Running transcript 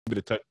bit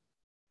of touch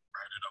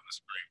right on the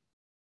screen.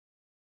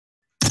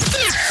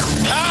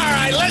 All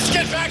right, let's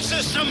get back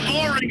to some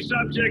boring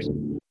subjects.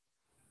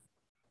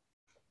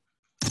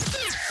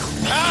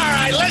 All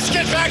right, let's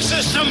get back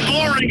to some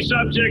boring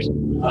subjects.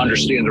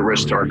 Understand the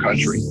risk to our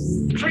country.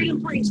 Freedom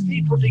brings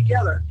people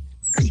together.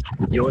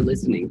 You're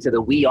listening to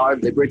the We Are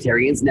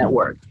Libertarians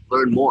Network.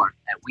 Learn more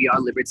at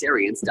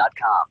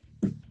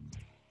wearelibertarians.com.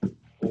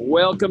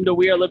 Welcome to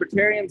We Are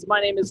Libertarians. My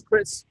name is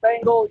Chris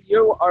Spangle.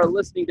 You are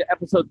listening to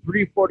episode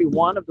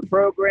 341 of the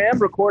program,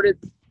 recorded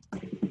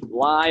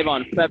live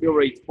on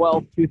February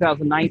 12th,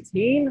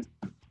 2019.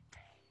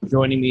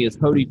 Joining me is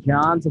Hodey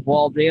Johns of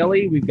Wall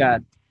Daily. We've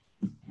got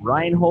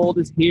Rhinehold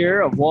is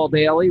here of Wall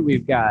Daily.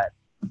 We've got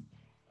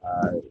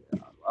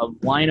of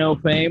Lino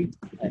fame,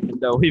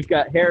 and we've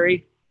got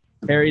Harry.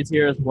 Harry's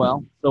here as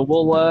well. So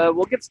we'll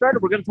get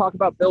started. We're going to talk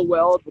about Bill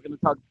Weld. We're going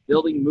to talk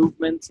building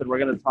movements, and we're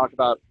going to talk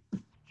about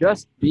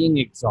just being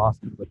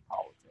exhausted with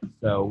politics.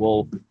 So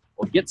we'll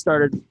get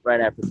started right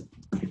after this.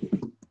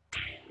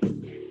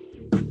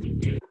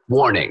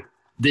 Warning.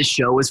 This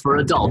show is for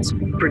adults,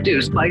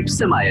 produced by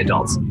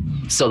semi-adults.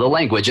 So the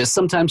language is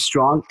sometimes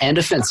strong and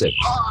offensive.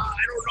 I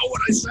don't know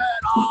what I said.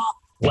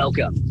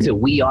 Welcome to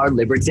We Are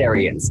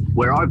Libertarians,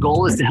 where our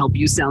goal is to help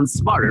you sound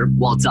smarter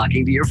while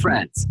talking to your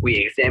friends. We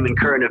examine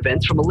current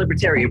events from a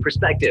libertarian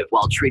perspective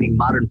while treating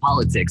modern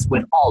politics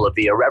with all of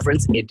the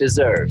irreverence it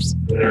deserves.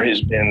 There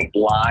has been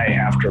lie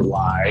after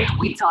lie.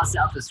 We toss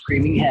out the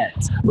screaming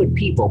heads, put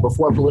people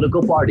before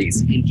political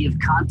parties, and give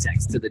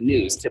context to the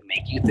news to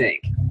make you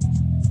think.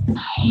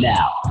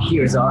 Now,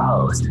 here's our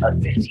host, a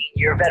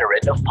 15-year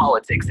veteran of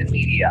politics and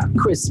media,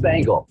 Chris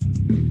Spangle.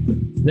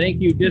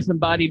 Thank you,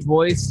 disembodied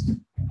voice.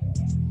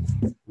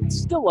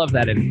 Still love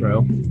that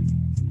intro.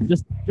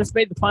 Just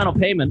made the final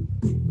payment.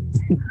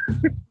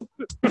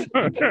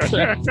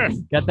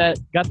 got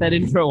that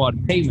intro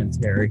on payments,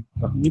 Harry.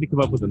 You need to come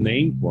up with a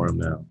name for him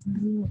now.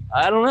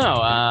 I don't know.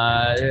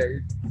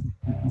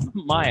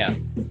 Maya.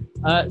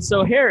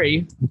 So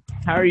Harry,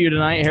 how are you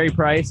tonight, Harry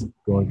Price?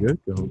 Going good.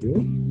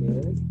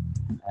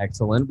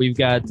 Excellent. We've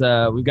got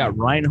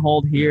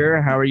Rhinehold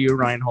here. How are you,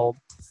 Rhinehold?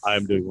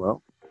 I'm doing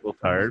well. A little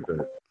tired,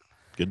 but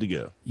good to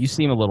go. You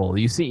seem a little.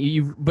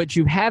 But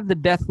you have the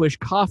Death Wish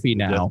coffee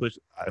now. Death Wish,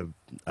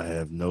 I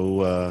have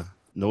no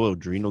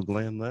adrenal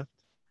gland left.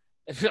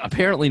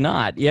 Apparently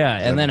not. Yeah,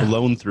 and then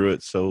blown through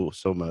it so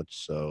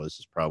much. So this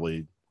is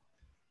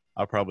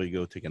I'll probably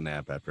go take a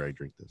nap after I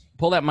drink this.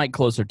 Pull that mic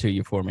closer to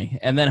you for me.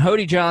 And then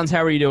Hodey Johns,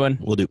 how are you doing?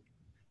 We'll do.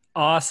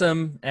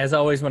 Awesome. As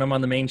always, when I'm on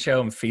the main show,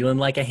 I'm feeling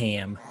like a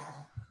ham.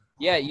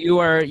 Yeah,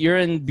 you're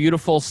in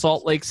beautiful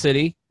Salt Lake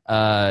City.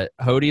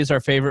 Hodey is our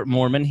favorite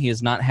Mormon. He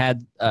has not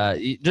had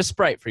just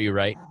Sprite for you,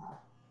 right?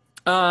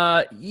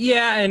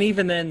 Yeah, and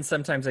even then,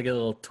 sometimes I get a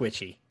little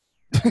twitchy.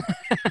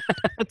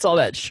 That's all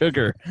that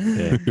sugar.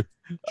 Yeah.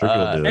 Sugar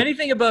will do it.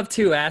 Anything above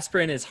 2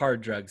 aspirin is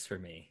hard drugs for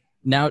me.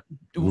 Now,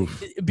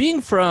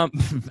 being from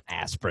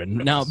aspirin.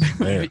 Now,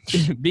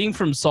 being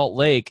from Salt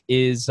Lake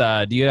is.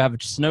 Do you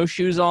have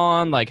snowshoes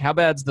on? Like, how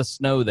bad's the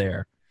snow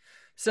there?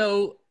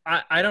 So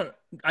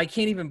I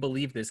can't even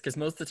believe this because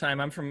most of the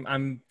time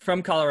I'm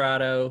from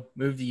Colorado,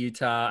 moved to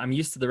Utah. I'm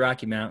used to the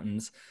Rocky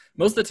Mountains.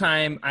 Most of the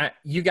time,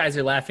 you guys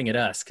are laughing at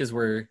us because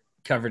we're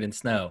covered in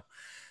snow.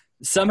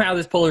 Somehow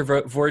this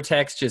polar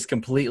vortex just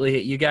completely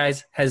hit you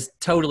guys, has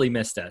totally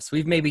missed us.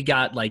 We've maybe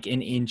got like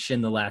an inch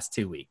in the last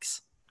 2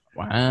 weeks.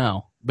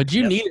 Wow. But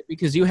you need it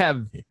because you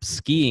have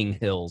skiing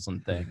hills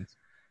and things.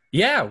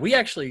 Yeah, we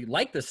actually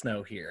like the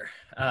snow here.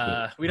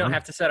 We don't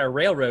have to set our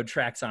railroad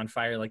tracks on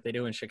fire like they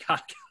do in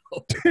Chicago.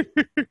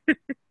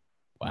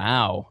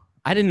 Wow.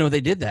 I didn't know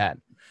they did that.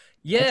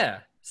 Yeah.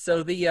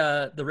 So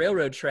the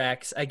railroad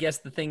tracks, I guess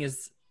the thing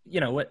is,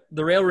 what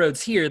the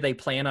railroads here, they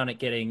plan on it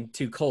getting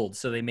too cold.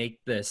 So they make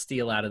the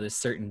steel out of this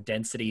certain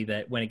density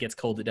that when it gets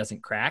cold, it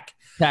doesn't crack.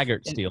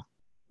 Taggart steel.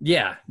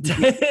 Yeah.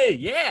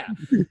 Yeah.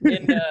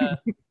 In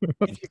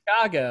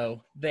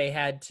Chicago, they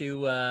had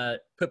to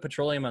put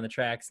petroleum on the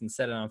tracks and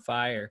set it on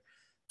fire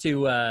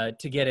to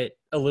get it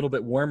a little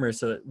bit warmer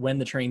so that when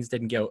the trains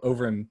didn't go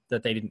over them,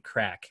 that they didn't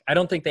crack. I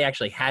don't think they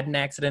actually had an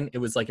accident. It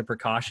was like a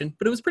precaution,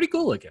 but it was pretty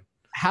cool looking.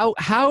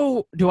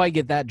 How do I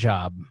get that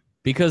job?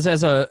 Because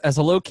as a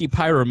low-key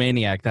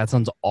pyromaniac, that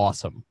sounds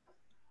awesome.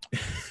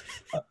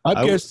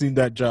 I'm guessing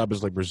that job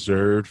is like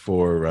reserved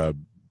for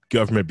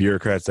government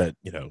bureaucrats that,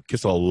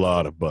 kiss a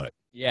lot of butt.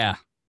 Yeah.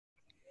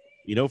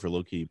 For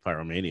low-key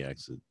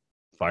pyromaniacs,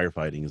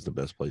 firefighting is the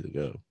best place to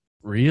go.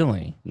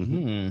 Really?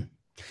 Mm-hmm.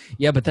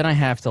 Yeah, but then I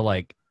have to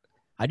I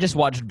just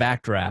watched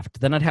Backdraft.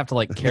 Then I'd have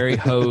to carry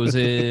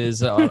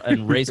hoses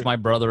and race my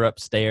brother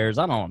upstairs.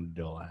 I don't want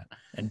to do all that.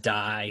 And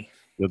die.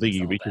 You don't think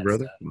you can beat your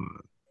brother?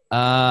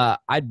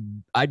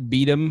 I'd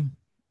beat him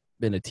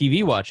in a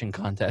TV watching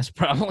contest,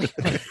 probably.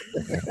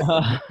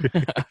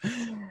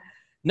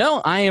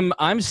 No,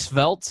 I'm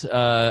svelte.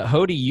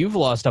 Hodey, you've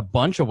lost a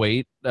bunch of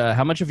weight.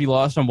 How much have you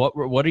lost, and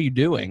what are you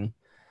doing?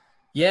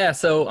 Yeah,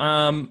 so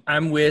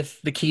I'm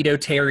with the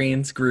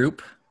Keto-tarians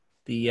group,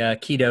 the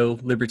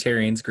Keto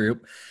Libertarians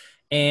group,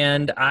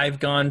 and I've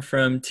gone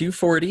from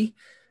 240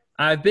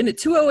 I've been at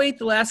 208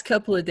 the last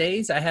couple of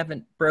days. I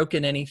haven't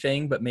broken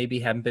anything, but maybe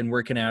haven't been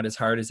working out as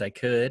hard as I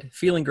could.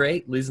 Feeling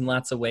great, losing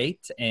lots of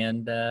weight,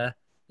 and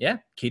yeah,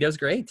 keto's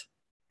great.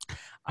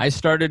 I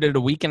started it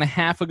a week and a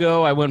half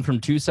ago. I went from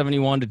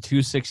 271 to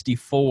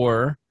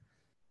 264,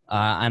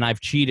 and I've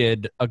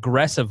cheated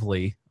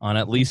aggressively on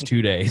at least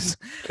 2 days.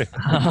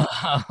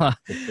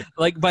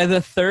 Like by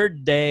the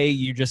third day,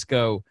 you just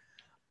go,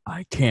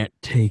 I can't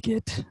take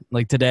it.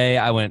 Like today,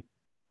 I went,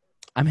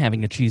 I'm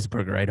having a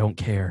cheeseburger. I don't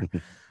care.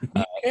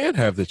 You can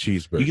have the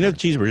cheeseburger. You can have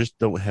cheeseburger, just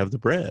don't have the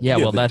bread. Yeah,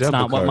 well, the that's devil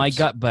not what my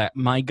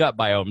carbs. gut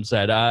biome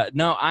said.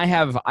 No, I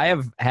have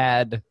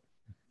had.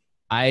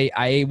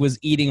 I was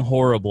eating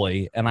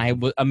horribly, and I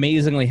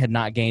amazingly had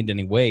not gained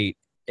any weight,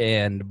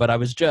 but I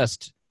was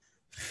just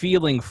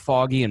feeling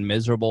foggy and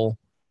miserable.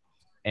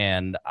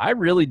 And I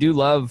really do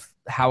love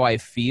how I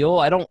feel.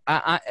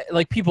 I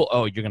like people.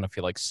 Oh, you're gonna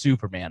feel like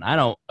Superman. I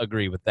don't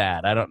agree with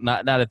that.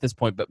 Not at this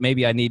point, but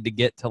maybe I need to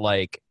get to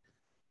like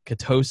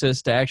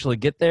ketosis to actually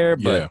get there.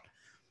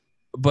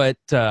 But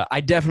I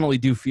definitely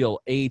do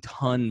feel a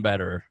ton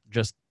better.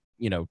 Just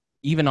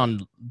even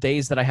on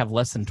days that I have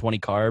less than 20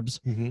 carbs.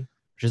 Mm-hmm.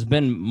 Which has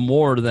been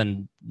more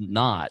than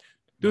not.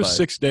 Do a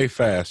 6-day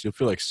fast. You'll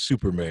feel like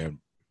Superman.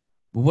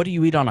 What do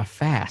you eat on a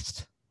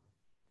fast?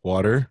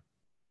 Water.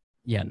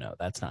 Yeah, no,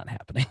 that's not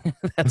happening.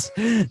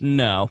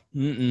 No.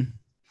 Mm-mm.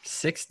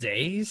 6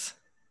 days?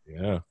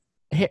 Yeah.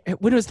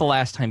 When was the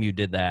last time you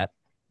did that?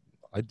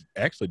 I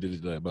actually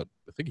did it about,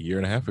 I think, a year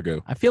and a half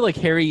ago. I feel like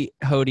Harry,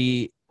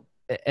 Hodey,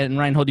 and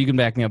Rhinehold, you can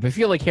back me up. I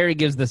feel like Harry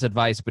gives this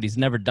advice, but he's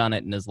never done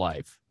it in his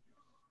life.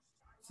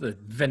 It's the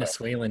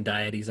Venezuelan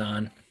diet he's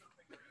on.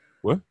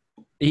 What?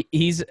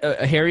 He's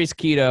Harry's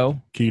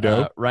keto.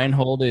 Keto.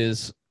 Rhinehold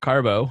is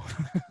carbo.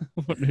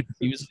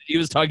 he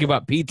was talking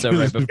about pizza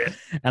right before,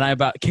 and I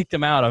about kicked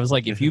him out. I was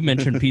like, if you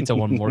mention pizza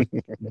one more,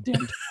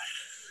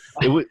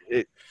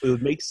 it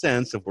would make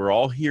sense if we're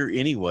all here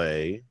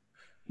anyway.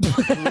 A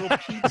little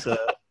pizza.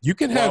 You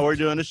can while have. we're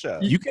doing a show.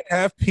 You can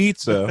have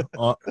pizza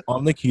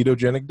on the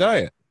ketogenic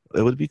diet.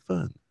 It would be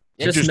fun.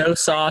 Just no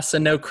sauce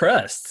and no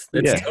crust.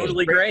 That's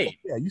totally great.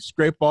 Yeah, you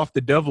scrape off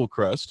the devil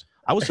crust.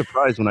 I was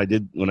surprised when I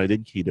did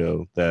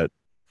keto that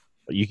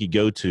you could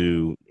go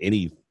to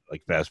any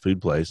like fast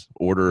food place,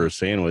 order a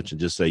sandwich, and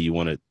just say you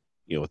want it,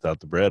 without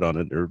the bread on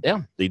it. Or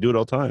they do it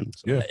all the time.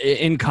 So. Yeah.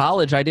 In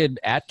college, I did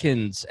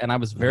Atkins, and I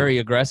was very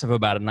aggressive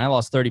about it, and I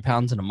lost 30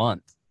 pounds in a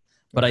month.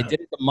 But I did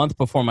it the month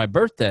before my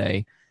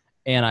birthday,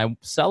 and I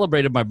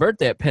celebrated my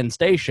birthday at Penn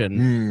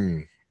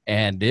Station.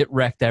 And it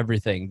wrecked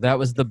everything. That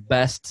was the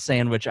best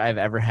sandwich I've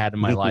ever had in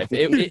my life.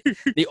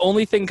 The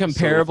only thing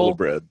comparable. So full of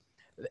bread.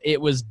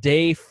 It was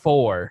day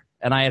 4,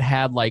 and I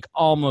had like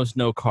almost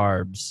no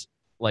carbs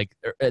like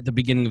at the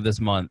beginning of this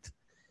month.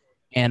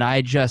 And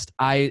I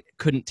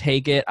couldn't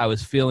take it. I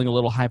was feeling a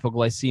little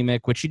hypoglycemic,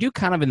 which you do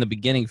kind of in the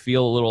beginning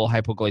feel a little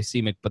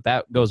hypoglycemic, but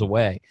that goes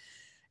away.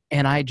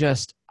 And I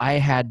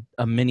had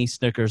a mini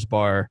Snickers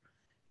bar,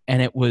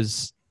 and it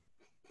was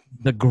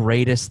the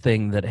greatest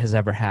thing that has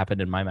ever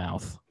happened in my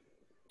mouth.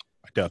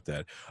 I doubt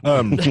that.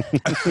 Oh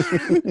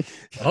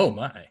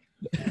my.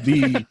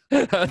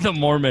 The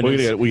Mormon.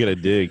 We gotta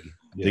dig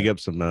up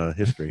some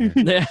history.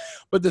 Yeah.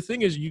 But the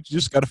thing is, you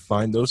just got to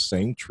find those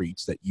same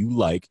treats that you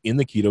like in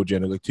the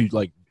ketogenic to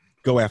like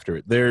go after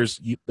it.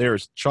 There's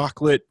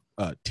chocolate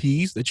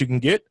teas that you can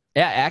get.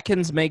 Yeah,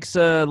 Atkins makes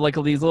like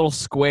these little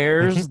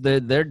squares.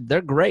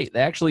 They're great. They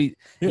actually,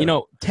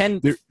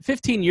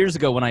 15 years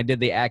ago when I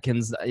did the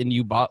Atkins and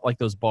you bought like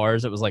those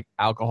bars, it was like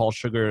alcohol,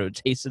 sugar. It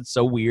tasted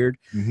so weird.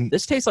 Mm-hmm.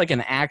 This tastes like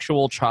an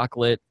actual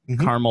chocolate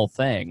caramel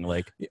thing.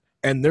 Like,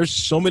 and there's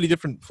so many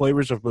different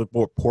flavors of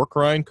more pork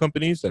rind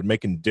companies that are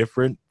making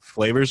different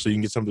flavors, so you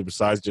can get something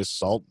besides just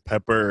salt,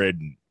 pepper,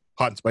 and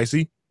hot and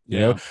spicy. You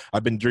know,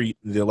 I've been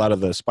drinking a lot of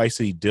the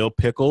spicy dill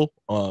pickle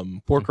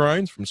pork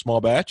rinds from Small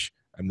Batch.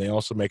 And they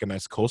also make a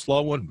nice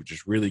coleslaw one, which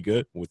is really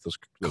good with those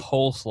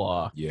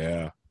coleslaw.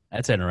 Yeah,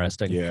 that's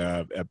interesting.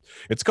 Yeah,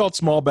 it's called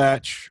Small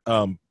Batch.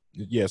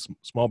 Yes,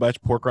 Small Batch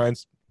pork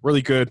rinds,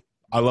 really good.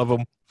 I love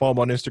them. Follow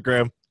them on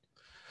Instagram.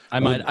 I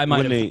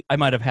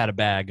might have had a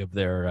bag of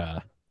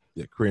their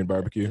Korean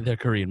barbecue. Their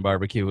Korean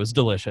barbecue was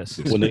delicious.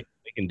 When they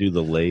can do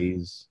the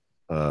Lay's,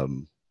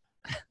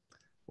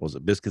 was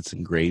it biscuits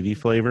and gravy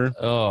flavor?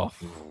 Oh,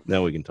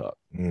 now we can talk.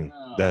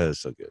 That is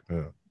so good.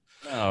 Yeah.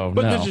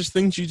 But there's just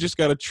things you just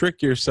got to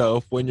trick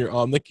yourself when you're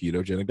on the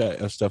ketogenic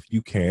diet of stuff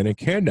you can and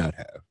cannot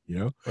have,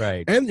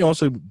 Right. And you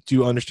also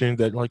do understand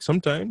that, like,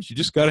 sometimes you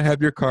just got to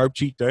have your carb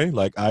cheat day.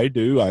 Like I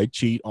do. I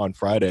cheat on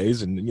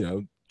Fridays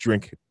and,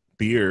 drink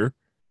beer,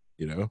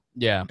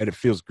 Yeah. And it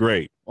feels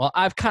great. Well,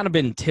 I've kind of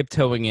been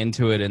tiptoeing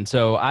into it. And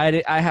so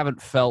I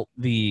haven't felt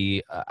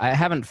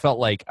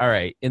like, all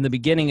right, in the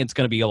beginning, it's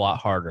going to be a lot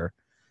harder.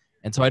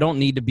 And so I don't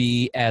need to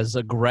be as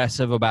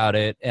aggressive about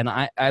it. And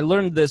I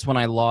learned this when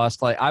I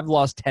lost, I've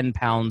lost 10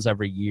 pounds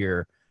every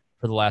year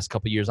for the last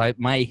couple of years.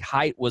 My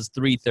height was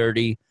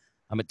 330.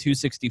 I'm at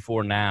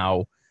 264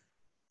 now.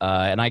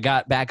 And I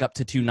got back up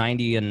to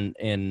 290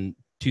 in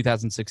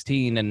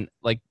 2016. And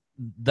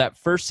that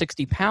first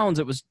 60 pounds,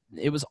 it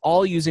was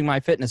all using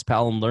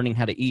MyFitnessPal and learning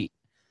how to eat.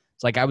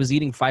 It's like I was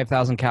eating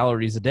 5,000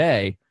 calories a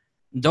day.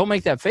 Don't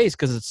make that face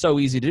because it's so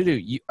easy to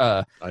do.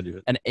 I do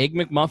it. An Egg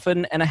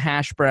McMuffin and a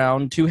hash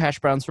brown, 2 hash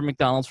browns from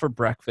McDonald's for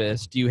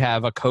breakfast. You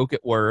have a Coke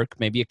at work,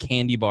 maybe a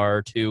candy bar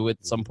or 2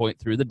 at some point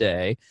through the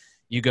day.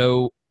 You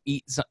go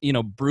eat some,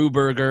 Brew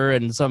Burger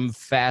and some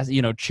fast,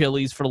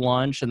 Chili's for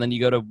lunch, and then you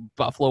go to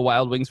Buffalo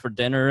Wild Wings for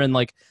dinner, and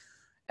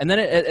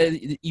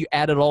then you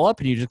add it all up,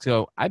 and you just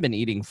go, I've been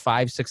eating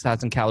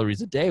 6,000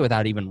 calories a day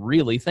without even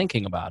really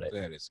thinking about it.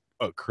 That is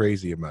a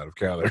crazy amount of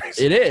calories.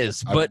 It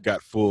is, but I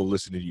got full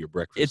listening to your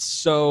breakfast. it's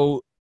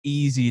so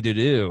easy to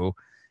do.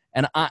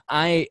 And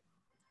I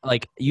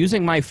like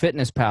using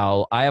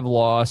MyFitnessPal. I have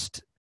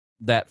lost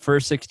that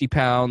first 60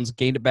 pounds,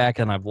 gained it back,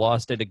 and I've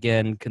lost it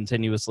again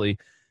continuously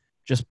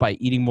just by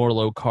eating more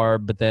low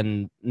carb. But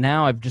then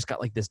now I've just got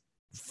like this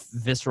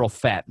visceral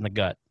fat in the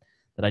gut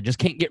that I just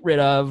can't get rid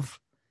of.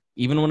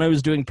 Even when I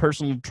was doing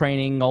personal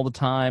training all the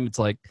time, it's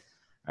like,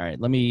 all right,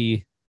 let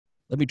me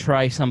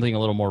try something a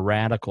little more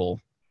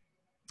radical.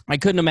 I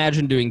couldn't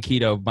imagine doing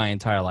keto my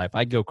entire life.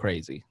 I'd go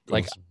crazy.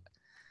 Like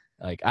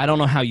I don't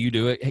know how you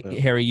do it,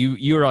 Harry.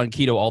 You are on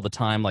keto all the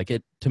time. Like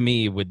it to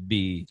me would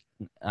be,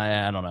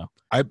 I don't know.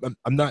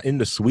 I'm not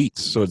into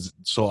sweets,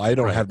 so I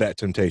don't have that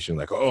temptation.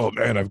 Like, oh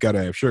man, I've got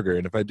to have sugar,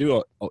 and if I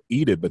do, I'll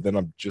eat it. But then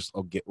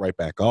I'll get right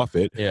back off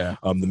it. Yeah.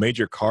 The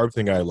major carb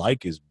thing I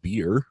like is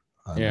beer.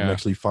 Yeah. I'm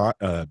actually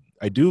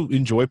I do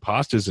enjoy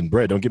pastas and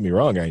bread. Don't get me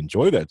wrong, I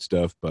enjoy that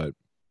stuff. But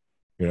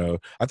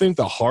I think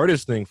the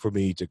hardest thing for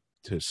me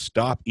to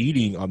stop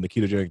eating on the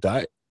ketogenic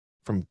diet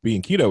from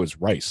being keto is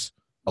rice.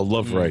 I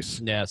love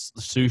rice. Yes,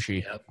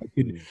 sushi.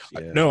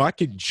 I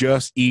could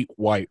just eat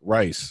white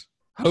rice.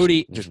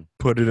 Hodey, just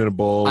put it in a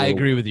bowl. I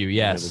agree with you.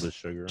 Yes,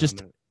 sugar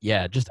just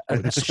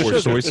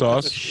soy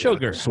sauce,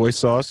 soy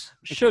sauce,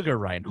 sugar.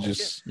 Rhinehold.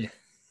 Just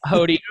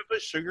Hodey, you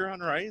put sugar on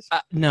rice?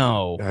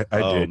 No,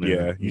 I did. Man.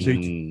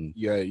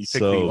 Yeah, you take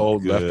so the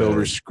old good.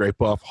 leftovers,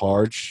 scrape off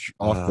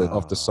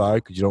off the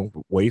side because you don't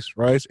waste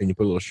rice, and you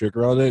put a little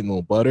sugar on it and a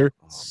little butter.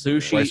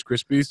 Sushi, Rice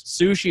Krispies,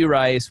 sushi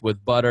rice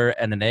with butter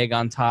and an egg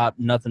on top.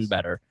 Nothing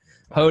better.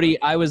 Hodey,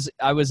 I was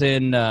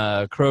in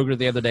Kroger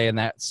the other day, and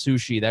that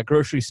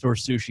grocery store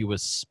sushi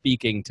was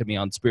speaking to me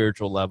on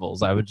spiritual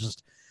levels. I would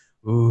just,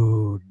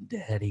 ooh,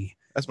 daddy.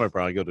 That's my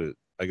problem.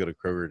 I go to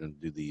Kroger and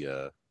do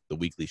the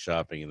weekly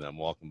shopping, and I'm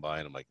walking by,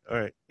 and I'm like, all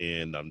right,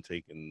 and I'm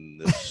taking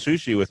this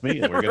sushi with me,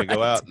 and we're gonna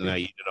go out, and I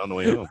eat it on the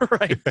way home.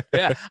 Right?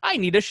 Yeah, I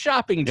need a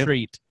shopping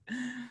treat.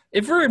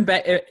 If we're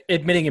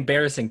admitting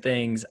embarrassing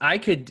things, I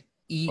could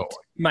eat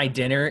my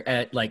dinner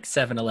at like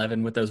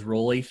 7-Eleven with those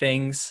rolly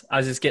things.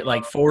 I just get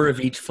like 4 of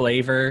each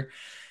flavor,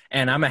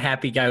 and I'm a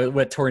happy guy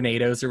with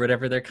tornadoes or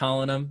whatever they're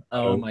calling them.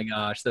 Oh my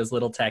gosh, those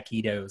little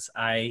taquitos.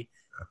 I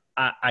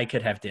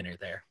could have dinner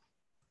there.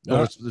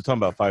 No, they're talking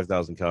about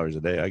 5,000 calories a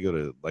day. If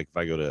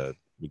I go to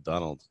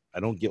McDonald's, I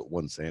don't get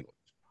one sandwich.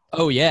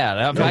 Oh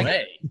yeah, No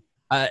way.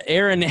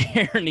 Aaron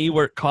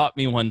Ewert caught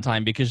me one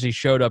time because she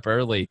showed up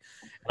early,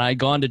 and I'd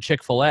gone to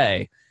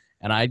Chick-fil-A,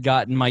 and I'd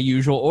gotten my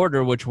usual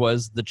order, which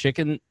was the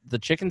chicken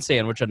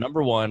sandwich at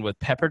number 1 with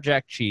pepper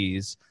jack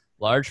cheese,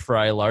 large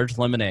fry, large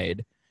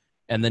lemonade,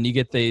 and then you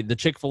get the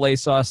Chick-fil-A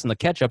sauce and the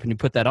ketchup, and you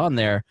put that on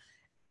there.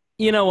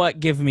 You know what?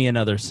 Give me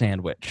another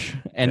sandwich.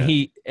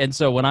 And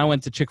so when I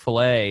went to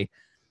Chick-fil-A,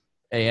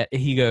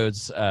 he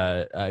goes,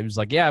 I was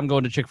like, yeah, I'm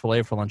going to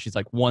Chick-fil-A for lunch. He's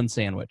like, 1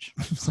 sandwich.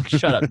 I was like,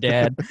 shut up,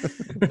 Dad.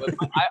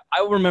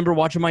 I remember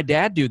watching my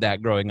dad do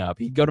that growing up.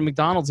 He'd go to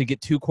McDonald's, he'd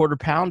get 2 quarter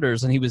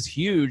pounders, and he was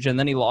huge, and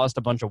then he lost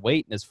a bunch of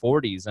weight in his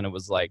 40s, and it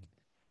was like,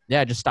 yeah,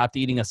 I just stopped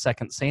eating a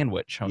second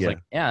sandwich. I was like,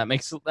 yeah,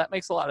 that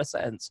makes a lot of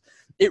sense.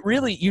 It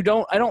really,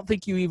 I don't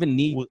think you even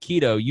need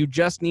keto. You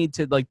just need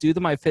to like do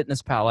the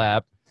MyFitnessPal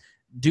app,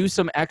 do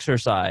some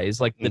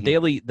exercise, like the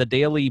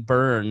daily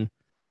burn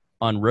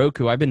on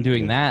Roku. I've been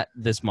doing that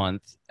this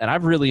month, and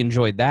I've really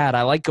enjoyed that.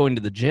 I like going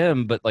to the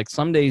gym, but like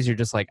some days you're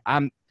just like, I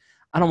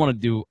don't want to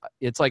do.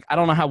 It's like I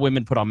don't know how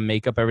women put on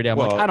makeup every day. I'm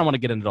like, I don't want to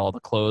get into all the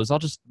clothes. I'll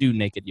just do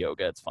naked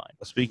yoga. It's fine.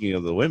 Speaking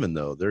of the women,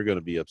 though, they're going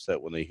to be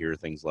upset when they hear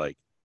things like,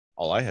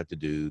 "All I have to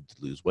do to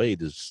lose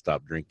weight is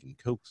stop drinking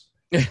Cokes,"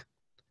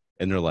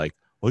 and they're like,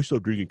 "I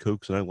stopped drinking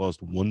Cokes and I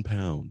lost 1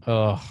 pound."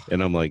 Oh,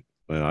 and I'm like,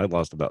 well, I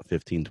lost about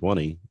 15,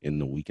 20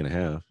 in a week and a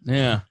half.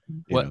 Yeah.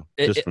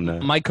 From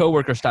that. My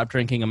coworker stopped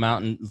drinking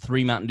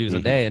 3 Mountain Dews a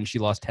day, and she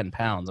lost 10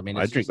 pounds. I mean,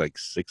 I drink like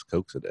 6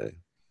 Cokes a day.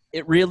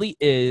 It really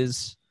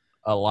is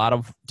a lot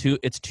of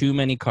it's too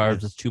many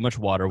carbs. It's too much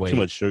water weight. Too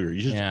much sugar.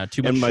 Too much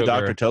sugar. And my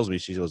doctor tells me,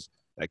 she goes,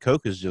 that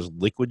Coke is just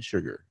liquid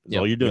sugar.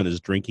 All you're doing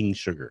is drinking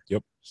sugar.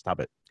 Yep.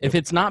 Stop it. If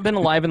it's not been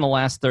alive in the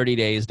last 30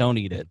 days, don't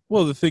eat it.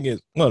 Well, the thing is,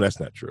 that's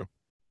not true.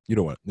 You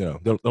don't want,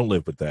 don't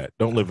live with that.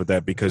 Don't live with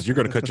that because you're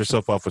going to cut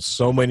yourself off with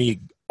so many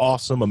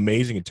awesome,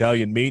 amazing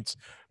Italian meats.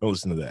 Don't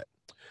listen to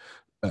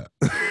that.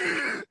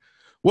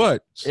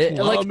 What?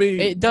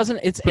 It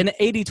doesn't. It's an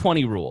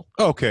 80-20 rule.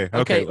 Okay.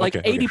 Like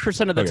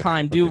 80% of the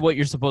time, do what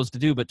you're supposed to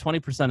do, but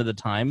 20% of the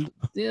time,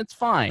 it's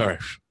fine. All right.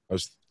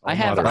 I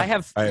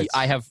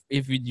have.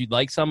 If you'd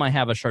like some, I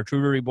have a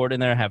charcuterie board in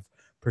there. I have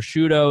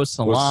prosciutto,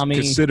 salami.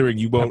 Well, considering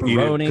you won't eat it,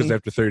 pepperoni. because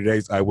after 30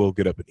 days, I will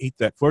get up and eat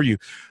that for you.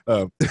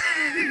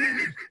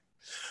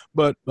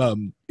 But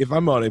if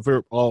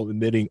we're all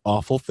admitting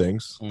awful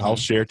things, I'll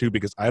share too,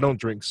 because I don't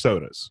drink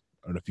sodas.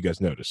 I don't know if you guys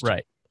noticed.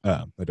 Right.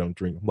 I don't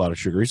drink a lot of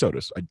sugary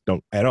sodas. I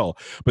don't at all.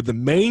 But the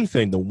one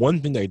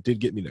thing that did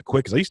get me to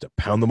quit, because I used to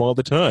pound them all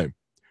the time.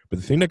 But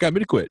the thing that got me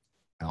to quit,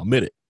 I'll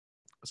admit it,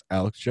 was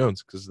Alex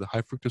Jones, because the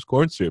high fructose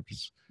corn syrup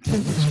is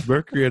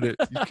mercury in it.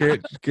 You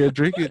can't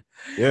drink it.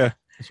 Yeah.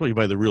 That's why you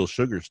buy the real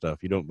sugar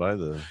stuff. You don't buy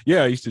the.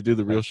 Yeah, I used to do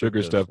the real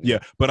sugar stuff. Yeah.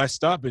 But I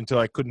stopped until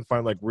I couldn't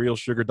find like real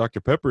sugar Dr.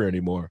 Pepper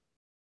anymore.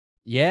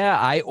 Yeah,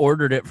 I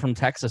ordered it from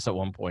Texas at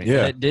one point. Yeah.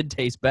 And it did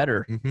taste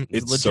better.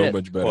 It's so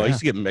much better. Well, I used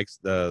to get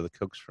the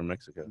Cokes from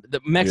Mexico.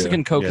 The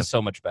Mexican Coke is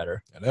so much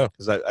better. I know.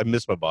 Because I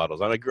miss my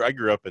bottles. I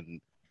grew up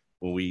in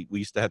when we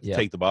used to have to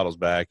take the bottles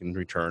back and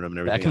return them and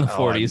everything. Back in the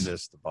 40s. I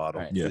miss the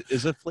bottle. Right. Yeah.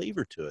 There's a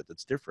flavor to it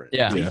that's different.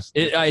 Yeah.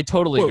 I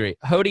totally agree.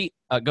 Hodey,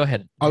 go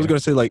ahead. I was going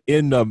to say, like,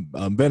 in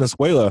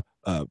Venezuela,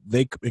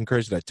 they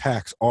encouraged a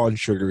tax on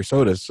sugary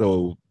sodas.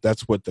 So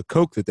that's what the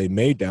Coke that they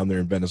made down there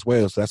in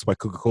Venezuela. So that's why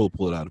Coca-Cola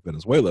pulled it out of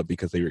Venezuela,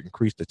 because they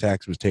increased the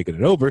tax, was taking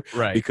it over,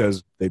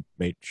 because they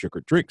made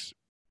sugar drinks.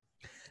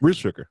 Real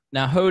sugar.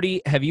 Now, Hodey,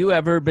 have you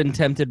ever been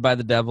tempted by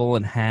the devil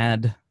and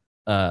had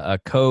a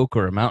Coke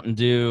or a Mountain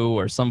Dew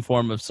or some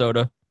form of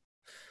soda?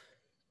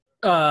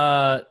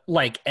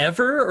 Like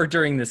ever, or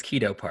during this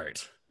keto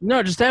part?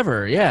 No, just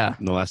ever. Yeah.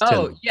 In the last 10.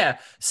 Oh, yeah.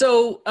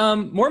 So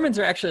Mormons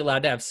are actually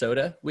allowed to have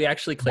soda. We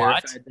actually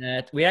clarified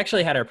that. We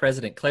actually had our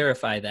president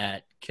clarify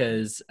that,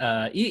 because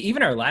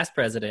even our last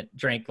president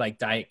drank like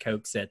Diet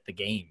Cokes at the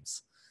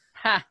games,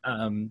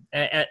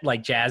 at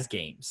like jazz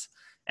games.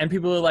 And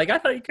people are like, I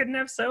thought you couldn't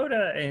have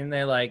soda. And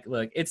they're like,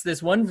 look, it's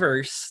this one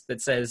verse that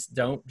says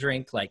don't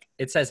drink, like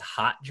it says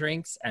hot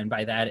drinks. And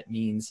by that, it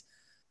means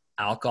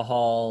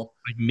alcohol,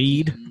 like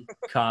mead,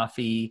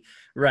 coffee,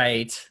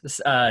 right?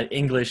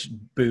 English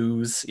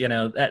booze,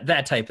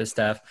 that type of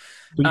stuff.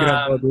 So you can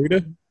have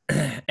margarita?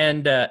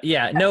 And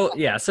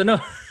so no,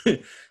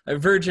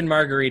 virgin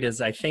margaritas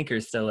I think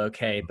are still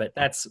okay, but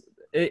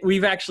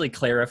we've actually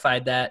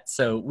clarified that.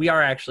 So we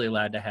are actually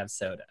allowed to have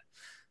soda.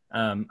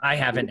 I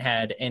haven't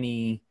had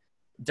any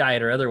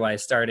diet or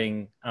otherwise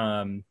starting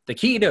the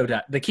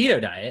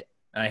keto diet.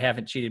 I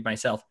haven't cheated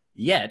myself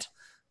yet,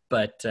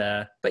 but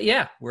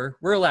yeah, we're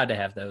allowed to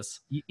have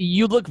those.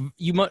 You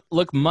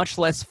look much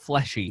less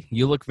fleshy.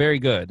 You look very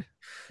good.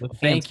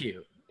 Thank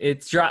you.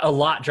 It's a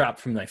lot dropped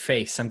from my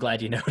face. I'm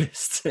glad you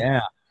noticed.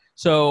 Yeah.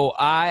 So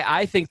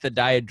I think the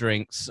diet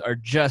drinks are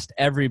just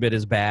every bit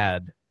as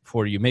bad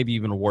for you, maybe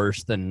even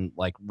worse than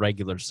like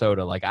regular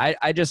soda. Like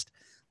I just,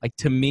 like,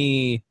 to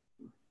me,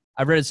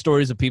 I've read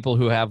stories of people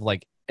who have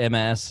like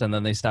MS and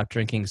then they stop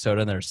drinking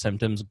soda and their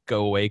symptoms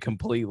go away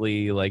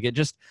completely. Like it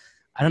just,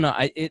 I don't know.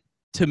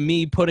 To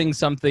me, putting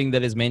something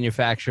that is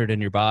manufactured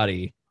in your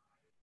body,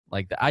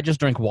 like I just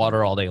drink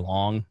water all day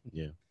long.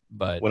 Yeah.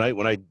 But when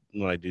I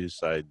do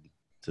decide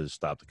to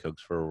stop the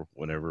Cokes for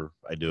whenever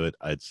I do it,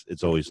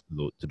 it's always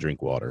to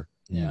drink water.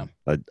 Yeah.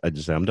 I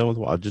just say I'm done with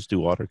water. I'll just do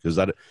water, because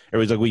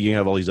everybody's like, well, you can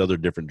have all these other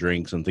different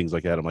drinks and things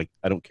like that. I'm like,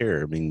 I don't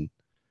care. I mean,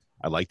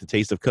 I like the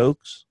taste of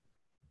Cokes,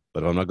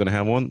 but I'm not going to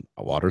have one.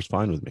 Water's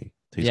fine with me.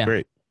 Tastes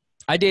great.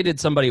 I dated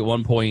somebody at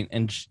one point,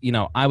 and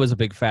I was a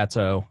big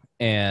fatso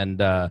and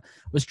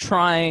was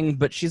trying,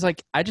 but she's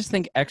like, I just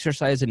think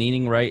exercise and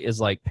eating right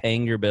is like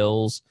paying your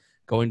bills,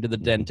 going to the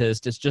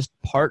dentist. It's just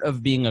part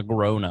of being a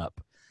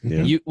grown-up.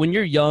 Yeah. When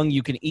you're young,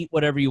 you can eat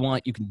whatever you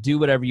want, you can do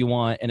whatever you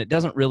want, and it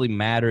doesn't really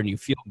matter, and you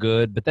feel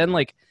good. But then,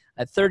 like,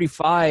 at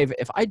 35,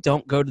 if I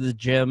don't go to the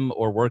gym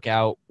or work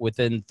out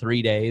within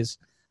 3 days,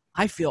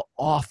 I feel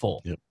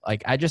awful. Yep.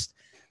 Like, I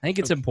think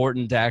it's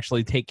important to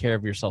actually take care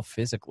of yourself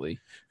physically.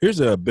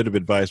 Here's a bit of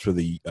advice for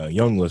the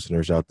young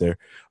listeners out there.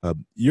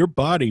 Your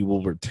body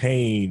will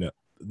retain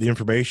the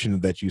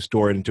information that you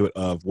store into it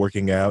of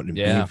working out and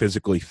being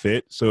physically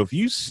fit. So if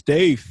you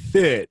stay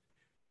fit,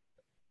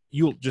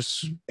 you'll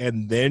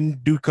and then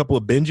do a couple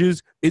of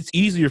binges, it's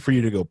easier for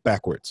you to go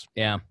backwards.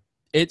 Yeah.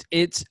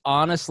 It's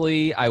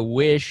honestly, I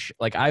wish,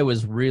 like, I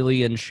was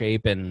really in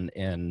shape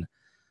in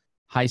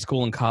high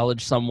school and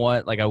college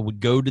somewhat. Like, I would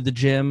go to the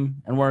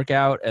gym and work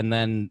out, and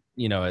then,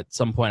 at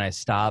some point I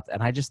stopped,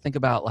 and I just think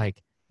about,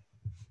 like,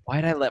 why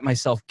did I let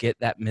myself get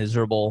that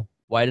miserable?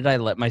 Why did I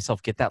let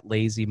myself get that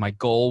lazy? My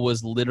goal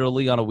was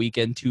literally on a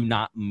weekend to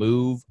not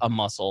move a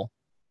muscle,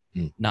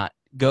 not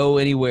go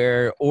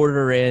anywhere,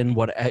 order in.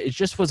 It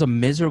just was a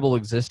miserable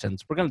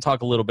existence. We're going to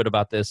talk a little bit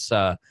about this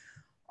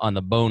on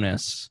the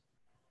bonus.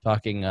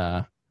 Talking,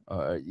 I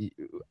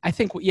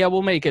think,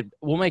 we'll make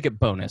it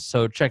bonus.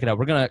 So check it out.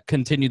 We're going to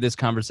continue this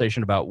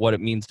conversation about what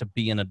it means to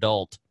be an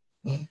adult.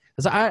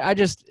 Because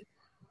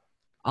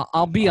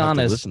I'll be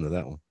honest. Listen to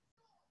that one.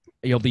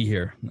 You'll be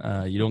here.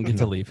 You don't get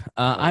to leave.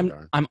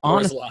 I'm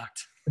honest.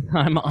 Locked.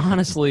 I'm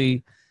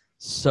honestly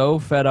so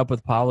fed up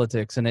with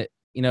politics, and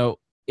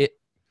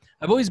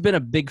I've always been a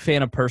big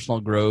fan of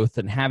personal growth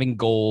and having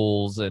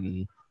goals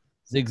and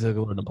Zig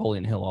Ziglar,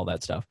 Napoleon Hill, all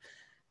that stuff.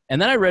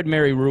 And then I read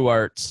Mary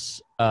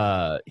Ruwart's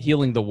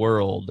Healing the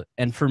World.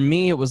 And for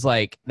me, it was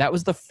like, that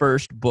was the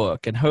first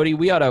book. And Hodey,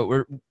 we ought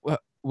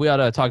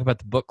to talk about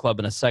the book club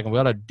in a second. We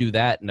ought to do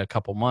that in a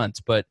couple months.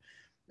 But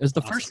it was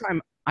the first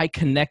time I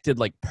connected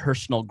like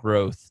personal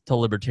growth to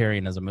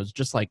libertarianism. It was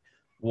just like,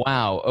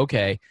 wow,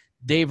 okay,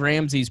 Dave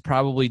Ramsey's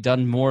probably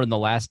done more in the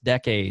last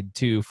decade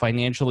to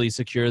financially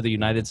secure the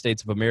United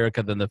States of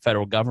America than the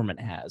federal government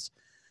has,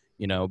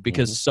 you know,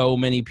 because so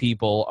many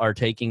people are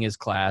taking his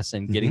class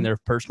and getting their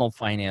personal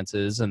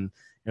finances, and,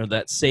 you know,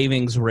 that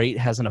savings rate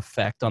has an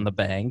effect on the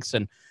banks.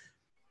 And,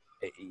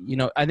 you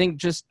know, I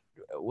think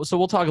so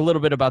we'll talk a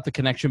little bit about the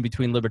connection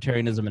between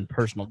libertarianism and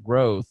personal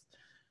growth.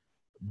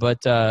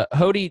 But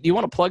Hodey, do you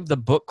want to plug the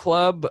book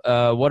club?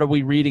 What are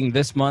we reading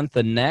this month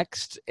and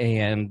next?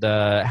 And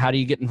how do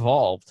you get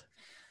involved?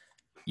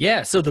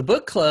 Yeah, so the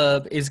book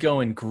club is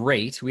going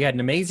great. We had an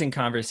amazing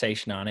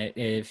conversation on it.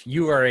 If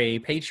you are a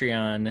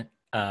Patreon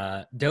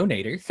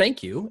donator,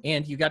 thank you.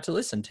 And you got to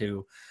listen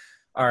to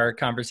our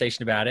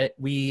conversation about it.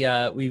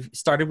 We've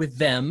started with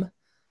Them,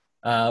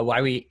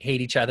 Why We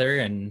Hate Each Other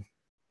and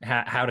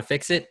How to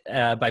Fix It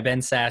by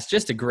Ben Sass.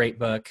 Just a great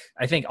book.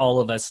 I think all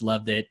of us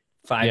loved it.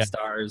 5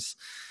 stars,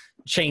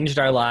 changed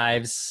our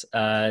lives,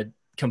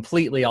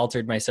 completely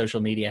altered my social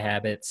media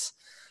habits.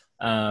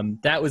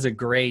 That was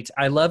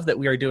I love that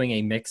we are doing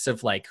a mix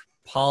of like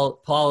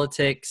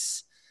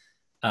politics,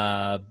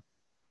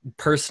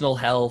 personal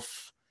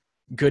health,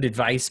 good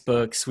advice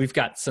books. We've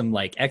got some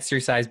like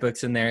exercise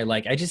books in there.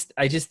 Like, I just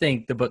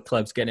think the book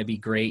club's going to be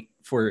great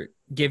for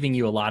giving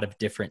you a lot of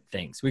different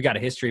things. We've got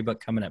a history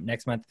book coming up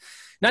next month.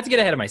 Not to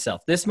get ahead of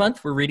myself. This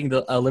month, we're reading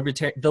the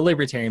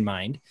Libertarian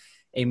Mind,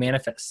 A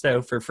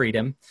Manifesto for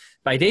Freedom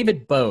by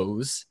David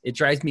Bose. It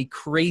drives me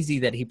crazy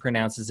that he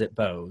pronounces it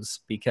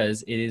Bose,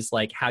 because it is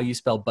like how you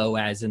spell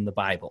Boaz in the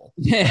Bible.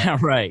 Yeah,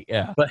 right.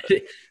 Yeah.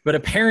 But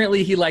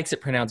apparently he likes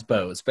it pronounced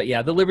Bose. But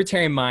yeah, the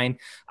Libertarian Mind,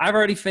 I've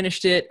already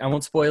finished it. I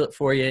won't spoil it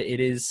for you. It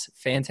is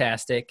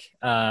fantastic.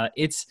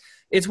 It's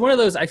one of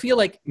those, I feel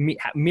like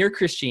Mere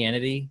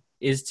Christianity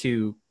is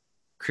to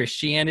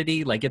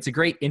Christianity. Like, it's a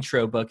great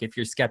intro book if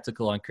you're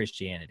skeptical on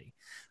Christianity.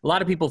 A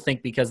lot of people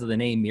think because of the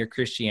name Mere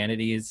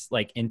Christianity is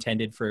like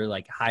intended for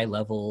like high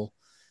level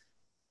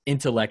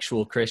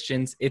intellectual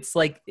Christians. It's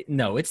like,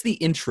 no, it's the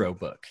intro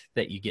book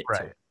that you get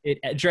to. It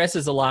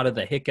addresses a lot of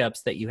the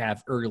hiccups that you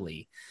have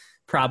early,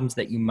 problems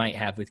that you might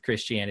have with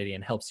Christianity,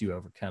 and helps you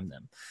overcome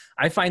them.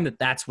 I find that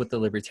that's what the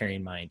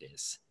Libertarian Mind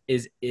is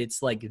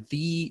it's like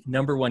the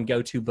number one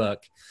go-to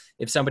book.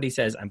 If somebody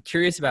says, I'm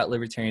curious about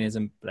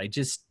libertarianism, but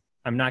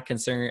I'm not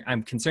concerned.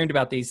 I'm concerned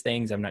about these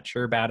things. I'm not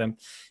sure about them.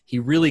 He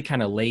really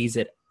kind of lays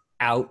it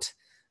out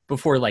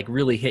before like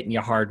really hitting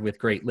you hard with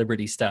great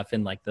liberty stuff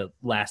in like the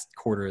last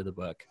quarter of the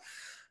book.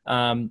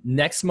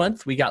 Next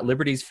month, we got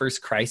Liberty's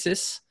First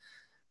Crisis,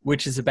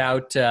 which is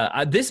about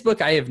this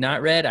book I have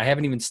not read. I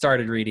haven't even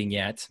started reading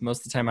yet. Most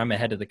of the time I'm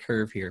ahead of the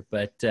curve here,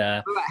 but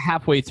about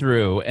halfway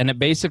through. And it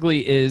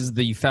basically is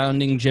the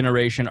founding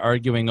generation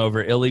arguing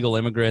over illegal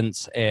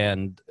immigrants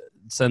and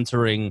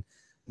censoring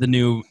the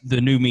new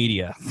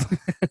media.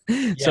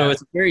 So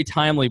it's a very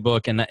timely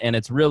book, and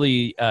it's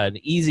really an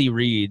easy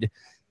read.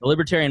 The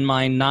Libertarian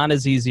Mind, not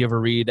as easy of a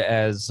read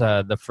as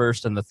the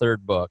first and the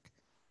third book.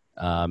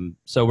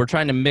 So we're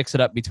trying to mix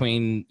it up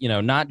between, you know,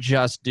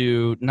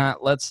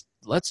 let's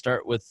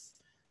start with,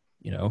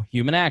 you know,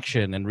 human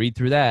action and read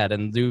through that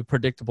and do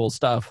predictable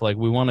stuff. Like,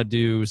 we want to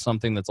do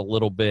something that's a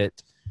little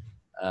bit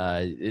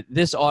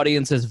this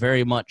audience is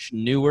very much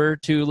newer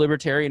to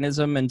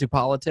libertarianism and to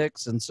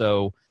politics, and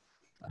so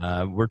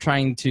we're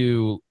trying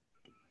to,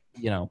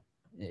 you know,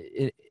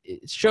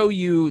 show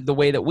you the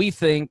way that we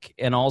think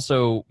and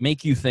also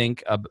make you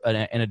think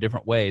in a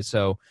different way.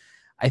 So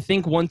I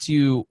think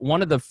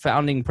one of the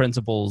founding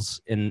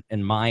principles in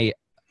my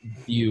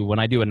view when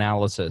I do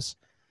analysis,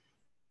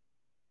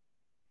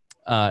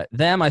 I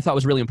thought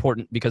was really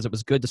important because it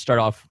was good to start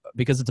off,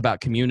 because it's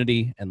about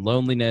community and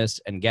loneliness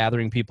and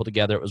gathering people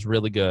together. It was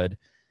really good.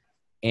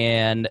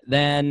 And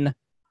then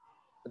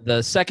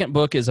the second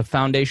book is a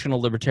foundational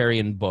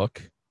libertarian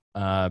book.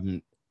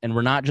 And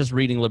we're not just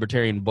reading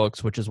libertarian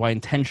books, which is why I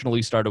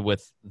intentionally started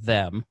with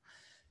them.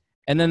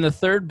 And then the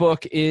third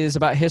book is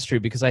about history,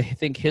 because I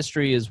think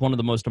history is one of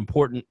the most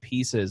important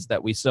pieces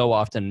that we so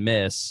often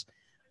miss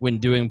when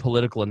doing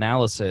political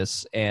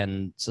analysis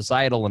and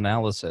societal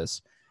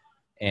analysis.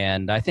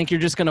 And I think you're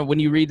just going to, when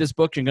you read this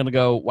book, you're going to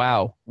go,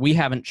 wow, we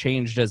haven't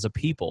changed as a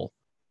people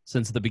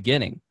since the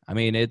beginning. I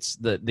mean, it's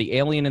the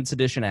Alien and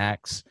Sedition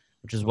Acts,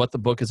 which is what the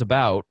book is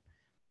about,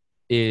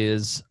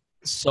 is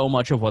so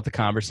much of what the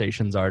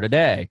conversations are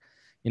today.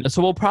 You know,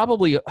 so we'll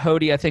probably,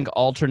 Hodey, I think,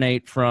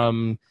 alternate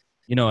from,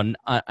 you know,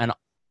 an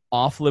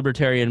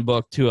off-libertarian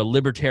book to a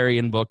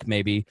libertarian book,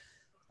 maybe.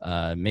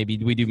 Maybe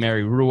we do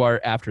Mary Ruwart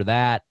after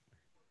that.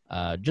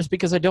 Just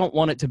because I don't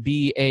want it to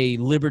be a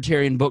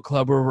libertarian book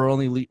club where we're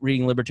only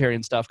reading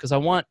libertarian stuff, because I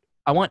want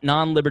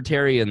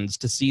non-libertarians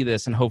to see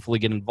this and hopefully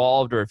get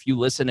involved. Or if you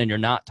listen and you're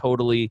not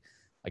totally,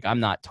 like,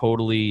 I'm not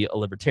totally a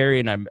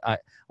libertarian, I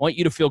want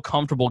you to feel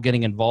comfortable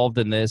getting involved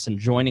in this and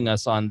joining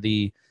us on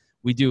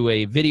we do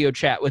a video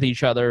chat with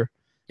each other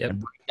and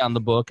break on the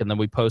book, and then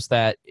we post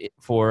that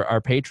for our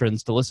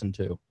patrons to listen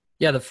to.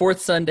 Yeah, the fourth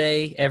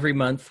Sunday every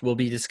month we'll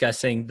be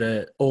discussing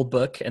the old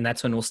book, and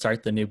that's when we'll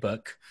start the new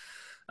book.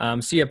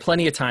 So you have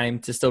plenty of time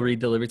to still read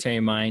The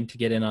Libertarian Mind, to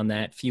get in on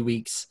that few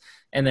weeks.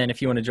 And then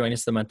if you want to join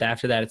us the month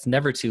after that, it's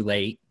never too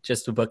late,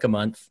 just a book a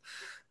month.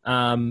 We're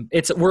on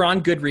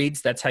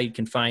Goodreads. That's how you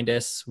can find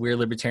us. We're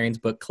Libertarians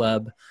Book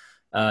Club.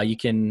 You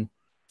can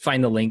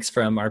find the links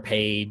from our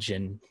page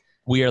and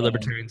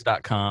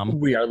wearelibertarians.com.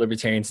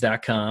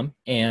 Wearelibertarians.com.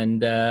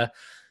 And I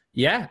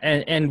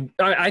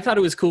thought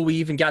it was cool. We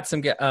even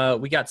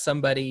got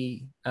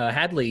somebody,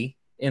 Hadley,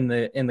 in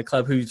the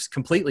club, who's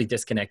completely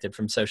disconnected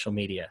from social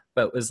media,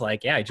 but was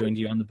like, yeah, I joined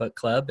you on the book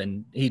club,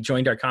 and he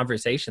joined our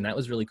conversation. That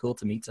was really cool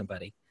to meet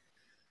somebody.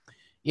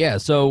 Yeah.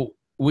 So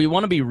we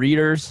want to be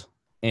readers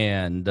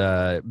and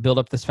build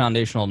up this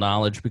foundational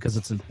knowledge because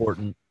it's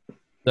important.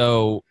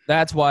 So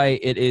that's why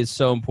it is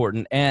so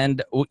important.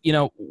 And,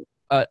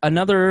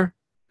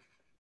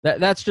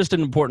 that's just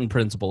an important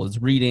principle,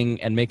 is reading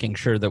and making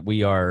sure that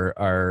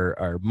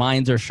our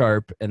minds are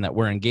sharp and that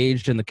we're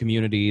engaged in the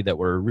community, that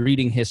we're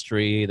reading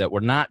history, that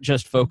we're not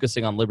just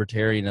focusing on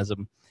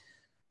libertarianism.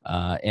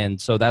 And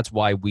so that's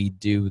why we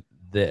do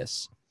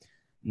this.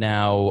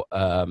 Now,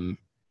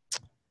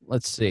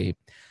 let's see.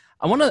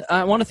 I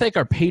want to thank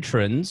our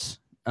patrons.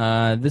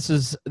 This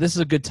is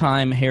a good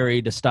time,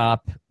 Harry, to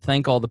stop,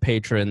 thank all the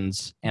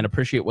patrons, and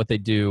appreciate what they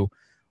do.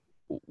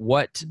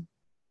 What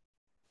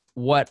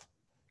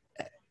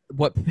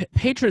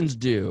patrons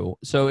do.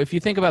 So if you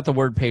think about the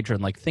word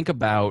patron, like think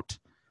about,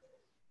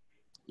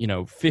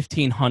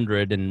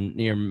 1500 and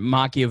you're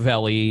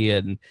Machiavelli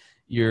and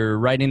you're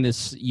writing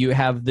this, you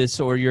have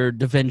this, or you're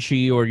Da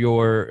Vinci, or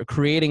you're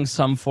creating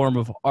some form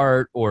of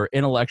art or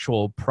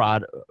intellectual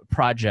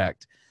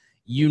project.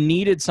 You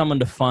needed someone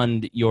to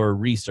fund your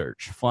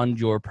research, fund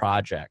your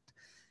project.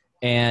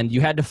 And you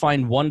had to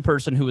find one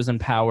person who was in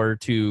power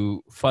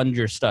to fund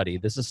your study.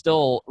 This is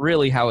still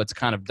really how it's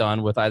kind of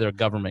done, with either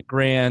government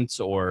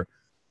grants or,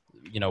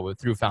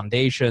 through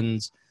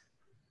foundations.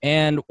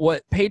 And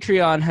what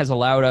Patreon has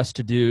allowed us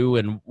to do,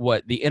 and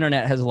what the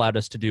internet has allowed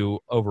us to do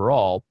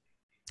overall,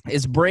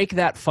 is break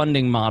that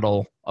funding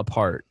model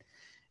apart.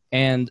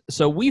 And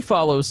so we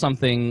follow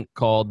something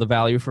called the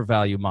value for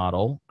value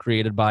model,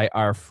 created by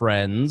our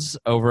friends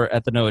over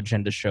at the No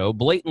Agenda Show,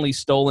 blatantly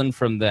stolen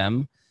from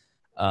them.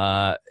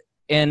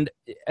 And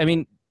I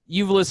mean,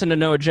 you've listened to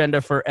No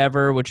Agenda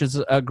forever, which is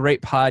a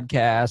great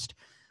podcast.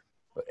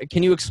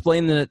 Can you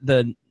explain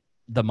the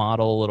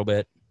model a little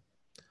bit?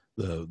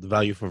 The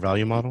value for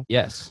value model?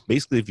 Yes.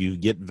 Basically, if you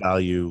get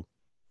value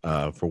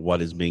for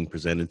what is being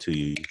presented to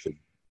you, you could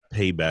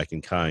pay back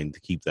in kind to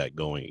keep that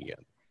going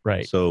again.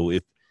 Right. So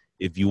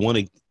if you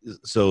want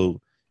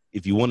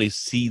to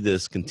see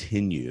this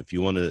continue, if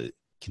you want to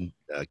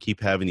keep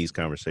having these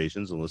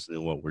conversations and listen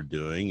to what we're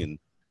doing and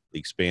the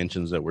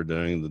expansions that we're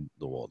doing,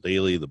 the Wall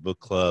Daily, the book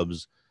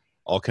clubs,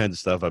 all kinds of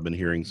stuff. I've been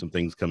hearing some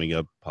things coming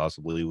up,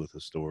 possibly with the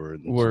store.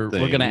 And we're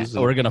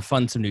gonna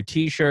fund some new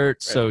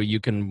T-shirts, right, so you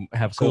can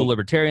have cool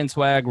libertarian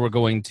swag. We're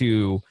going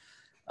to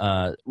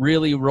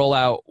really roll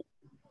out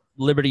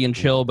Liberty and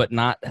Chill, but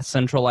not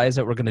centralize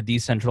it. We're going to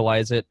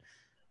decentralize it.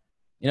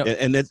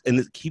 And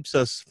it keeps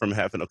us from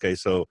having. Okay,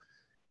 so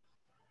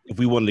if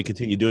we wanted to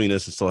continue doing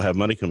this and still have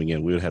money coming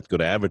in, we would have to go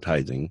to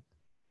advertising.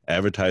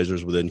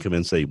 Advertisers would then come in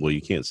and say, well,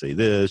 you can't say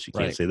this, you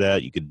can't say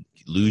that. You could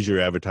lose your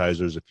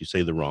advertisers if you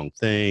say the wrong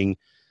thing.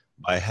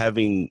 By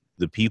having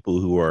the people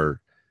who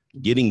are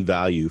getting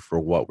value for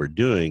what we're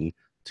doing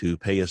to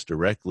pay us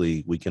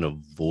directly, we can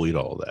avoid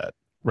all that.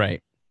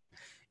 Right.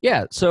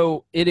 Yeah.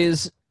 So it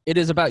is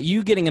about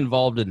you getting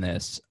involved in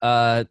this.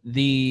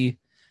 The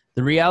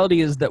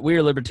reality is that We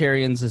Are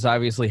Libertarians is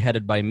obviously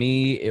headed by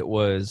me. It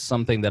was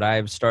something that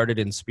I've started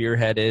and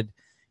spearheaded.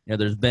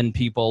 There's been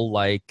people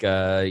like,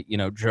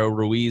 Joe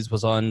Ruiz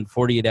was on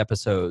 48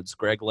 episodes.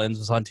 Greg Lenz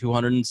was on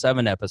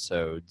 207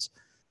 episodes.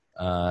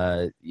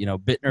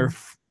 Bittner,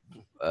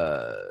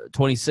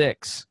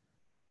 26.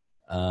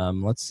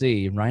 Let's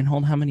see.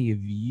 Rhinehold, how many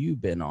have you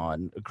been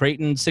on?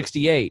 Creighton,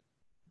 68.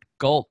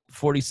 Galt,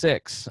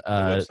 46.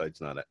 The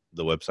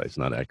website's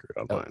not accurate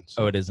online.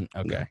 So. Oh, it isn't?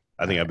 Okay. No,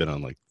 I think I've been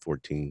on like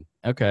 14.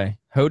 Okay.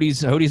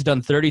 Hodey's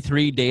done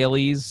 33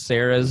 dailies.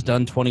 Sarah's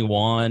done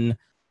 21.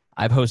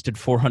 I've hosted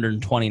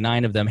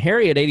 429 of them.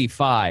 Harry at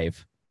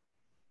 85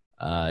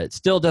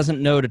 still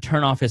doesn't know to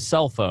turn off his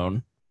cell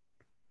phone.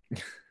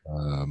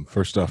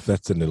 First off,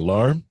 that's an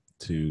alarm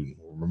to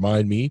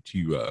remind me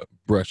to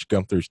brush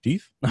Gunther's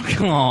teeth.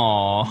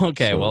 Oh,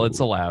 okay. So, well, it's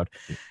allowed.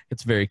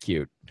 It's very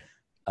cute.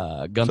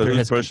 Gunther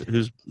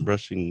who's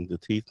brushing the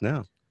teeth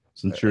now?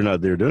 Since you're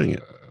not there doing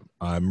it.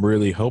 I'm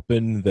really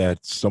hoping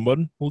that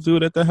someone will do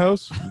it at the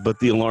house. But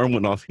the alarm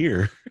went off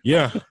here.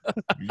 Yeah.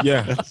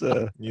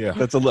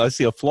 I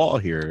see a flaw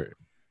here.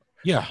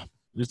 Yeah,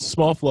 it's a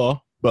small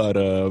flaw, but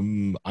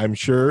I'm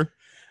sure,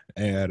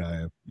 and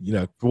I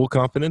have full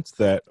confidence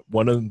that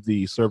one of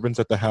the servants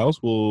at the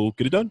house will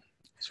get it done.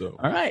 So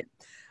all right.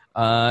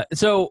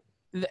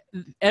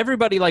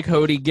 Everybody like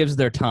Hodey gives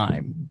their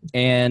time,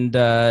 and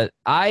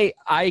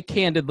I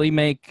candidly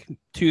make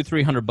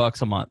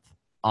 $200-300 a month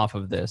off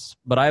of this,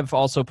 but I've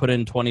also put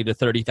in $20,000 to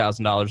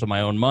 $30,000 of my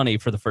own money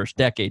for the first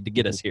decade to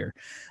get us here.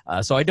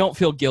 So I don't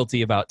feel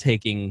guilty about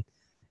taking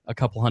a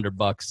couple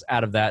 $100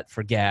 out of that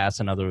for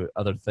gas and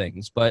other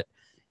things. But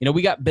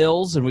we got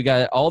bills and we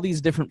got all these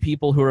different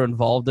people who are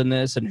involved in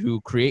this and who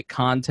create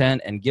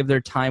content and give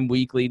their time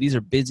weekly. These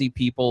are busy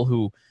people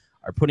who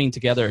are putting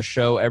together a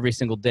show every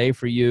single day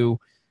for you.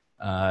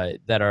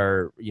 That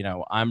are,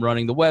 I'm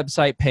running the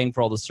website, paying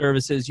for all the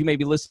services. You may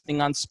be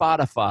listening on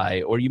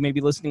Spotify, or you may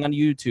be listening on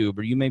YouTube,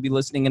 or you may be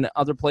listening in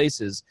other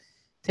places.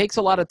 It takes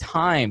a lot of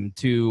time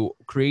to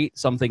create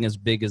something as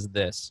big as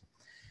this.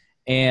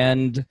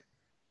 And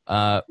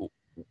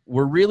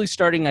we're really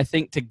starting, I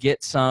think, to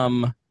get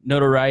some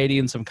notoriety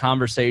and some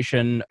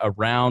conversation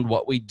around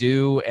what we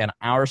do and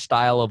our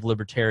style of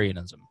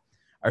libertarianism.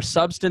 Our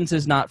substance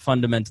is not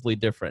fundamentally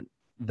different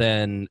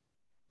than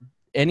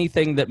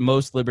anything that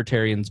most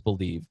libertarians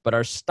believe, but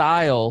our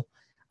style,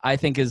 I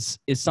think, is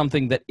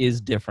something that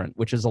is different,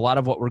 which is a lot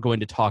of what we're going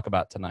to talk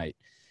about tonight,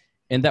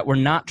 and that we're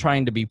not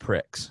trying to be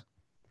pricks.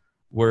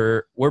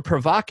 We're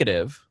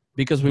provocative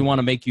because we want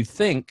to make you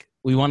think,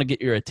 we want to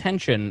get your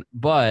attention,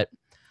 but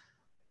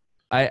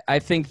I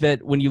think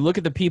that when you look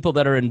at the people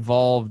that are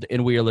involved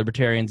in We Are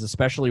Libertarians,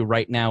 especially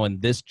right now in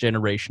this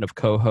generation of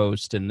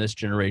co-hosts and this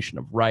generation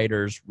of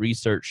writers,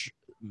 research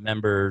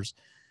members,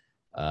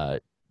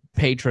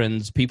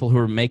 patrons, people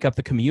who make up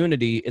the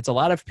community, it's a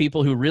lot of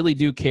people who really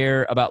do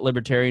care about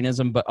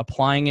libertarianism, but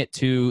applying it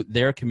to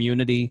their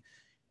community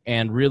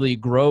and really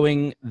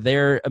growing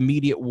their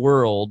immediate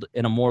world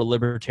in a more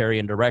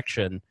libertarian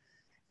direction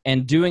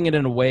and doing it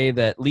in a way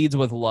that leads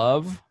with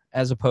love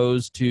as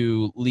opposed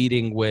to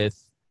leading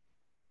with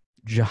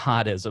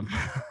jihadism.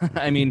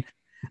 I mean,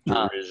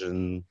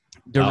 derision,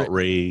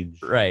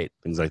 outrage, right?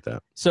 Things like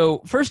that.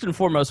 So first and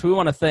foremost, we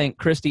want to thank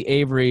Christy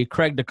Avery,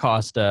 Craig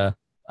DaCosta.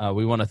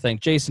 We want to thank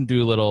Jason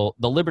Doolittle,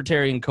 the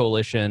Libertarian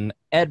Coalition,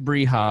 Ed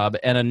Brehab,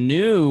 and a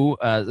new.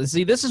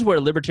 See, this is where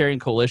Libertarian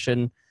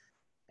Coalition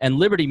and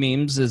Liberty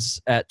Memes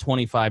is at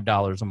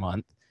 $25 a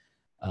month.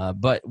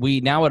 But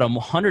we now at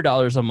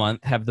 $100 a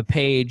month have the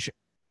page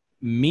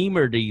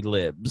Memerdy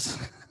Libs.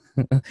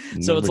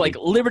 So it's like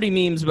Liberty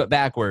Memes but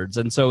backwards,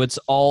 and so it's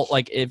all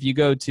like if you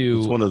go to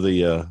it's one of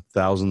the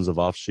thousands of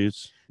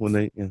offshoots when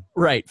they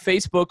right,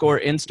 Facebook or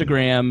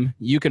Instagram,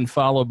 you can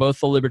follow both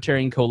the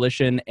Libertarian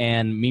Coalition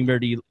and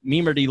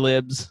Memerdy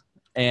Libs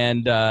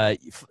and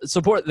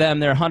support them.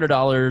 They're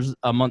 $100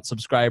 a month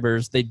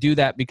subscribers. They do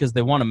that because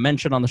they want to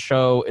mention on the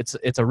show.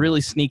 It's a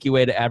really sneaky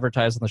way to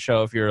advertise on the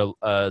show if you're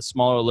a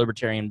smaller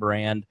libertarian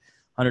brand.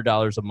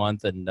 $100 a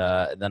month, and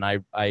then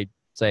I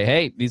say,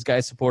 hey, these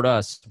guys support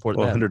us. Support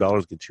them.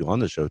 $100 gets you on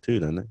the show too,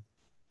 doesn't it?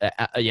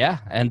 Yeah,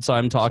 and so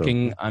I'm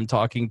talking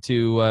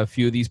to a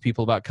few of these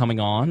people about coming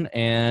on,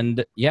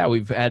 and yeah,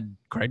 we've had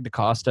Craig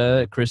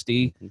DaCosta,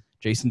 Christy,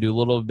 Jason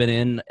Doolittle have been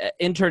in.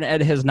 Intern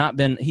Ed has not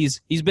been. He's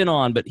been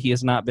on, but he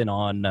has not been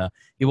on.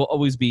 He will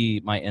always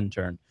be my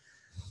intern.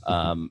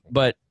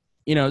 But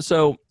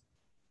so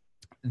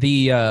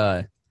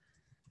the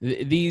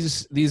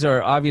these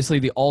are obviously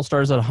the all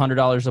stars at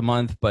 $100 a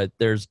month, but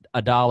there's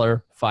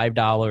 $1,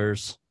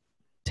 $5,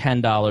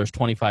 $10,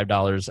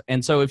 $25.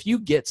 And so if you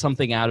get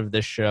something out of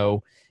this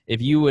show,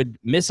 if you would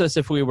miss us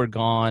if we were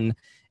gone,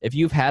 if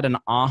you've had an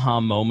aha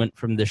moment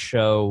from this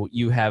show,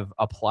 you have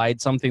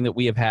applied something that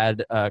we have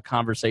had a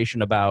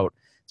conversation about,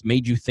 it's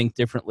made you think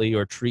differently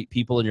or treat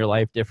people in your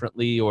life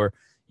differently, or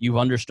you've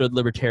understood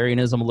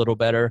libertarianism a little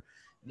better,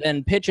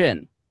 then pitch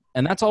in.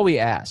 And that's all we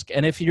ask.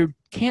 And if you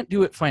can't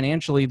do it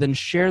financially, then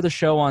share the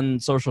show on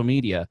social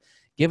media.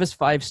 Give us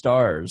 5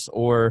 stars,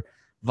 or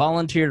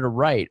volunteer to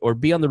write, or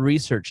be on the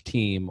research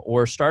team,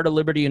 or start a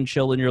Liberty and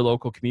Chill in your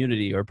local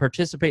community, or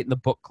participate in the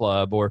book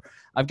club. Or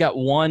I've got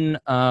one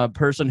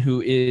person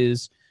who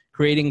is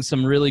creating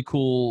some really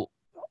cool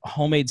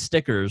homemade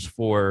stickers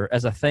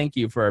as a thank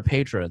you for our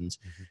patrons.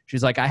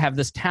 She's like, I have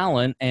this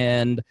talent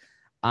and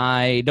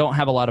I don't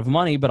have a lot of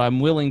money, but I'm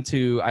willing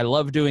to, I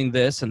love doing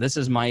this, and this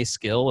is my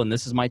skill, and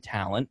this is my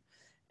talent,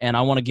 and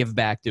I want to give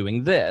back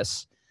doing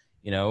this.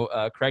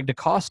 Craig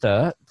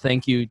DaCosta,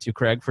 thank you to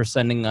Craig for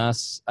sending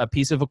us a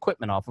piece of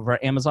equipment off of our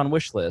Amazon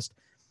wish list.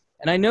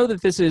 And I know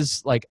that this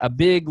is like a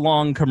big,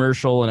 long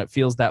commercial, and it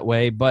feels that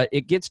way, but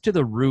it gets to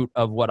the root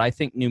of what I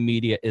think new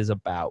media is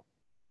about,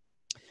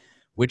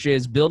 which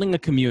is building a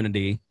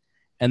community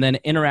and then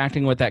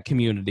interacting with that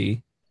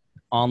community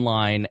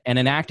online and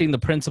enacting the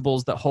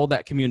principles that hold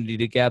that community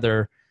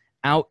together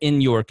out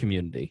in your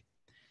community.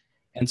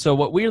 And so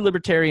what We Are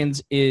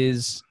Libertarians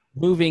is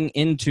moving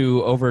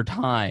into over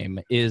time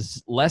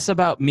is less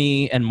about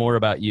me and more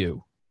about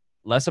you.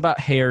 Less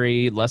about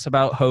Harry, less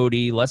about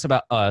Hodey, less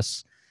about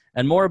us,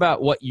 and more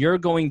about what you're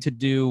going to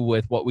do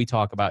with what we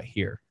talk about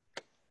here.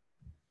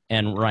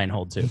 And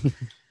Rhinehold too.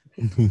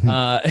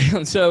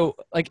 So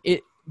like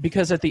it,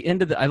 because at the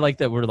end of the, I like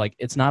that we're like,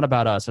 it's not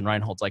about us and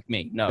Rhinehold's like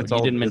me. No, it's you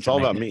didn't mention it's all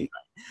about me.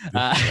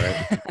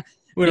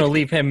 We don't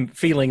leave him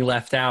feeling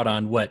left out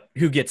on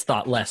who gets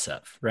thought less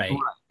of, right?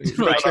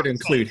 Make sure to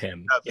include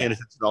him. Not paying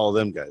attention to all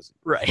them guys.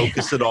 Right.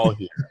 Focus it all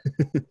here.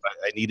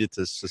 I needed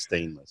to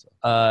sustain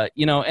myself.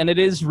 And it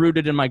is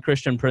rooted in my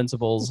Christian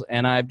principles.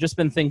 And I've just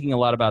been thinking a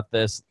lot about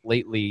this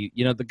lately.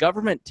 The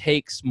government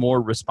takes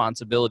more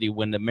responsibility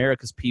when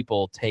America's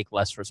people take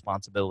less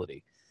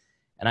responsibility.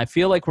 And I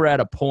feel like we're at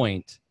a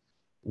point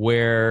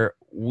where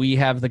we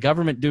have the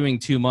government doing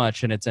too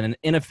much, and it's an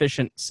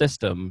inefficient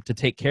system to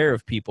take care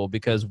of people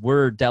because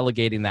we're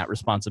delegating that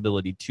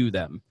responsibility to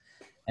them.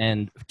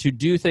 And to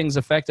do things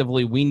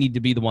effectively, we need to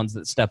be the ones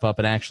that step up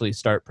and actually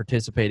start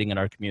participating in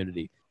our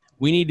community.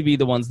 We need to be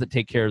the ones that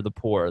take care of the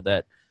poor,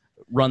 that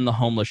run the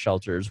homeless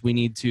shelters. We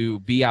need to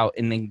be out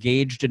and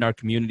engaged in our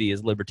community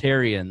as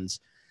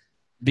libertarians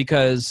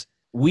because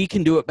we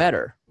can do it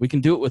better. We can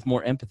do it with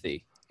more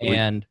empathy.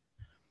 And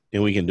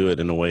we can do it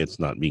in a way it's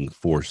not being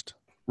forced.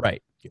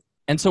 Right.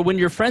 And so when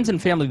your friends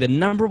and family, the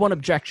number one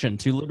objection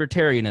to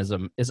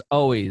libertarianism is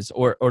always,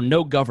 or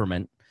no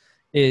government,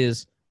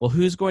 is, well,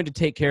 who's going to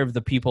take care of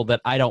the people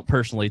that I don't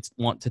personally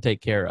want to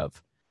take care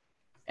of?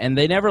 And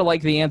they never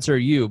like the answer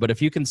you, but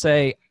if you can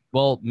say,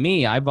 well,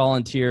 I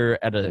volunteer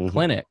at a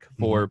clinic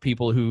for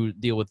people who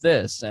deal with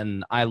this,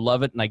 and I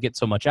love it and I get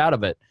so much out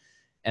of it.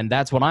 And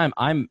that's what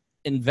I'm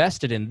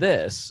invested in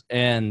this.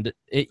 And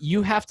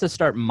you have to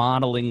start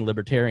modeling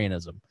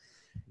libertarianism.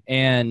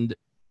 And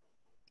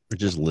we're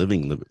just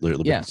living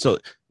liberty. Yeah. So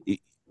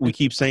we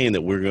keep saying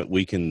that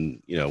we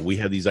can, we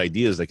have these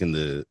ideas that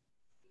can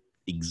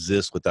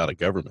exist without a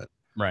government.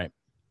 Right.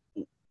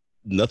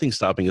 Nothing's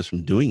stopping us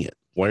from doing it.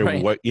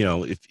 Why,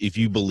 if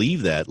you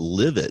believe that,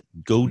 live it,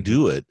 go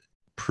do it,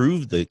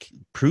 prove the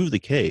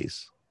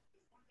case,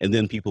 and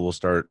then people will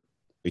start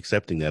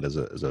accepting that as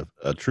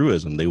a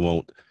truism. They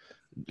won't,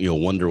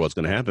 wonder what's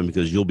going to happen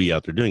because you'll be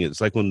out there doing it.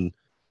 It's like when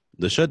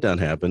the shutdown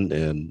happened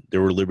and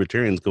there were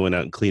libertarians going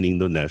out and cleaning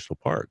the national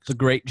parks. The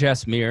great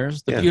Jess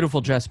Mears,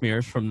 beautiful Jess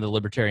Mears from the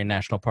Libertarian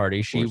National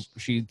Party. She,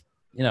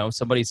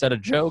 somebody said a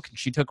joke and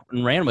she took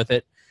and ran with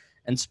it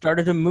and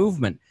started a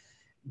movement.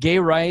 Gay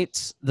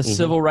rights, the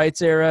civil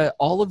rights era,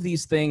 all of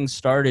these things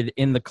started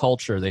in the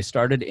culture. They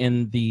started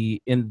in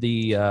the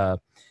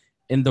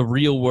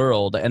real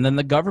world. And then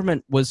the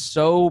government was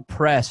so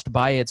pressed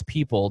by its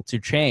people to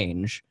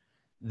change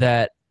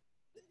that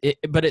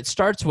but it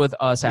starts with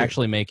us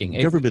actually making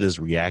it. Government is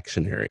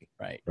reactionary,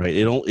 right?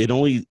 It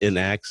only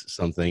enacts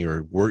something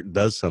or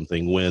does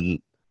something when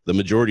the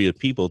majority of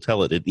people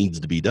tell it needs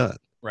to be done.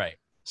 Right.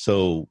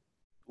 So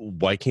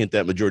why can't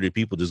that majority of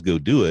people just go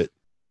do it?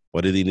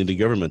 Why do they need the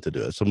government to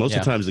do it? So most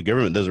of the times the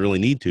government doesn't really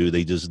need to.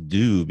 They just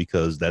do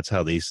because that's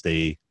how they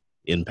stay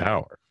in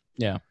power.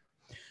 Yeah.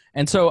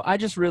 And so I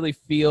just really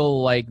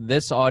feel like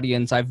this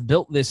audience, I've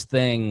built this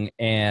thing,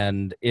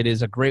 and it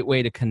is a great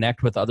way to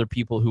connect with other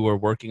people who are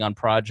working on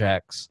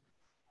projects.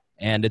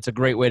 And it's a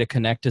great way to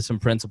connect to some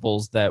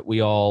principles that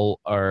we all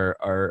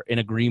are in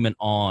agreement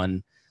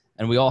on,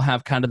 and we all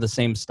have kind of the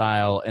same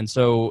style. And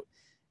so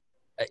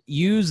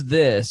use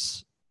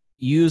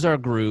our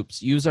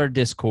groups, use our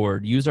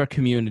Discord, use our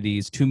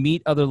communities to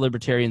meet other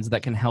libertarians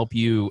that can help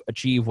you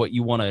achieve what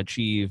you want to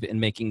achieve in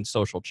making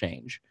social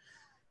change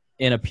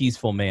in a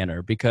peaceful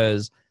manner,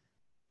 because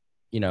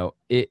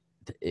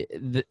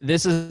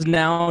this is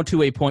now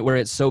to a point where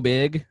it's so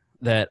big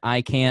that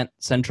I can't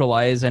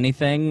centralize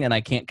anything and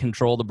I can't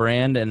control the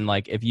brand. And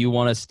like, if you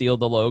want to steal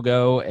the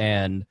logo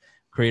and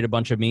create a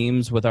bunch of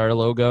memes with our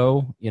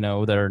logo,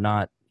 that are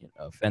not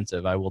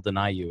offensive, I will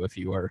deny you. If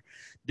you are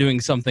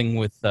doing something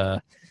with,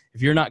 if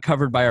you're not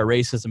covered by our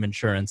racism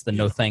insurance, then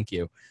no, thank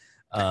you.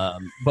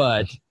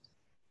 But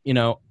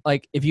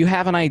like, if you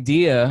have an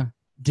idea,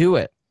 do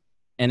it.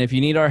 And if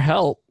you need our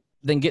help,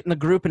 then get in the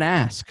group and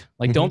ask.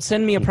 Like, don't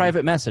send me a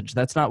private message.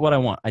 That's not what I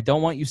want. I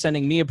don't want you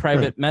sending me a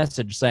private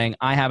message saying,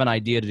 I have an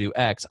idea to do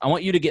X. I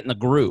want you to get in the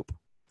group.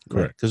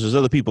 Correct. Because there's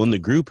other people in the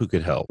group who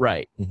could help.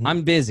 Right.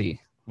 I'm busy.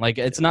 Like,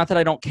 it's not that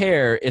I don't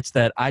care. It's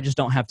that I just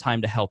don't have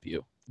time to help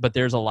you. But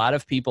there's a lot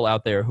of people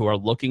out there who are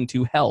looking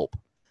to help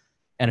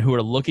and who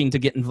are looking to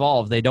get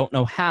involved. They don't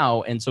know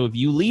how. And so if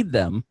you lead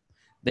them,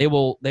 they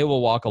will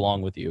walk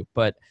along with you.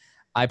 But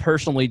I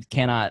personally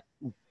cannot,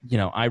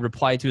 I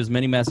reply to as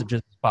many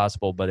messages as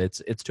possible, but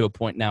it's to a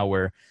point now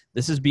where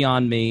this is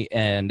beyond me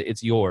and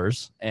it's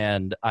yours,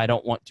 and I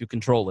don't want to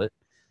control it,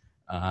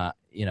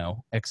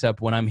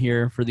 except when I'm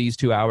here for these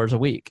 2 hours a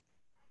week.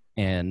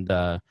 And,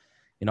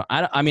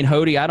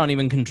 Hodey, I don't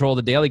even control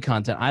the daily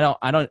content.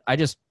 I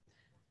just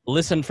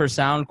listen for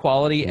sound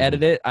quality,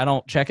 edit it. I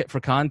don't check it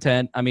for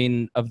content.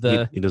 He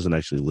doesn't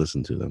actually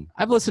listen to them.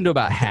 I've listened to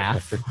about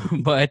half,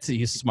 but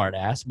you smart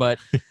ass, but,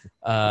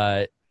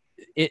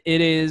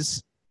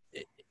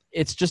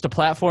 it's just a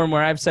platform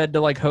where I've said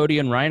to like Hodey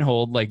and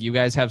Rhinehold, like, you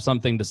guys have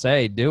something to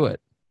say, do it.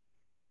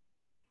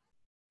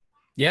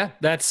 Yeah,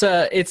 that's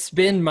it's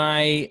been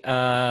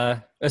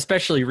my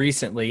especially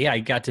recently, I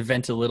got to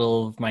vent a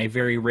little of my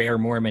very rare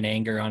Mormon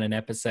anger on an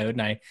episode,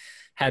 and I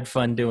had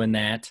fun doing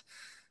that.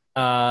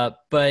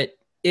 But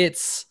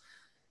it's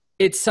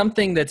It's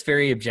something that's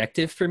very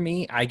objective for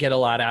me. I get a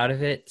lot out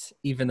of it,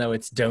 even though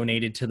it's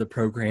donated to the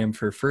program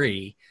for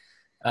free.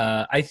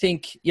 I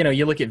think,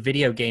 you look at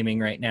video gaming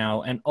right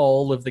now, and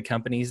all of the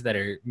companies that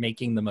are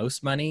making the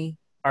most money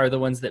are the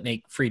ones that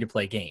make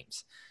free-to-play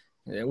games.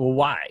 Well,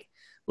 why?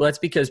 Well, that's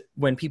because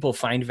when people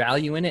find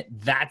value in it,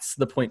 that's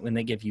the point when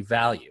they give you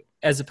value,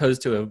 as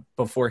opposed to a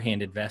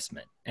beforehand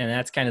investment. And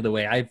that's kind of the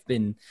way I've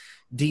been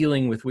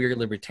dealing with Weird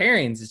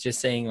Libertarians, is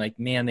just saying, like,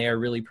 man, they are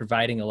really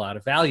providing a lot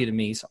of value to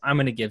me, so I'm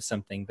going to give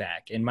something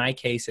back. In my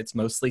case, it's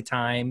mostly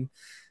time.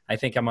 I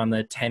think I'm on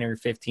the $10 or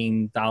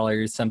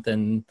 $15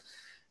 something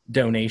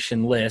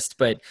donation list,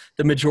 but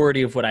the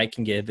majority of what I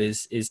can give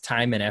is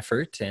time and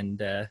effort.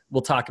 And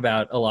we'll talk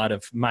about a lot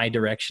of my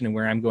direction and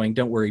where I'm going,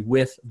 don't worry,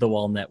 with the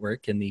Wall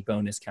Network and the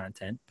bonus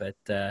content.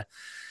 But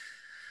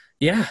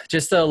yeah,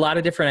 just a lot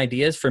of different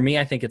ideas. For me,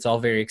 I think it's all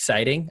very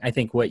exciting. I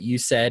think what you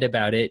said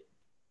about it,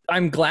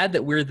 I'm glad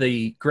that we're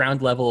the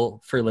ground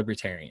level for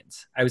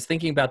libertarians. I was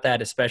thinking about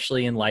that,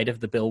 especially in light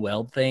of the Bill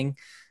Weld thing,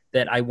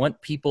 that I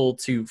want people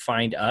to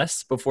find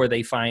us before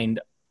they find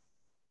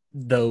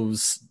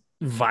those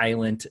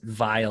violent,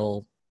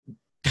 vile,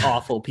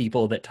 awful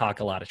people that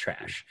talk a lot of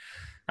trash.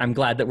 I'm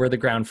glad that we're the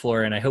ground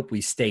floor, and I hope we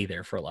stay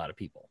there for a lot of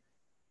people.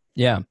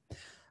 Yeah.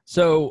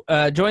 So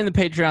join the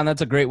Patreon.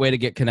 That's a great way to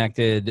get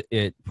connected.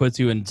 It puts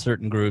you in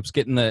certain groups.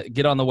 Get on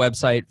the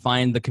website,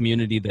 find the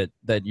community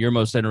that you're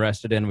most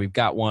interested in. We've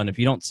got one. If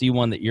you don't see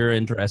one that you're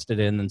interested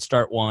in, then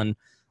start one.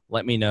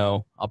 Let me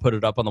know. I'll put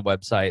it up on the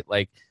website.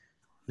 Like,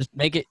 just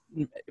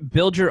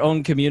build your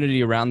own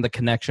community around the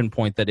connection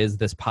point that is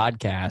this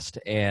podcast,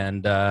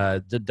 and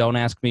don't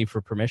ask me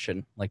for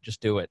permission. Like, just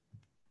do it.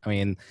 I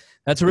mean,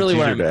 that's really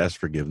what I'm to ask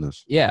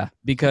forgiveness. Yeah,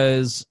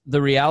 because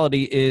the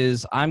reality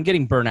is I'm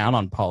getting burnt out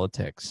on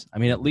politics. I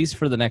mean, at least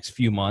for the next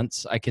few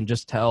months, I can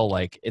just tell,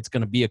 like, it's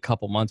going to be a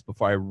couple months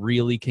before I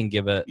really can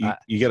give it.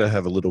 You got to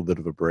have a little bit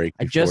of a break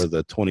before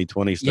the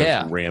 2020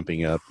 starts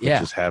ramping up, which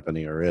is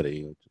happening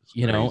already.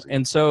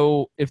 And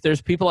so if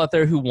there's people out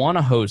there who want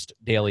to host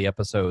daily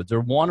episodes or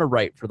want to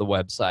write for the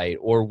website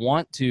or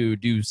want to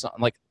do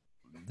something, like,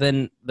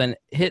 then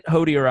hit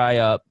Hodey or I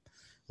up.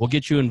 We'll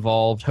get you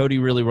involved.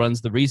 Hodey really runs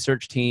the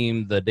research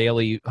team, the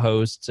daily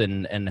hosts,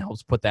 and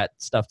helps put that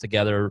stuff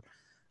together.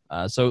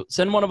 So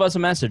send one of us a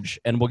message,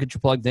 and we'll get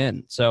you plugged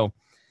in. So,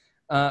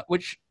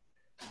 which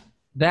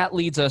that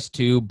leads us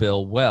to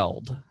Bill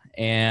Weld.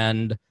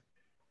 And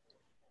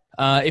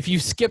if you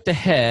skipped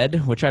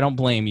ahead, which I don't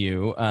blame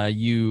you,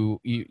 you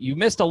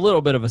missed a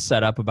little bit of a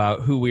setup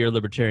about who We Are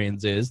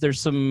Libertarians is. There's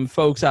some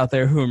folks out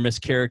there who are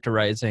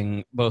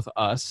mischaracterizing both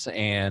us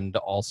and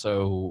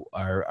also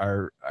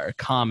our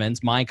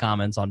comments, my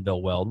comments on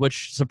Bill Weld,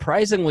 which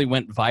surprisingly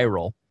went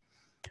viral.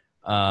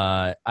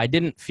 I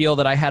didn't feel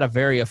that I had a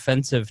very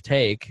offensive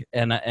take,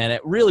 and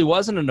it really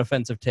wasn't an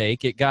offensive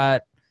take. It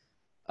got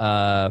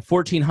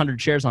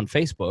 1,400 shares on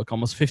Facebook,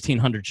 almost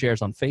 1,500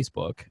 shares on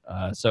Facebook.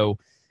 So.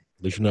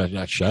 At least you're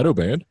not shadow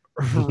banned.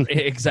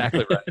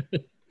 Exactly right.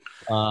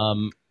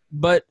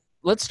 But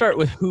let's start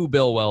with who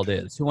Bill Weld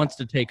is. Who wants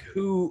to take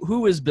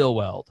who is Bill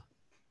Weld?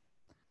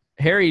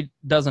 Harry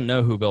doesn't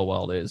know who Bill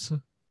Weld is.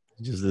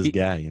 Just this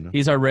guy,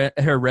 He's our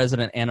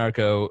resident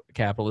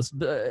anarcho-capitalist.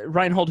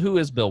 Rhinehold, who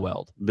is Bill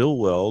Weld? Bill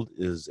Weld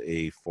is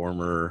a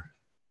former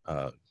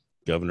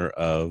governor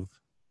of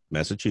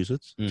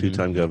Massachusetts,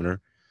 two-time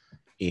governor,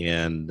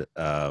 and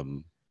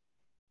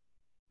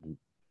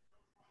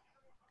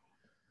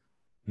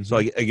so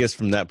I guess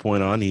from that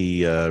point on,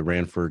 he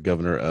ran for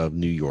governor of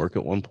New York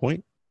at one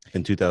point.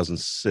 In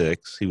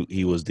 2006,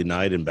 he was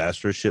denied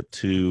ambassadorship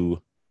to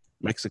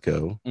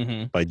Mexico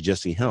by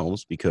Jesse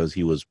Helms because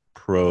he was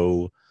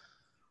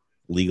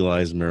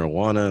pro-legalized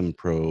marijuana and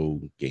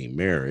pro-gay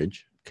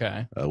marriage,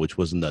 which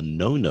wasn't a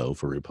no-no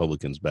for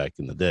Republicans back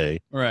in the day.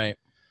 Right.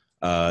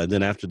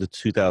 Then after the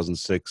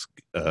 2006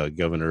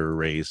 governor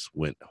race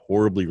went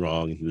horribly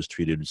wrong, and he was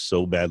treated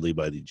so badly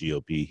by the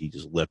GOP, he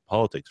just left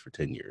politics for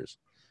 10 years.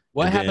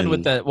 What happened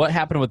with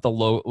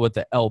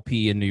the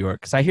LP in New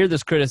York? Because I hear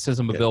this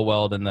criticism of Bill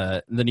Weld and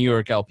the New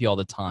York LP all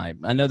the time.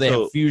 I know they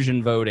have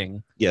fusion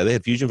voting. Yeah, they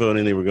had fusion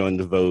voting. They were going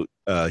to vote.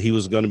 He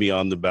was going to be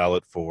on the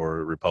ballot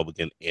for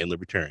Republican and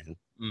Libertarian.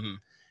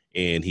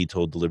 And he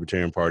told the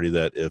Libertarian Party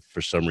that if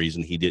for some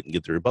reason he didn't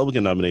get the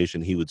Republican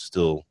nomination, he would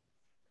still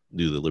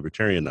do the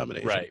Libertarian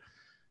nomination. Right.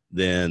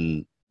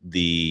 Then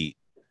the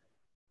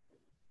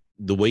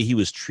way he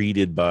was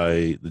treated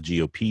by the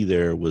GOP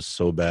there was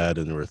so bad,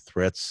 and there were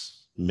threats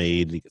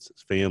made against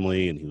his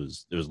family, and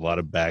there was a lot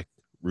of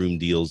backroom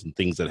deals and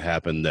things that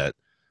happened that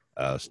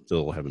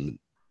still haven't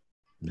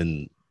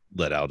been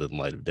let out in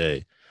light of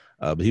day.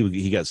 But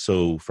he got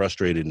so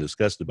frustrated and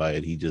disgusted by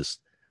it, he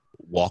just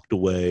walked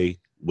away,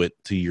 went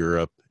to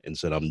Europe, and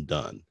said, "I'm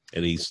done."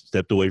 And he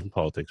stepped away from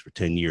politics for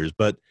 10 years.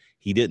 But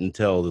he didn't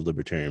tell the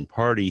Libertarian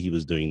Party he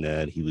was doing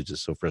that. He was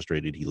just so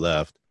frustrated he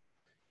left,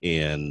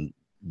 and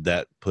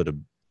that put a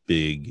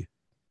big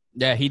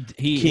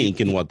he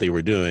kink in what they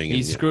were doing.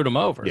 He screwed him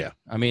over. Yeah.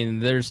 I mean,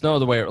 there's no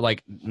other way.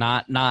 Like,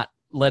 not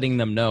letting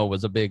them know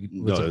was a big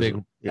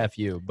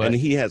fu. But and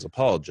he has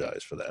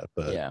apologized for that.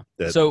 But yeah,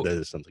 that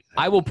is something.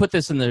 I will put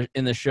this in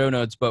the show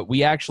notes. But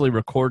we actually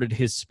recorded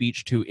his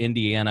speech to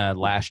Indiana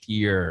last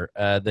year,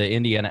 the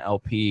Indiana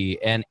LP,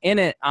 and in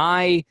it,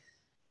 I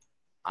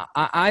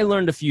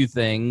learned a few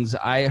things.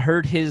 I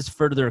heard his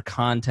further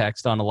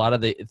context on a lot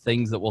of the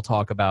things that we'll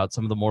talk about,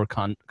 some of the more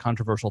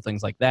controversial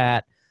things like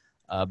that,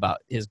 about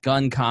his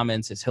gun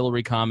comments, his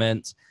Hillary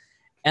comments.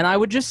 And I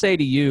would just say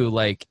to you,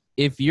 like,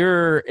 if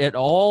you're at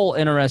all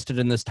interested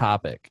in this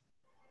topic,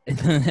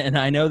 and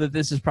I know that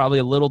this is probably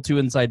a little too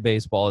inside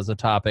baseball as a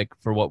topic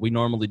for what we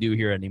normally do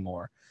here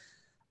anymore,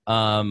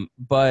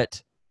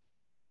 but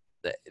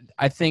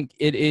I think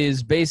it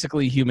is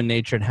basically human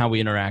nature and how we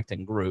interact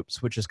in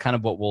groups, which is kind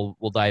of what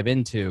we'll dive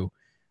into.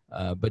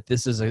 But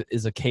this is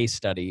a case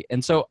study.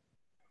 And so,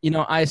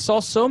 I saw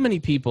so many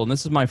people, and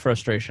this is my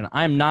frustration.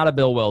 I'm not a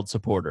Bill Weld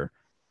supporter.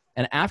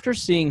 And after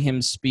seeing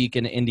him speak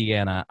in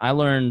Indiana, I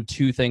learned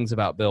two things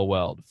about Bill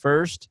Weld.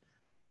 First,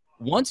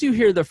 once you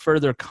hear the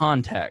further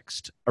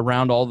context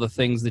around all the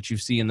things that you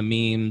see in the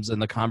memes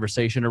and the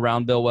conversation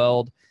around Bill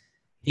Weld,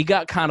 he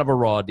got kind of a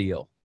raw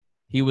deal.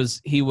 He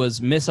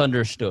was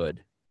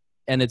misunderstood,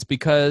 and it's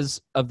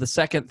because of the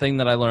second thing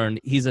that I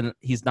learned.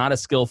 He's not a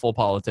skillful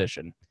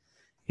politician.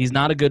 He's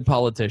not a good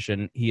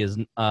politician. He is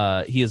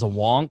a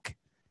wonk.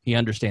 He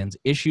understands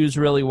issues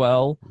really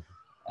well.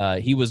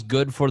 He was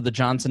good for the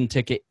Johnson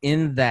ticket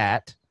in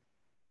that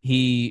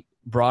he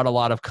brought a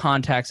lot of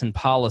contacts and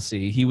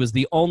policy. He was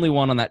the only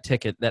one on that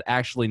ticket that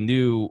actually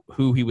knew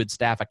who he would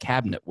staff a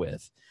cabinet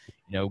with.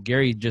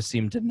 Gary just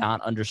seemed to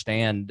not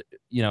understand,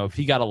 if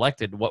he got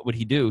elected, what would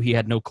he do? He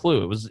had no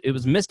clue. It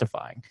was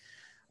mystifying.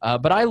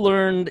 But I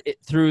learned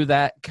through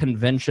that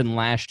convention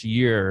last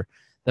year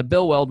that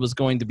Bill Weld was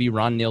going to be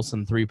Ron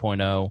Nielsen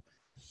 3.0.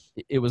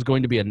 It was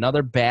going to be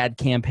another bad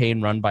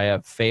campaign run by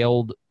a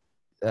failed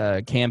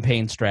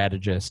campaign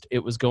strategist. It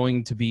was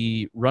going to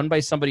be run by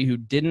somebody who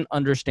didn't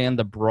understand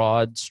the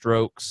broad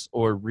strokes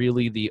or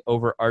really the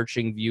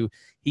overarching view.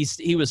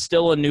 He was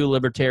still a new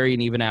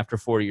libertarian even after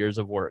 3 years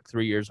of work.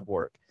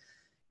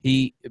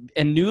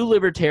 And new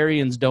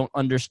libertarians don't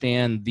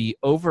understand the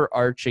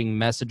overarching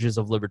messages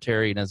of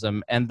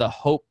libertarianism and the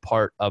hope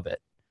part of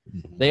it.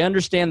 They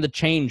understand the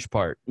change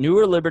part.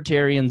 Newer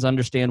libertarians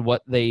understand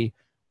what they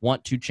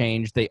want to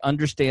change. They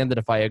understand that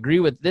if I agree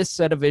with this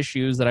set of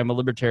issues, that I'm a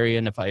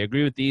libertarian. If I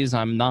agree with these,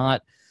 I'm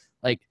not.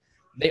 Like,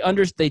 they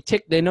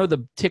know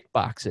the tick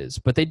boxes,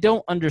 but they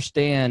don't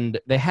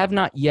understand. They have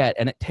not yet,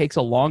 and it takes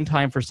a long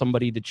time for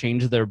somebody to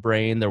change their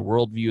brain, their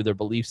worldview, their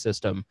belief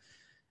system.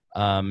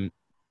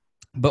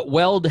 But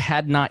Weld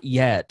had not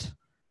yet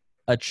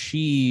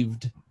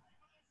achieved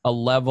a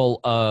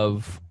level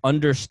of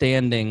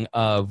understanding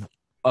of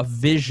a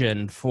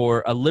vision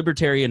for a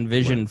libertarian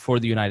vision for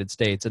the United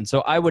States. And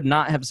so I would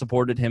not have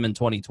supported him in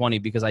 2020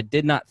 because I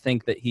did not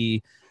think that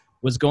he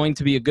was going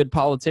to be a good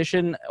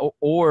politician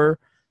or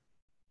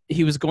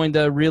he was going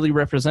to really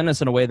represent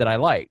us in a way that I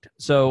liked.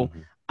 So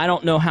I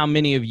don't know how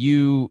many of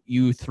you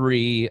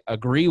three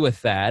agree with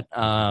that.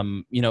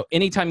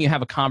 Anytime you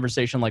have a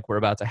conversation like we're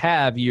about to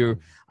have,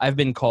 I've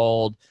been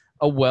called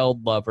a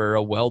Weld lover,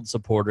 a Weld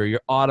supporter.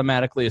 You're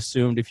automatically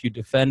assumed if you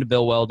defend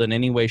Bill Weld in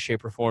any way,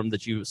 shape, or form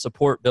that you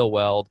support Bill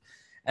Weld.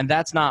 And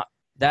that's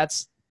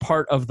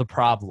part of the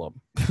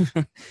problem,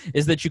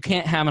 is that you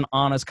can't have an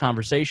honest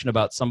conversation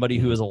about somebody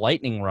who is a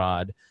lightning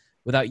rod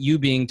without you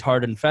being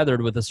tarred and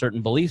feathered with a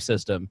certain belief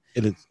system.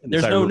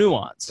 There's no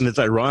nuance. And it's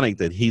ironic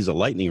that he's a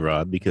lightning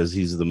rod because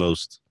he's the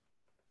most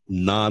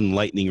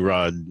non-lightning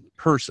rod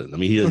person. I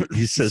mean,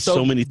 he says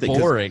so many things.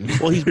 Boring.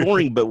 Well, he's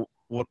boring, but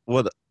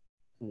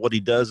what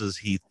he does is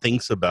he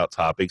thinks about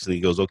topics and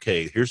he goes,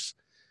 okay, here's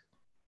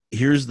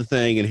the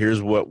thing and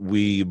here's what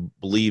we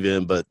believe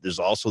in, but there's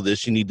also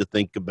this you need to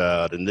think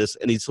about and this.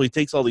 And so he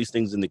takes all these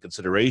things into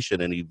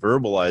consideration and he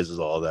verbalizes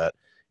all that.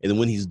 And then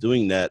when he's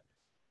doing that,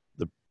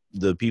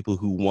 the people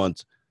who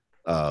want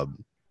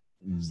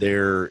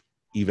their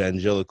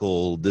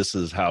evangelical, this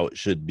is how it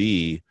should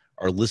be,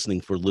 are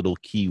listening for little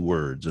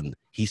keywords. And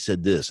he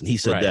said this and he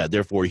said that.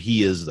 Therefore,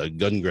 he is a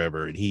gun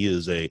grabber and he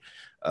is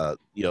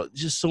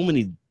just so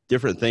many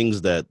different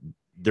things that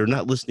they're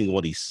not listening to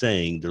what he's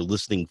saying. They're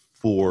listening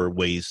for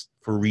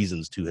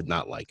reasons to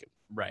not like him.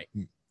 Right.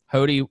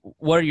 Hodey,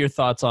 what are your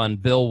thoughts on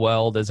Bill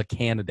Weld as a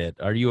candidate?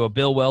 Are you a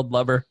Bill Weld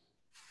lover?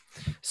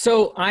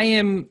 So I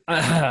am.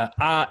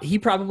 He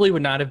probably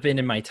would not have been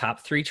in my top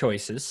three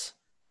choices,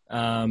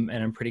 and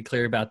I'm pretty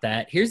clear about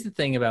that. Here's the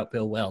thing about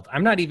Bill Weld.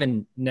 I'm not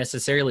even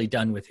necessarily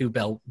done with who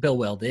Bill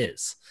Weld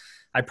is.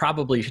 I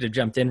probably should have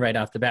jumped in right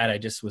off the bat. I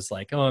just was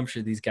like, oh, I'm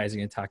sure these guys are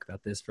going to talk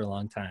about this for a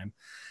long time.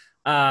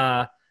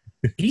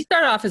 He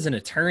started off as an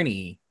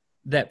attorney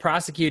that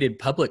prosecuted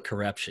public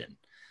corruption,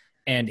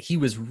 and he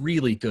was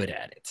really good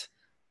at it.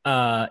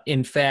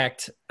 In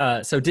fact,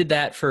 so did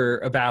that for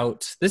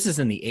about, this is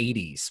in the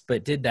 80s,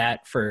 but did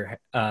that for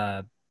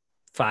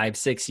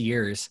 5-6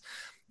 years.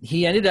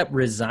 He ended up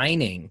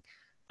resigning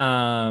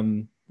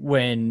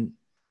when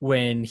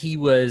when he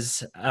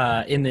was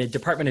in the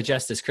Department of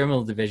Justice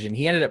Criminal Division,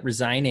 he ended up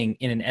resigning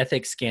in an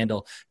ethics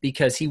scandal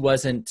because he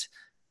wasn't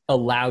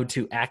allowed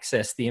to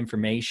access the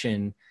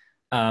information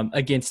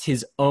against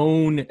his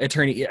own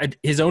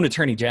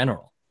attorney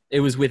general.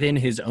 It was within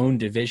his own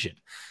division.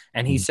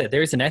 And he said,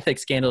 there's an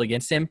ethics scandal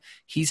against him.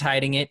 He's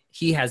hiding it.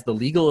 He has the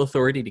legal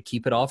authority to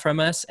keep it all from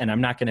us, and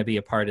I'm not going to be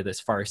a part of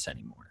this farce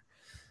anymore.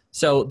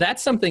 So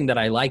that's something that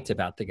I liked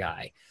about the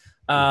guy.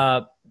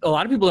 A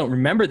lot of people don't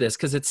remember this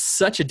because it's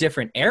such a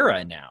different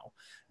era now.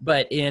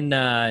 But in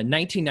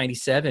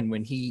 1997,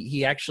 when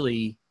he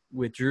actually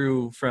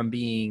withdrew from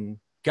being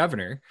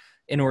governor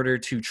in order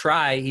to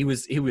try, he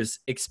was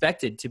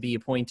expected to be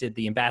appointed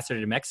the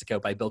ambassador to Mexico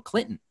by Bill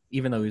Clinton,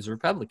 even though he was a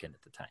Republican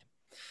at the time.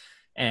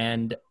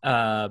 And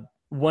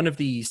one of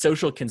the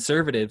social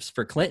conservatives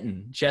for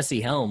Clinton, Jesse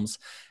Helms,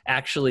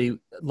 actually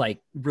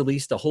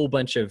released a whole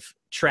bunch of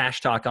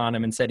trash talk on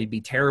him and said he'd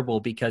be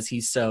terrible because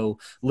he's so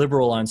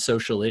liberal on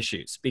social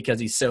issues, because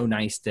he's so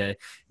nice to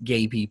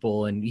gay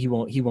people and he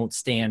won't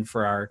stand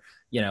for our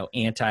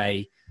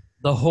anti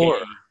the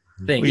horror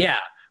thing. Yeah,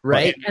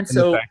 right. And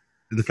so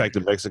the fact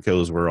that Mexico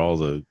is where all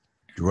the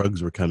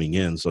drugs were coming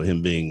in, so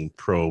him being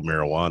pro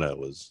marijuana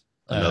was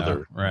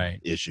another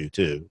issue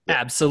too.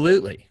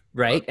 Absolutely.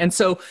 Right. And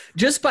so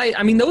those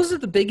are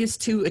the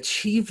biggest two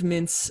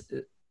achievements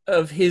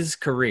of his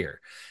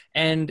career.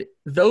 And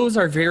those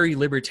are very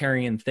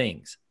libertarian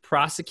things.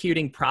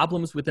 Prosecuting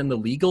problems within the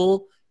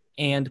legal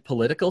and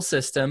political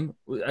system,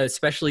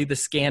 especially the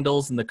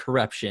scandals and the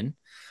corruption,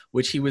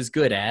 which he was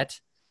good at.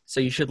 So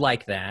you should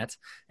like that.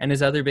 And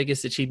his other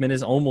biggest achievement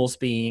is almost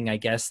being, I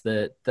guess,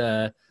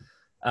 the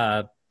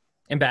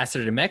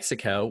ambassador to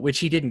Mexico, which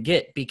he didn't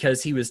get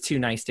because he was too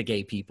nice to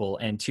gay people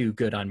and too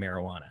good on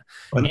marijuana.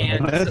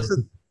 And so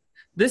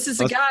this is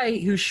a guy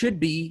who should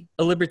be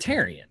a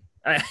libertarian,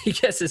 I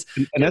guess.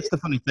 And that's the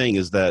funny thing,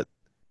 is that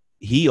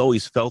he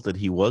always felt that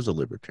he was a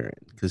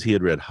libertarian because he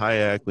had read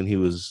Hayek when he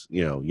was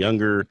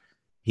younger.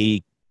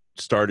 He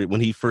started,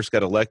 when he first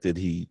got elected,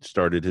 he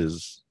started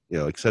his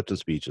acceptance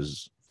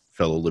speeches,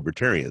 fellow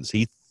libertarians.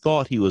 He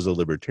thought he was a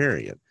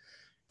libertarian.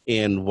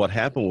 And what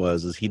happened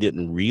was he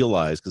didn't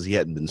realize, because he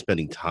hadn't been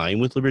spending time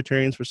with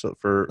libertarians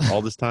for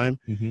all this time,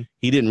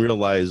 he didn't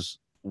realize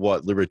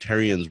what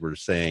libertarians were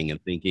saying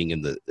and thinking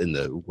in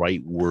the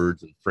right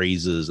words and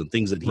phrases and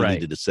things that he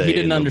needed to say. He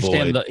didn't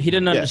understand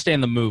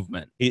understand the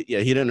movement. He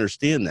didn't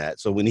understand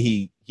that. So when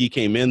he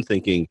came in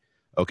thinking,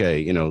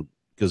 okay,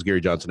 because Gary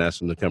Johnson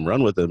asked him to come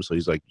run with him, so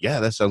he's like, yeah,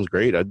 that sounds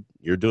great.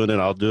 You're doing it,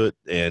 I'll do it.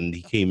 And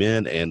he came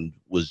in and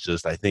was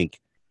just, I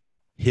think,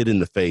 hit in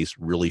the face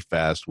really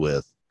fast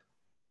with,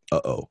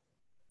 I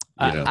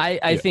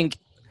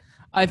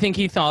think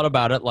he thought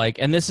about it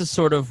and this is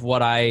sort of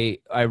what I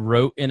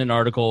wrote in an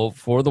article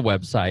for the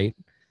website,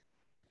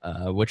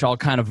 which I'll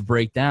kind of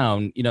break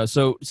down.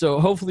 So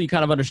hopefully you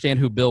kind of understand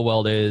who Bill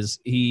Weld is.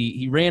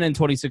 He ran in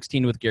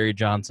 2016 with Gary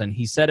Johnson.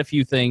 He said a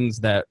few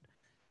things that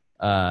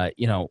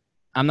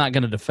I'm not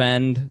going to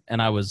defend, and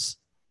I was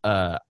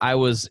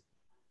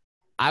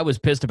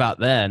pissed about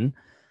then.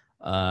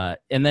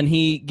 And then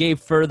he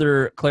gave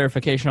further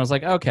clarification. I was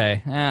like,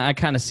 okay, I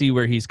kind of see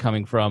where he's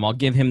coming from. I'll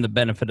give him the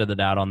benefit of the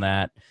doubt on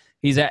that.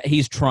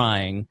 He's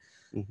trying.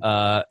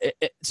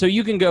 So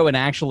you can go and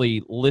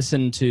actually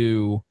listen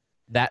to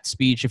that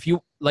speech. If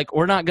you like,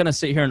 we're not going to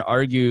sit here and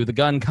argue the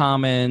gun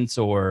comments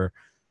or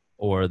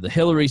the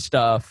Hillary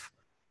stuff.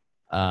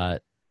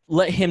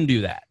 Let him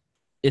do that.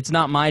 It's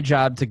not my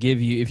job to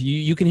give you, if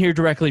you can hear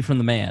directly from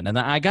the man. And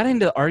I got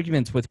into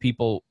arguments with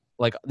people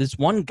like this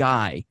one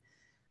guy.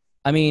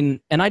 I mean,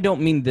 and I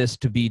don't mean this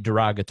to be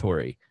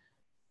derogatory.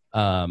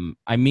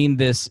 I mean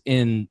this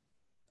in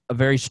a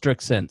very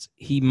strict sense.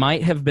 He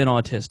might have been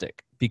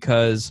autistic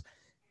because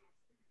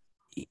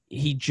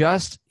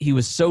he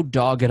was so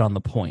dogged on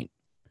the point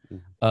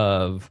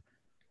of,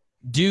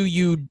 do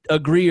you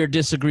agree or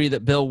disagree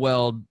that Bill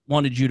Weld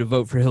wanted you to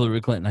vote for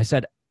Hillary Clinton? I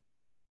said,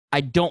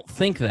 I don't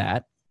think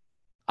that.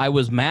 I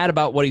was mad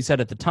about what he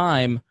said at the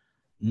time.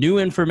 New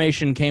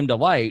information came to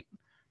light.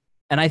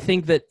 And I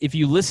think that if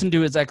you listen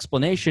to his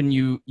explanation,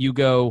 you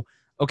go,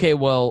 okay,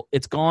 well,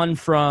 it's gone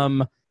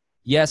from,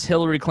 yes,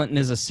 Hillary Clinton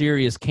is a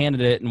serious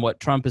candidate and what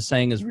Trump is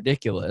saying is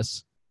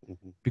ridiculous.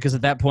 Because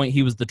at that point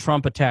he was the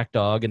Trump attack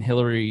dog and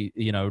Hillary,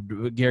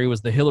 Gary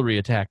was the Hillary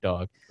attack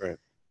dog. Right.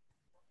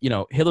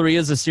 Hillary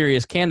is a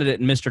serious candidate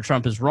and Mr.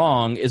 Trump is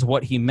wrong is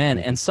what he meant.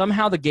 And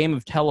somehow the game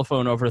of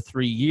telephone over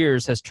 3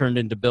 years has turned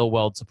into Bill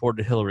Weld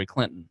supported Hillary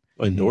Clinton.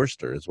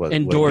 Endorsed her is what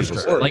endorsed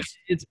her. Like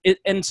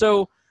and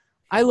so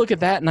I look at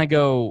that and I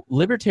go,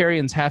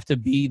 libertarians have to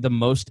be the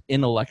most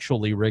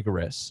intellectually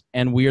rigorous,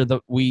 and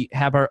we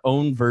have our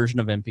own version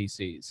of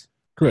NPCs.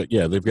 Correct.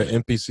 Yeah, they've got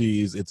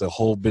NPCs. It's a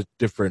whole bit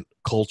different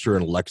culture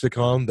and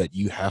lexicon that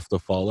you have to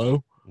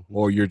follow,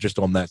 or you're just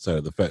on that side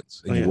of the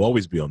fence, and you will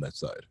always be on that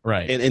side.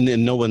 Right.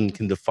 And no one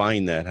can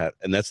define that,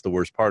 and that's the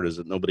worst part, is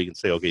that nobody can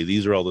say, okay,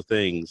 these are all the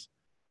things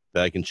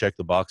that I can check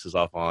the boxes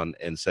off on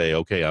and say,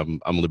 okay, I'm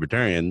a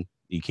libertarian.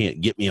 You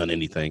can't get me on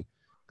anything,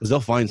 because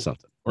they'll find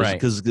something. Right.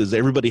 Because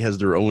everybody has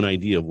their own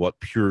idea of what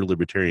pure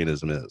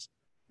libertarianism is.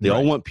 They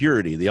all want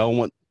purity. They all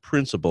want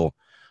principle,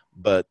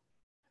 but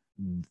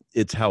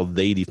it's how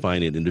they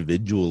define it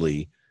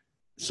individually.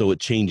 So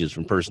it changes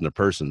from person to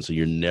person. So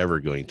you're never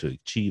going to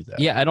achieve that.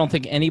 Yeah, I don't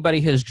think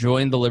anybody has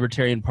joined the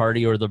Libertarian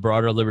Party or the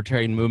broader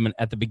Libertarian movement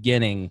at the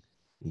beginning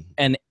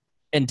and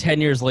 10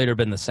 years later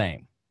been the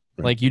same.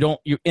 Right. Like you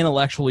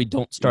intellectually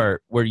don't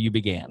start where you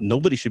began.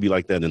 Nobody should be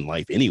like that in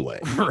life anyway.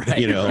 Right.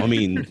 You know, I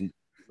mean,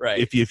 right.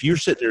 If you're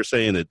sitting there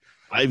saying that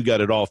I've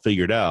got it all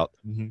figured out,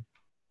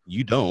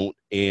 you don't,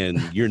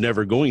 and you're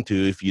never going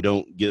to if you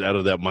don't get out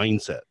of that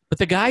mindset. But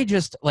the guy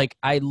just like,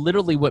 I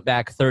literally went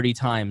back 30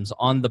 times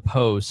on the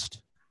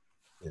post.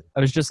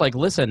 I was just like,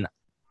 listen,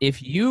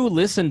 if you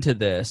listen to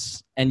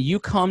this and you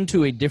come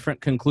to a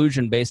different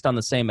conclusion based on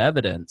the same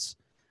evidence,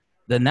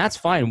 then that's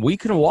fine. We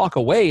can walk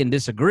away and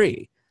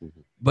disagree.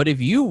 But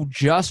if you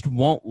just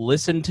won't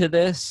listen to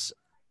this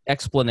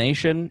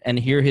explanation and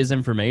hear his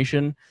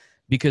information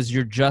because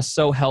you're just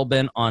so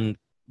hell-bent on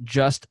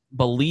just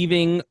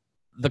believing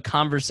the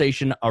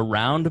conversation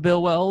around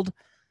Bill Weld,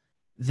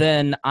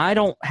 then I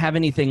don't have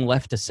anything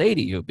left to say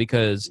to you,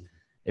 because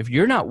if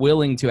you're not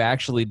willing to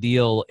actually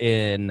deal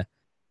in,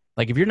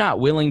 like, if you're not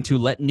willing to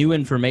let new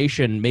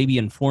information maybe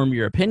inform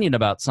your opinion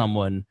about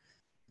someone,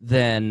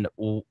 then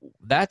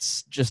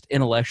that's just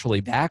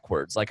intellectually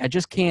backwards. Like, I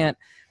just can't.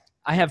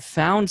 I have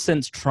found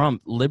since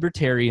Trump,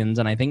 libertarians,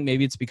 and I think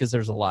maybe it's because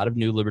there's a lot of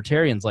new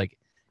libertarians, like,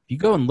 if you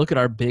go and look at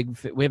our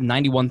we have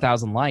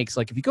 91,000 likes.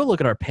 Like, if you go look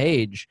at our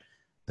page,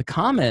 the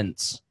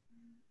comments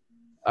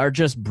are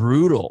just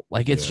brutal.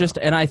 Like, it's just,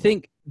 and I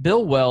think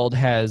Bill Weld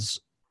has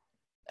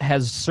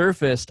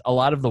surfaced a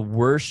lot of the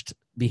worst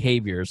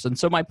behaviors. And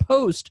so my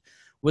post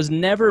was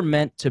never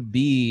meant to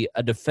be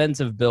a defense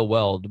of Bill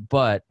Weld,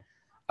 but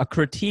a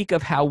critique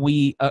of how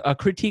a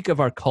critique of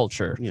our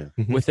culture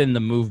within the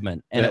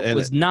movement. And it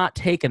was not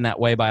taken that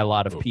way by a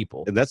lot of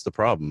people. And that's the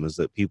problem, is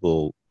that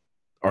people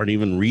aren't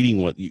even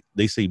reading what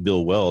they say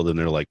Bill Weld, and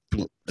they're like,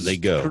 and they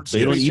go.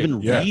 They don't even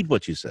read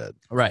what you said.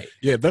 Right.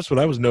 Yeah, that's what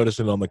I was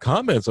noticing on the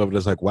comments of it.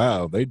 It's like,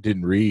 wow, they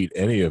didn't read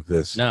any of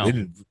this. No.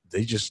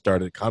 They just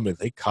started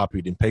commenting. They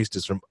copied and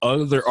pasted from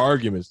other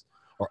arguments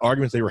or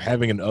arguments they were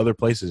having in other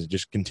places and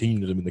just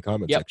continued them in the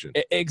comment section.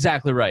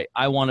 Exactly right.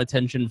 I want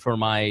attention for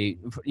my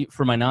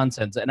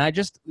nonsense. And I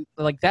just,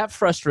 like, that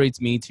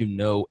frustrates me to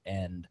no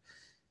end,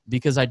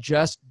 because I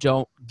just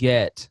don't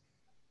get,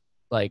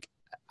 like,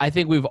 I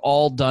think we've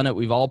all done it.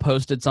 We've all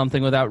posted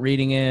something without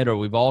reading it, or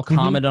we've all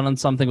commented on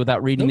something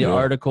without reading the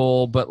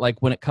article. But,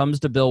 like, when it comes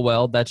to Bill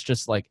Weld, that's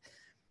just like,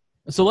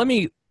 so let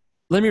me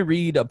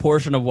read a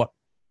portion of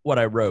what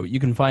I wrote. You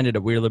can find it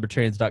at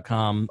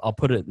WeareLibertarians.com. I'll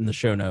put it in the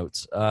show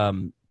notes.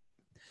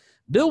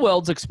 Bill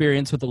Weld's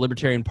experience with the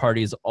Libertarian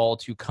Party is all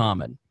too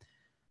common.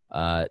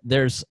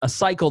 There's a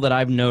cycle that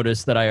I've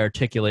noticed that I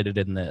articulated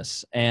in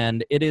this,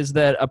 and it is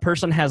that a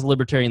person has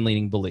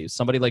libertarian-leaning beliefs.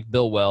 Somebody like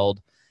Bill Weld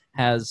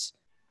has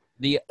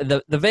the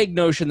vague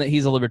notion that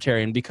he's a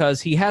libertarian because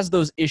he has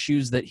those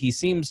issues that he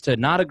seems to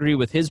not agree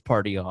with his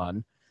party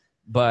on.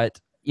 But,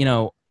 you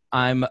know,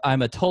 I'm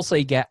a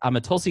Tulsi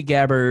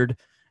Gabbard,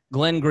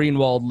 Glenn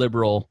Greenwald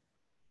liberal,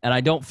 and I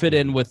don't fit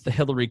in with the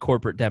Hillary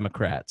corporate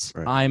Democrats.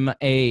 Right.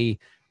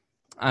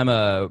 I'm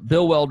a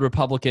Bill Weld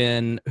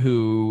Republican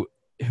who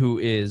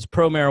is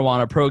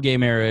pro-marijuana, pro-gay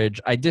marriage.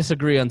 I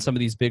disagree on some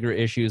of these bigger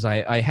issues.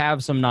 I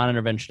have some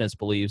non-interventionist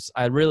beliefs.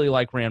 I really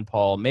like Rand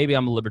Paul. Maybe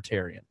I'm a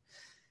libertarian.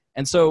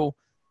 And so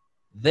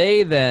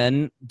they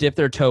then dip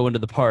their toe into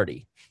the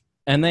party.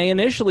 And they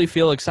initially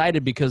feel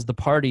excited because the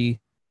party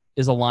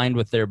is aligned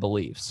with their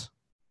beliefs.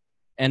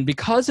 And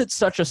because it's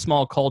such a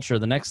small culture,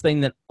 the next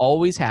thing that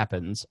always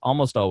happens,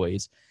 almost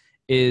always,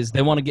 is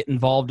they want to get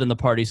involved in the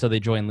party, so they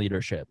join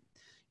leadership.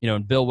 You know,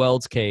 in Bill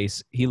Weld's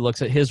case, he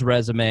looks at his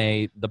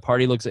resume, the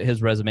party looks at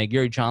his resume,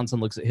 Gary Johnson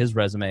looks at his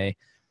resume.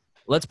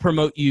 Let's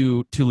promote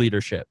you to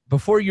leadership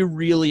before you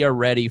really are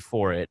ready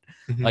for it.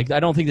 Like, I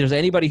don't think there's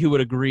anybody who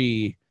would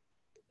agree.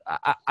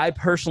 I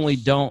personally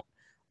don't.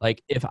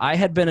 Like, if I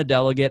had been a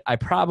delegate, I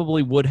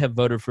probably would have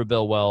voted for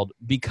Bill Weld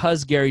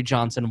because Gary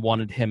Johnson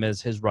wanted him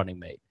as his running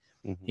mate.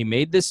 He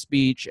made this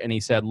speech and he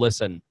said,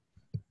 listen,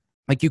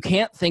 like, you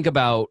can't think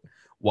about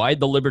why'd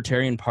the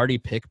Libertarian Party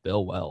pick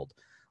Bill Weld.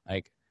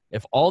 Like,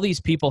 if all these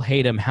people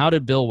hate him, how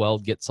did Bill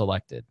Weld get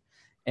selected?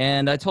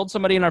 And I told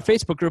somebody in our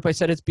Facebook group, I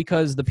said, it's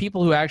because the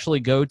people who actually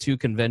go to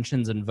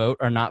conventions and vote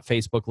are not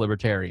Facebook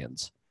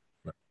libertarians.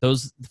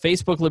 Those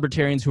Facebook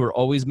libertarians who are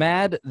always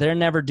mad, they're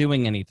never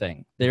doing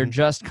anything. They're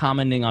just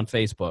commenting on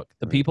Facebook.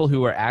 The people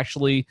who are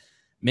actually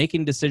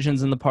making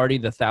decisions in the party,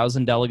 the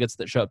 1,000 delegates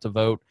that show up to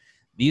vote,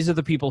 these are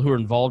the people who are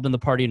involved in the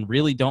party and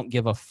really don't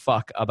give a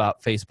fuck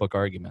about Facebook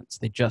arguments.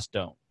 They just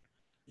don't.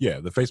 Yeah,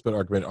 the Facebook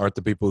argument aren't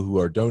the people who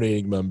are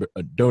donating members.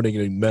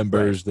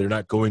 Right. They're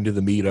not going to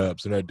the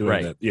meetups. They're not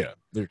doing that. Yeah,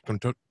 they're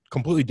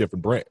completely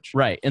different branch.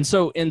 Right. And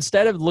so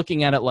instead of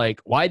looking at it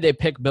like, why'd they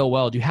pick Bill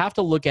Weld, you have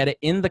to look at it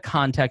in the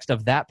context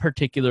of that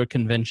particular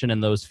convention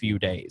in those few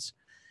days.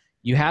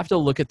 You have to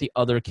look at the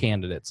other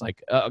candidates.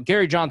 Like,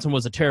 Gary Johnson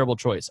was a terrible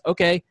choice.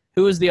 Okay,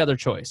 who is the other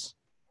choice?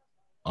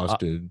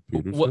 Austin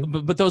Peterson.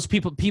 But those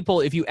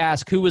people, if you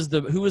ask who was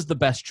the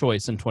best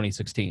choice in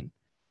 2016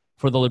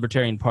 for the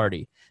Libertarian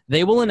Party,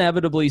 they will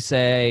inevitably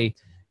say,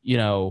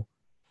 The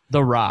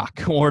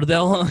Rock, or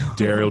they'll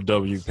Daryl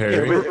W.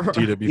 Perry.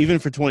 GW. Even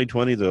for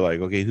 2020, they're like,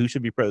 okay, who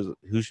should be president?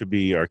 Who should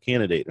be our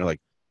candidate? And they're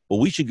like, well,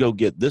 we should go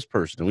get this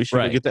person, and we should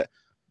go get that.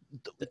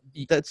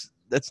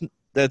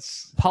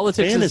 That's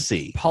politics.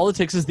 fantasy.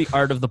 Politics is the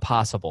art of the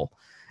possible.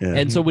 Yeah.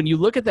 And so when you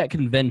look at that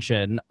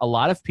convention, a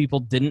lot of people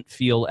didn't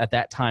feel at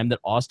that time that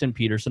Austin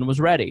Peterson was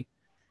ready.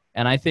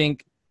 And I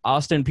think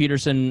Austin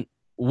Peterson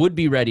would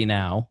be ready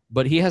now,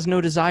 but he has no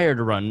desire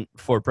to run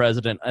for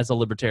president as a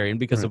libertarian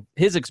because of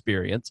his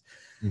experience.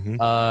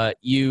 Mm-hmm.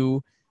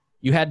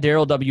 You had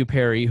Daryl W.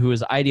 Perry, who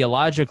is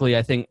ideologically,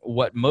 I think,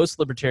 what most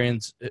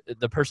libertarians,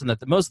 the person that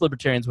the most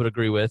libertarians would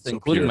agree with,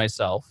 including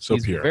myself.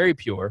 He's very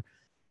pure.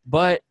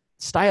 But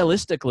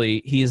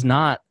stylistically, he is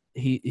not.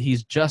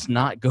 He's just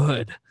not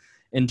good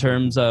in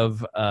terms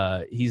of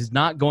he's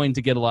not going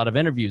to get a lot of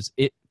interviews.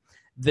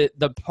 The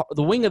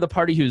wing of the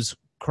party who's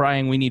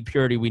crying, we need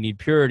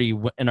purity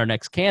in our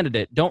next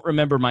candidate, don't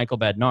remember Michael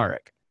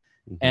Badnarik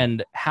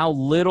and how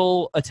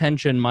little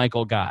attention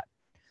Michael got.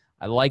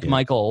 I like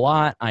Michael a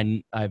lot.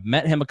 I've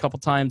met him a couple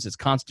times. His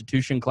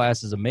Constitution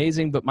class is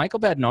amazing, but Michael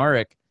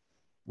Badnarik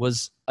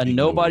was a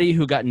nobody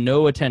who got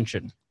no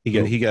attention.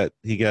 He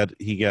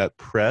got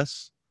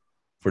press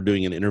for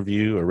doing an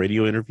interview, a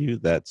radio interview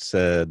that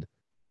said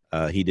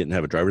he didn't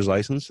have a driver's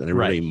license, and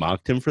everybody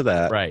mocked him for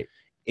that. Right.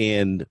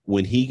 And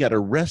when he got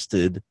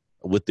arrested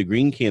with the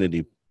Green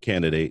Party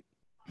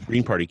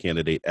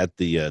candidate at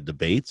the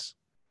debates,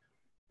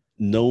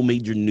 no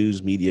major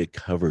news media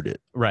covered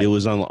it. Right. It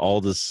was on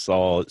all the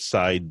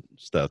side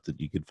stuff that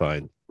you could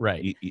find.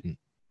 Right.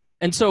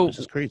 And so this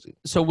is crazy.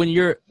 So when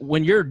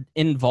you're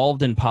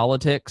involved in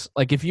politics,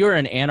 like if you're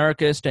an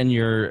anarchist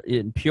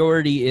and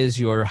purity is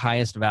your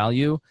highest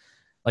value,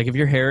 like if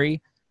you're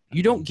Harry,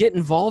 you don't get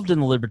involved in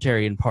the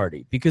Libertarian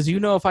Party because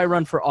if I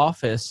run for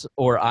office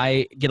or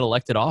I get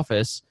elected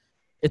office,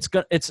 it's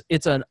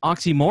an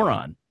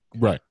oxymoron.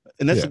 Right.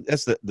 And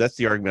that's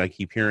the argument I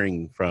keep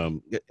hearing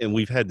from, and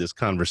we've had this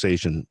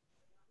conversation,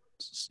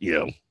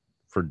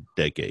 for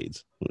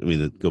decades. I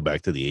mean, go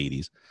back to the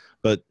 80s.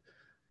 But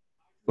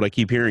what I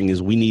keep hearing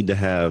is we need to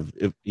have,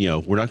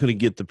 we're not going to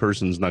get the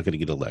person's not going to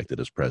get elected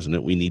as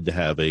president. We need to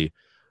have a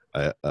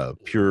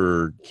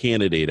pure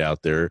candidate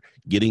out there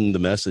getting the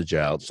message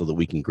out so that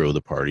we can grow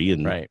the party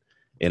and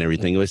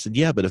everything. And I said,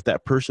 yeah, but if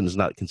that person is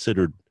not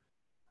considered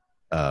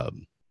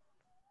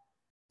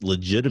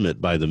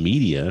legitimate by the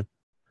media,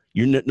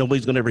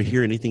 nobody's going to ever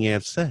hear anything you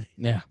have to say.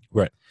 Yeah.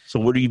 Right. So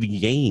what have you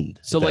gained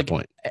at that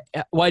point?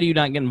 Why do you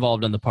not get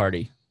involved in the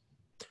party?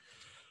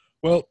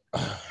 Well,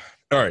 all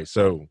right.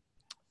 So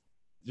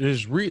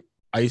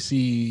I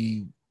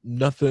see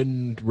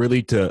nothing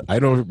really I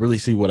don't really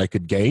see what I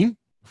could gain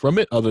from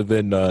it other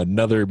than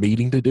another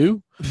meeting to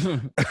do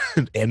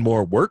and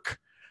more work.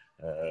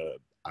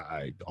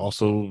 I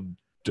also,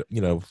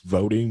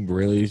 voting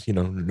really,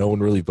 no one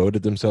really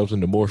voted themselves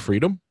into more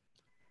freedom.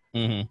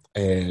 Mm-hmm.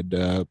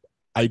 And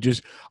I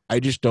just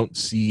don't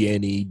see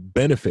any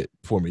benefit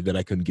for me that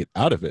I couldn't get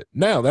out of it.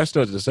 Now, that's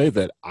not to say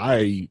that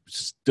I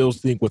still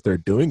think what they're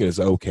doing is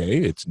okay.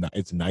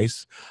 It's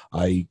nice.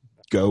 I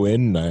go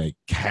in and I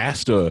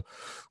cast a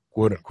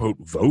quote unquote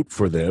vote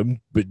for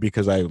them, but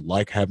because I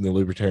like having the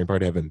Libertarian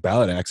Party having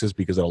ballot access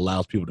because it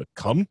allows people to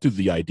come to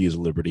the ideas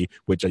of liberty,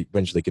 which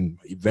eventually can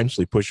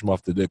push them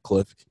off the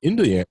cliff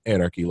into the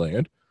anarchy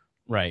land.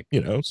 Right.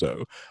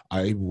 So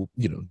I will,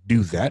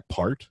 do that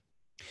part.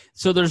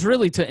 So there's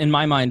really, in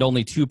my mind,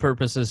 only two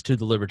purposes to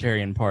the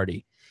Libertarian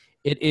Party.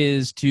 It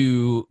is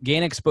to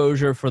gain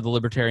exposure for the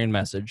libertarian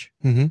message,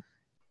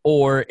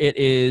 or it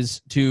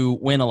is to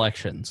win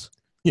elections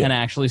and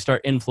actually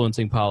start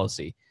influencing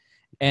policy.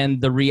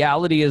 And the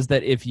reality is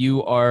that if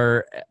you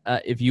are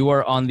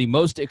on the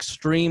most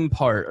extreme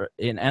part,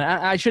 and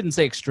I shouldn't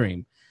say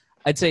extreme,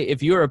 I'd say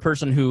if you're a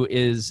person who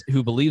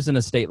believes in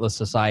a stateless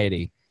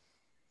society,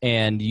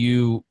 and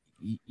you're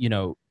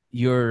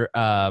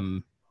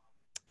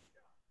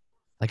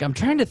like, I'm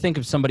trying to think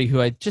of somebody who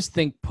I just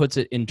think puts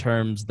it in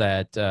terms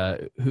that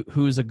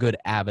who's a good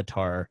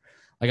avatar.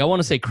 Like I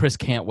want to say Chris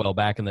Cantwell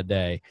back in the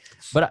day,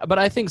 but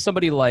I think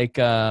somebody like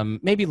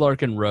maybe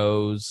Larkin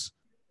Rose,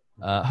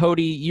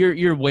 Hodey.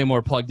 You're way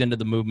more plugged into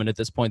the movement at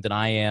this point than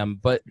I am.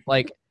 But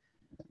like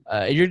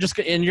you're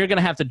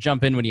gonna have to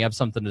jump in when you have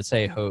something to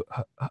say.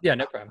 Yeah,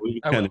 no problem. We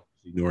kind of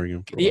ignoring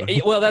him.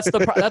 Well, that's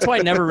why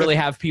I never really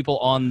have people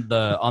on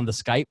the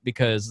Skype,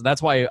 because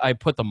that's why I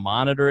put the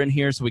monitor in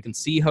here so we can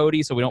see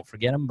Hodey so we don't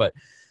forget him. But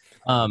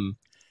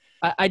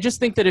I just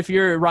think that if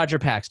you're Roger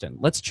Paxton,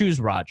 let's choose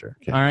Roger.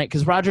 Okay. All right,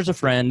 because Roger's a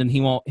friend and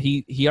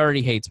he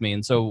already hates me,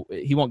 and so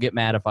he won't get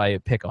mad if I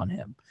pick on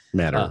him.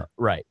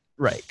 Right,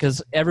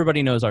 because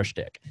everybody knows our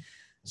shtick.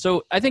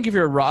 So I think if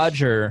you're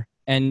Roger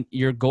and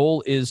your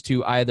goal is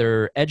to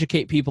either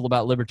educate people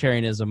about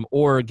libertarianism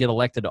or get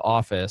elected to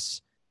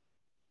office,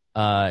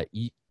 the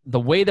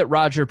way that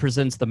Roger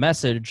presents the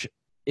message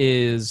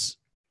is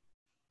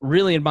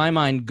really, in my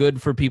mind,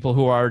 good for people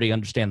who already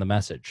understand the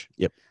message.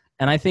 Yep.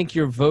 And I think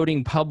your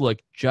voting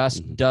public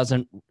just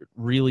doesn't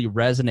really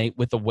resonate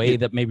with the way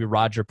that maybe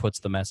Roger puts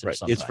the message. Right.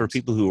 Sometimes. It's for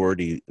people who are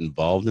already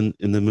involved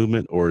in the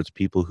movement, or it's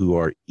people who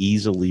are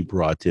easily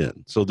brought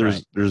in. So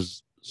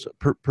there's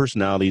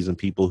personalities and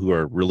people who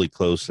are really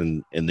close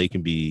and they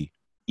can be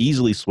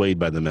easily swayed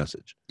by the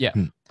message. Yeah.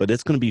 But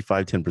it's going to be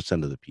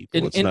 5-10% of the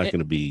people. It's not going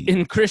to be.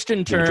 In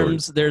Christian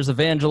terms, there's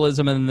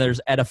evangelism and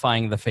there's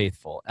edifying the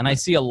faithful. And I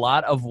see a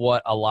lot of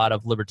what a lot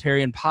of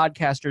libertarian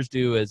podcasters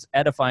do is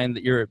edifying,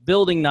 that you're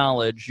building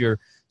knowledge, you're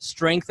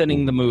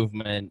strengthening the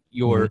movement,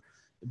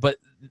 but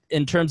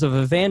in terms of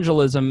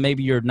evangelism,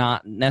 maybe you're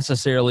not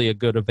necessarily a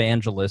good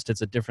evangelist.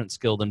 It's a different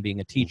skill than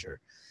being a teacher.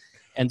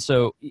 And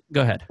so,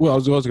 go ahead. Well, I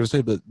was going to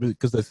say, but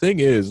because the thing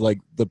is, like,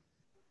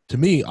 to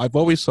me, I've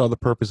always saw the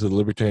purpose of the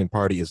Libertarian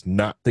Party is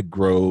not to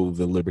grow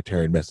the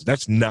libertarian message.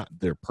 That's not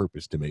their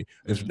purpose to me.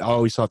 I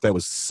always thought that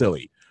was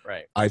silly.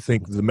 Right. I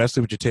think the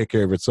message would take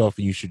care of itself,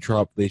 and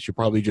they should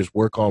probably just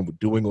work on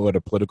doing what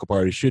a political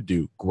party should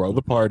do: grow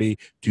the party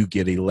to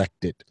get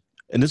elected.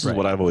 And this is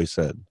what I've always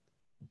said: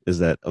 is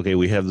that okay?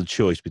 We have the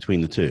choice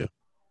between the two.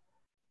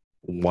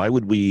 Why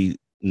would we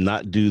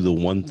not do the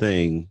one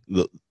thing?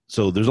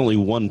 So there's only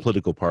one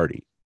political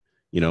party.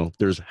 You know,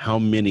 there's how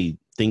many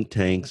think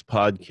tanks,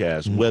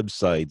 podcasts,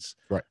 websites,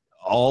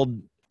 all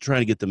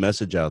trying to get the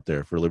message out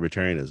there for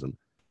libertarianism.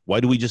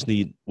 Why do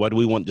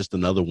we want just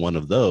another one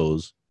of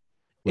those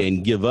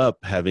and give up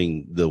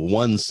having the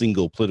one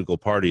single political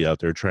party out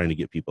there trying to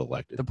get people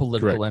elected? The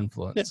political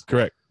influence. That's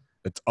correct.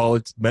 That's all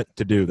it's meant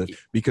to do.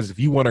 Because if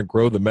you want to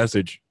grow the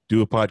message,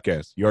 do a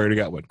podcast. You already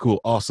got one. Cool.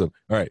 Awesome.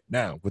 All right.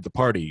 Now with the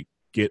party,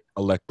 get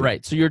elected.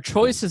 Right. So your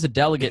choice as a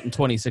delegate in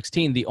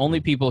 2016, the only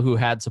people who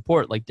had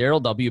support, like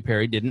Daryl W.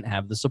 Perry, didn't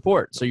have the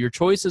support. So your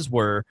choices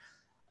were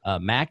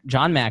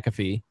John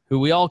McAfee, who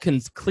we all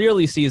can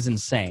clearly see is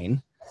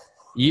insane.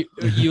 You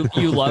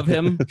love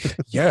him.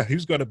 Yeah, he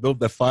was going to build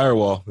the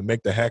firewall and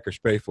make the hackers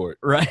pay for it.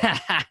 Right.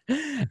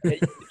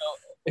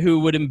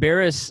 Who would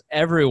embarrass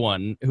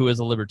everyone who is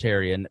a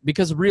libertarian.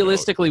 Because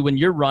realistically, when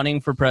you're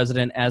running for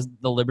president as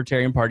the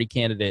Libertarian Party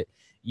candidate,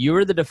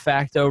 you're the de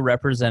facto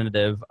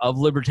representative of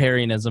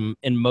libertarianism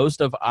in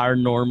most of our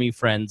normie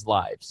friends'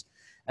 lives.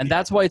 And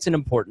that's why it's an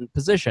important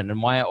position,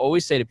 and why I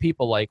always say to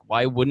people, like,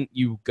 why wouldn't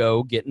you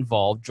go get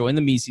involved, join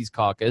the Mises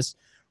Caucus,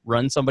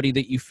 run somebody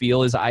that you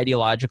feel is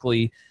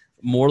ideologically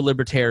more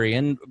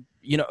libertarian,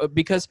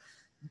 because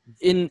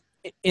in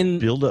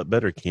build up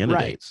better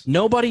candidates. Right.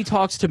 Nobody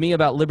talks to me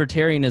about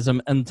libertarianism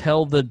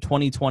until the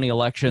 2020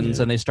 elections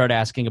and they start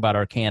asking about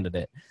our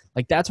candidate.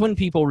 Like, that's when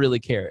people really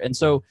care. And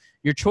so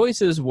your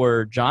choices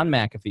were John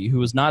McAfee, who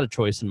was not a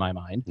choice in my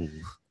mind.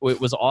 It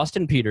was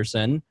Austin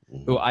Peterson,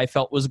 who I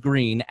felt was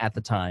green at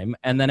the time.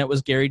 And then it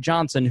was Gary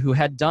Johnson, who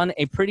had done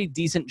a pretty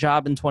decent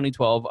job in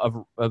 2012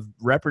 of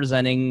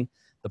representing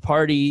the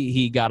party.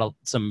 He got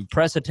some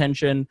press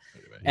attention,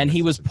 and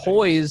he was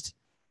poised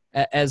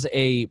as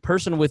a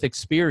person with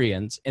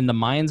experience in the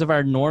minds of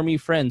our normie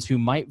friends who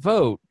might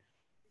vote,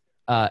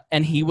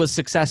 and he was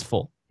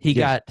successful. He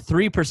got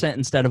 3%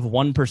 instead of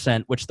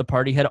 1%, which the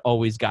party had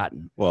always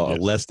gotten. Well,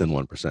 less than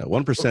 1%.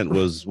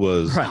 1%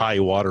 was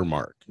high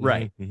watermark.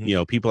 Right.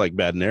 People like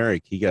Bad and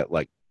Eric,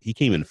 he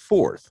came in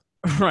fourth.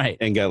 Right.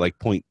 And got like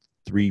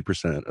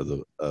 0.3% of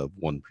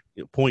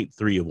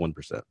 0.3 of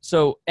 1%.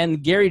 So,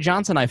 and Gary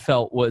Johnson, I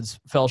felt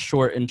fell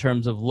short in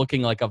terms of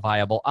looking like a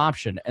viable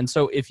option. And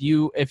so if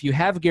you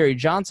have Gary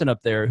Johnson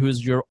up there,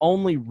 who's your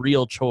only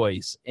real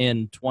choice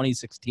in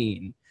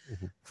 2016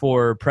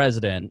 for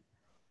president,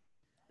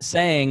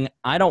 saying,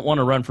 I don't want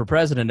to run for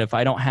president if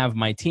I don't have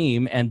my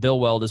team, and Bill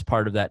Weld is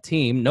part of that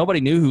team.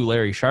 Nobody knew who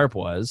Larry Sharp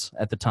was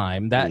at the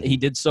time. That he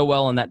did so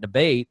well in that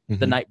debate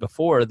the night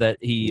before that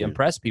he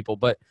impressed people,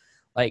 but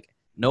like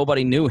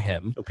nobody knew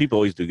him. People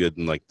always do good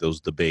in like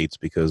those debates,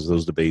 because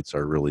those debates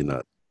are really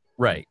not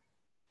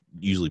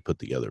usually put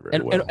together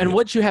very well. And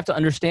what you have to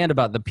understand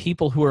about the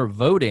people who are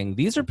voting,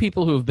 these are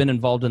people who have been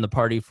involved in the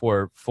party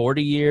for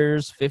 40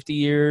 years, 50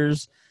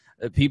 years,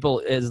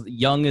 people as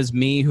young as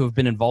me who have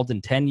been involved in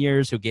 10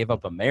 years, who gave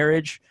up a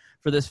marriage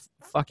for this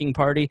fucking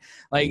party.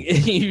 Like,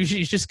 you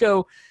just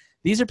go,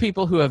 these are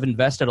people who have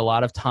invested a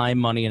lot of time,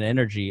 money, and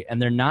energy, and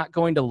they're not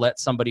going to let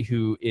somebody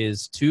who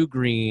is too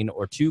green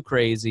or too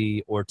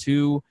crazy or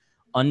too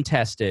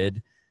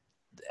untested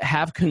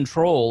have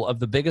control of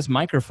the biggest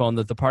microphone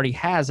that the party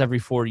has every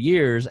 4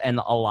 years, and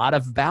a lot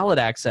of ballot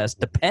access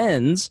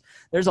depends.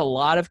 There's a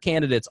lot of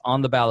candidates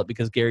on the ballot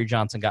because Gary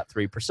Johnson got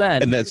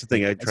 3%. And that's the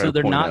thing I try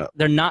to point out.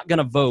 They're not going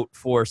to vote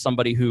for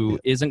somebody who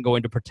isn't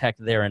going to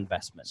protect their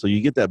investment. So you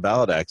get that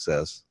ballot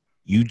access,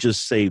 you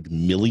just saved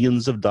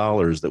millions of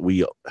dollars that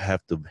we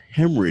have to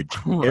hemorrhage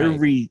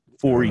every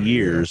 4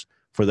 years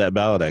for that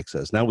ballot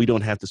access. Now we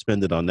don't have to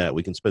spend it on that.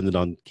 We can spend it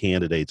on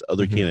candidates,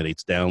 other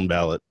candidates, down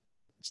ballot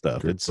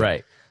stuff. It's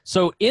right.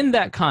 So in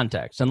that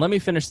context, and let me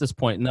finish this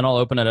point, and then I'll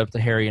open it up to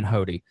Harry and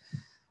Hodey.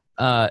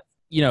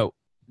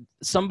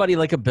 Somebody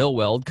like a Bill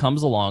Weld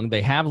comes along.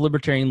 They have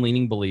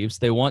libertarian-leaning beliefs.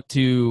 They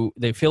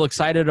feel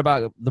excited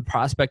about the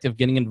prospect of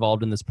getting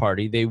involved in this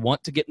party. They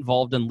want to get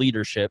involved in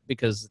leadership,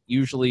 because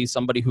usually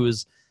somebody who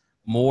is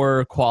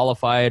more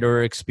qualified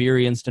or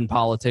experienced in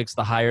politics,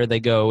 the higher they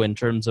go in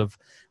terms of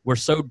we're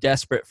so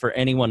desperate for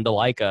anyone to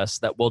like us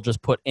that we'll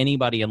just put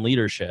anybody in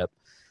leadership.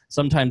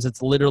 Sometimes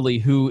it's literally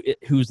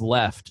who's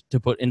left to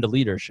put into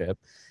leadership.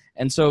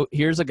 And so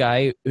here's a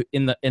guy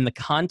in the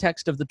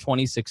context of the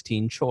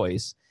 2016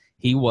 choice.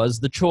 He was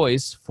the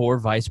choice for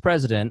vice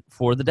president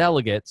for the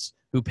delegates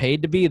who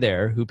paid to be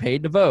there, who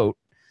paid to vote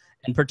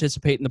and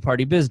participate in the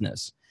party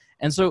business.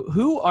 And so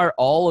who are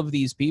all of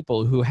these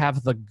people who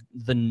have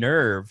the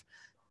nerve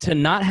to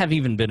not have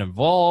even been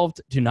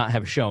involved, to not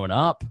have shown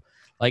up?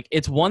 Like,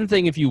 it's one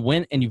thing if you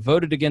went and you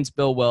voted against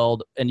Bill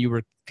Weld and you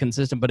were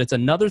consistent, but it's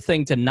another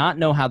thing to not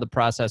know how the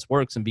process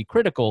works and be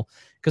critical,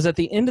 because at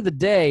the end of the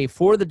day,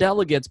 for the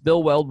delegates,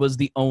 Bill Weld was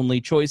the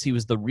only choice. He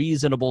was the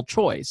reasonable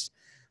choice.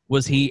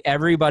 Was he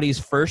everybody's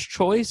first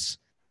choice?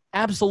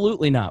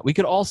 Absolutely not. We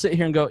could all sit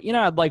here and go,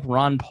 I'd like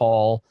Ron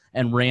Paul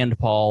and Rand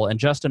Paul and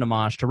Justin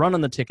Amash to run on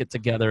the ticket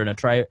together in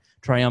a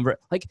triumvirate.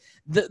 Like,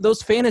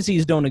 those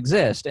fantasies don't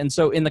exist. And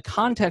so in the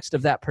context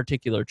of that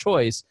particular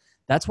choice,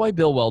 that's why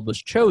Bill Weld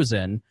was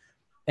chosen.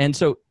 And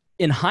so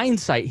in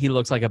hindsight, he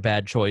looks like a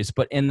bad choice.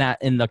 But in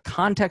the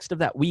context of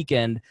that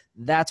weekend,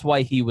 that's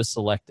why he was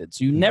selected.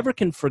 So you never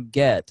can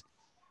forget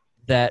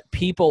that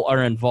people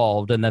are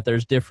involved and that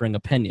there's differing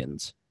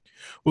opinions.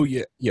 Well,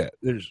 yeah.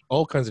 There's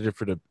all kinds of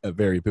different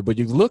variables, but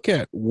you look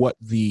at what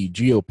the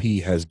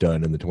GOP has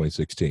done in the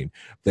 2016.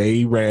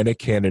 They ran a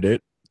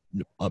candidate,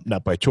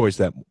 not by choice,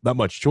 not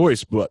much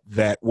choice, but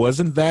that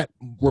wasn't that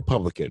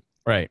Republican,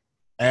 right,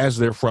 as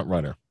their front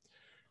runner.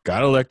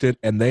 Got elected,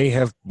 and they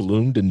have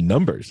bloomed in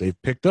numbers.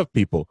 They've picked up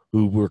people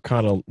who were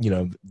kind of,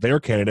 their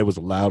candidate was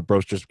a loud,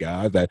 boisterous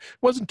guy that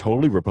wasn't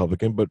totally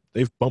Republican, but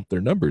they've bumped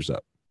their numbers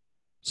up.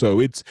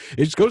 So it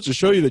just goes to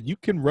show you that you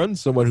can run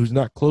someone who's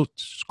not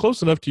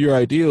close enough to your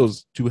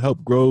ideals to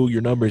help grow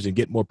your numbers and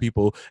get more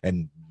people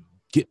and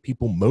get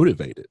people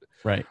motivated.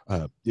 Right.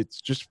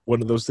 It's just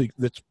one of those things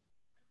that's.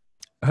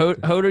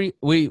 Hodey,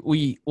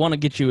 we want to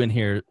get you in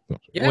here.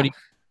 Yeah.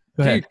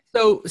 Go ahead.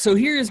 Dude, so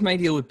here's my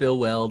deal with Bill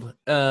Weld.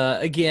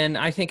 Again,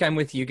 I think I'm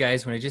with you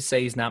guys when I just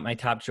say he's not my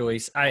top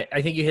choice. I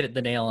think you hit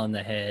the nail on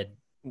the head.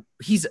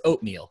 He's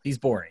oatmeal. He's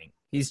boring.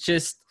 He's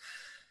just.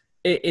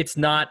 It's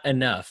not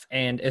enough.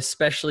 And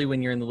especially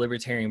when you're in the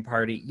Libertarian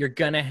Party, you're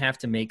going to have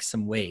to make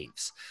some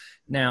waves.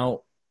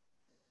 Now,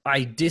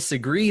 I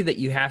disagree that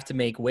you have to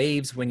make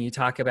waves when you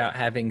talk about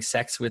having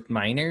sex with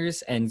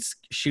minors and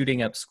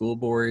shooting up school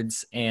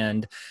boards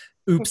and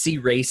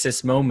oopsie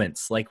racist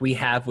moments like we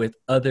have with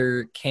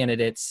other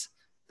candidates.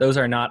 Those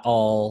are not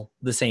all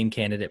the same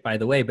candidate, by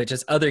the way, but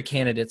just other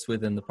candidates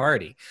within the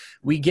party.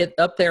 We get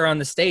up there on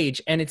the stage,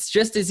 and it's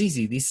just as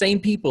easy. These same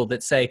people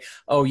that say,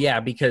 oh, yeah,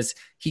 because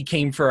he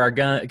came for our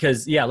gun,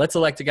 because, yeah, let's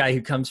elect a guy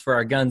who comes for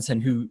our guns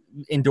and who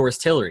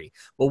endorsed Hillary.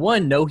 Well,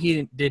 one, no,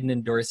 he didn't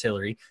endorse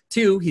Hillary.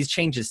 Two, he's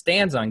changed his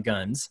stance on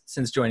guns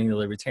since joining the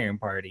Libertarian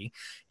Party.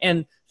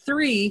 And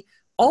three,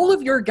 all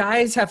of your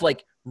guys have,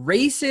 like,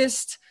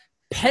 racist,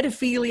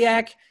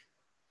 pedophiliac,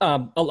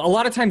 a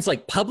lot of times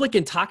like public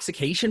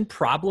intoxication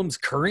problems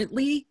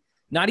currently,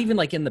 not even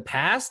like in the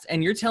past.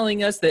 And you're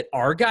telling us that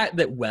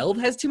that Weld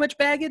has too much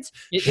baggage?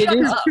 It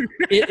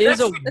is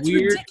a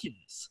weird,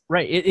 ridiculous.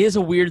 Right. It is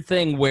a weird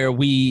thing where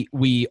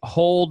we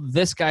hold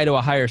this guy to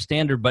a higher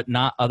standard, but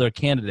not other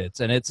candidates.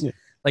 And it's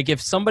like, if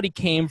somebody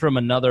came from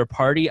another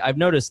party, I've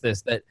noticed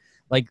this, that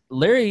like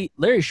Larry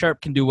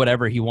Sharp can do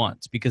whatever he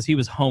wants because he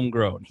was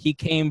homegrown. He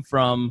came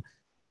from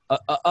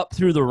up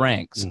through the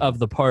ranks of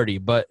the party,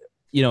 but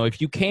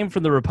if you came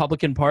from the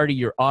Republican Party,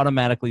 you're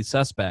automatically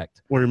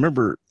suspect. Well,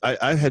 remember,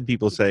 I had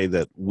people say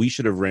that we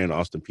should have ran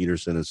Austin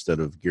Peterson instead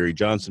of Gary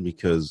Johnson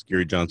because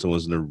Gary Johnson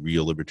wasn't a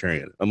real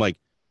libertarian. I'm like,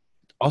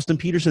 Austin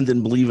Peterson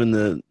didn't believe in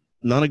the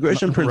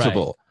non-aggression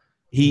principle.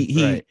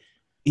 Right.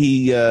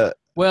 He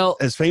well,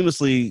 as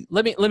famously.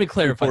 Let me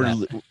clarify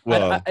that.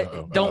 Well,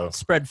 don't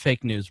spread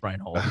fake news,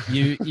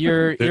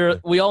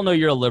 Rhinehold. We all know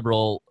you're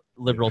a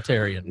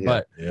libertarian,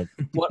 but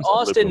what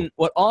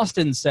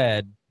Austin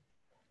said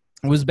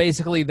was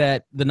basically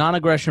that the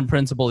non-aggression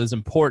principle is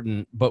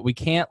important, but we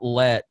can't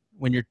let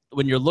when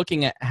you're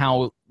looking at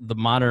how the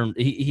modern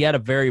he had a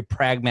very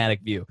pragmatic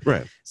view.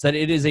 Right. Said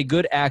it is a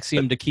good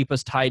axiom to keep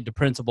us tied to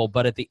principle,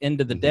 but at the end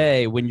of the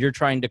day, when you're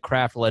trying to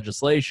craft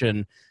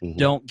legislation,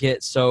 don't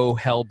get so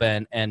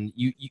hell-bent and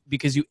you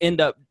because you end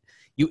up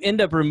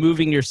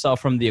removing yourself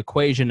from the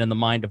equation in the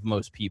mind of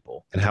most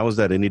people. And how is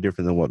that any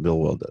different than what Bill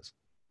Weld does?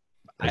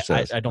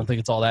 I don't think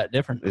it's all that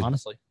different,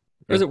 honestly.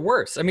 Or is it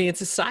worse? I mean, it's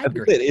a side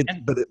grade.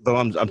 But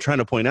I'm trying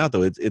to point out,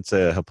 though, it's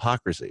a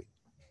hypocrisy.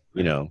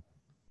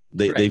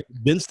 They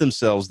convince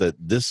themselves that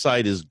this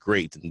side is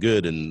great and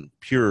good and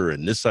pure,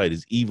 and this side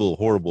is evil,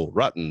 horrible,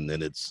 rotten,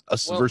 and it's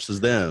us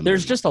versus them.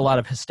 There's just a lot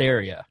of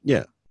hysteria.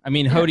 Yeah. I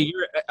mean, Hodey,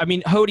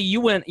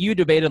 you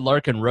debated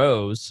Larkin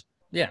Rose.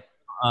 Yeah.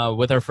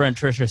 With our friend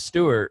Tricia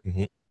Stewart,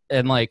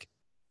 and like,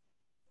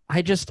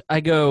 I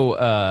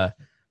go,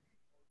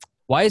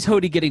 why is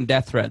Hodey getting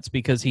death threats?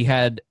 Because he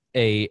had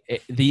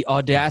the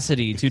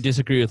audacity to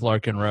disagree with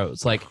Larkin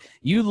Rose. Like,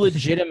 you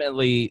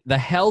legitimately, the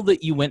hell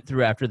that you went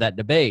through after that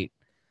debate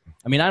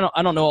I mean,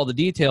 I don't know all the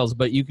details,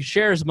 but you can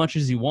share as much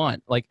as you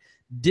want. Like,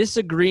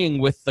 disagreeing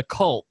with the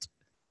cult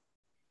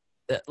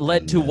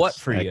led to what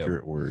for you?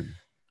 Accurate word.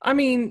 I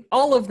mean,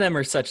 all of them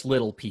are such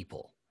little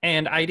people,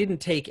 and I didn't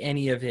take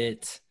any of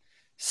it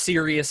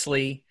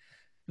seriously.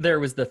 There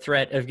was the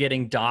threat of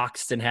getting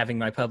doxxed and having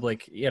my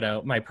public,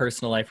 my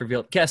personal life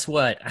revealed. Guess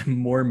what? I'm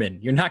Mormon.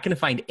 You're not going to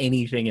find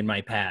anything in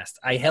my past.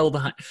 I held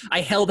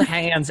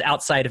hands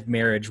outside of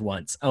marriage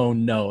once. Oh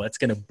no, it's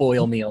going to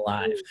boil me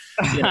alive.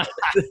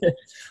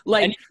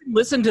 Like, and you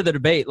listen to the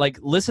debate. Like,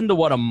 listen to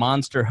what a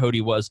monster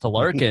Hodey was to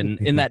Larkin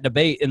in that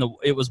debate.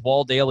 It was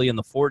Wall Daly in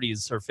the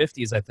 40s or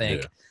 50s, I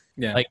think.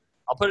 Yeah. Like,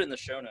 I'll put it in the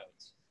show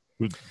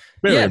notes.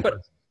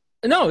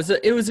 But no,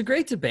 it was a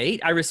great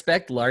debate. I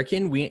respect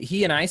Larkin.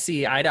 He and I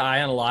see eye to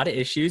eye on a lot of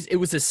issues. It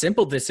was a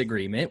simple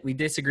disagreement. We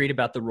disagreed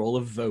about the role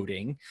of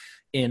voting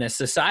in a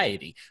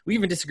society. We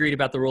even disagreed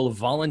about the role of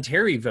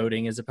voluntary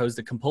voting as opposed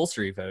to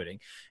compulsory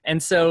voting.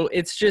 And so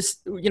it's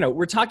just,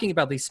 we're talking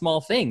about these small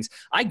things.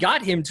 I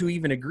got him to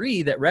even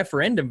agree that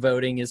referendum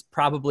voting is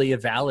probably a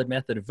valid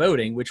method of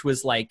voting, which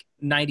was like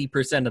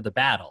 90% of the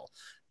battle.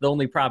 The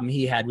only problem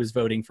he had was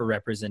voting for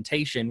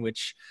representation,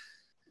 which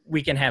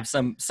we can have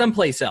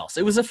someplace else.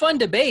 It was a fun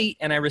debate,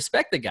 and I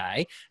respect the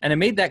guy, and I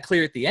made that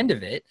clear at the end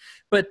of it.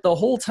 But the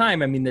whole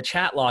time, I mean, the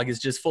chat log is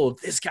just full of,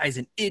 this guy's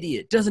an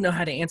idiot, doesn't know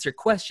how to answer a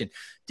question.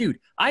 Dude,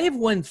 I have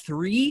won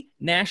 3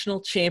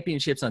 national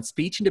championships on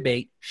speech and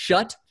debate.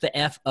 Shut the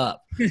F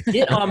up.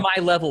 Get on my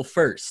level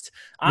first.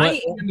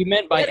 I am you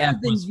meant by better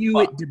F than you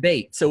at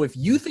debate. So if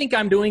you think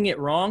I'm doing it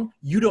wrong,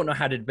 you don't know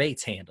how to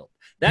debate's handled.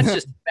 That's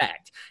just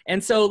fact.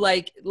 And so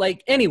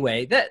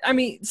anyway,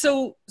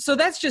 so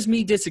that's just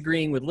me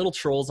disagreeing with little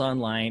trolls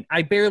online.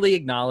 I barely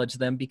acknowledge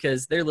them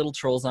because they're little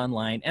trolls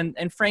online.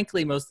 And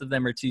frankly, most of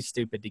them are too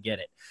stupid to get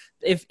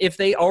it. If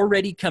they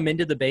already come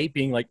into debate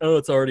being like, oh,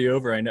 it's already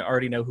over, I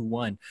already know who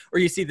won. Or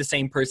you see the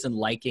same person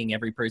liking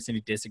every person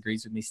who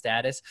disagrees with me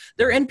status.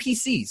 They're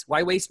NPCs.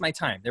 Why waste my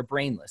time? They're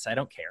brainless. I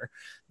don't care.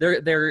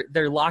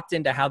 They're locked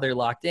into how they're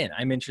locked in.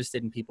 I'm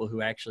interested in people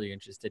who actually are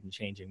interested in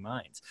changing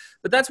minds.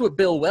 But that's what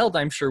Bill Weld,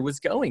 I'm sure, was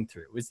going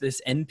through, was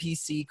this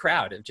NPC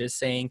crowd of just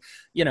saying,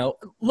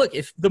 look,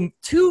 if the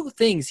 2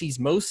 things he's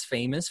most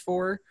famous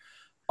for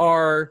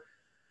are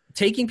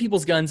taking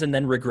people's guns and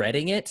then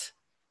regretting it,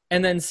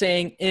 and then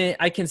saying,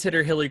 I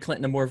consider Hillary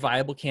Clinton a more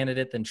viable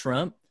candidate than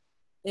Trump.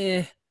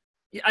 I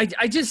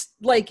just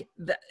like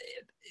that.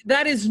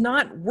 That is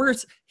not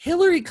worse.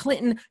 Hillary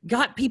Clinton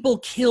got people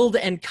killed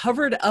and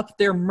covered up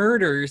their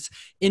murders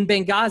in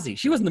Benghazi.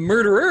 She wasn't the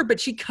murderer, but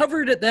she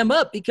covered them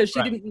up because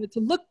she didn't want it to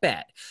look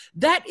bad.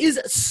 That is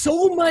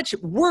so much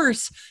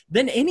worse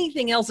than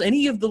anything else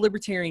any of the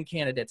libertarian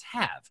candidates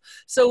have.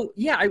 So,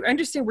 yeah, I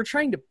understand we're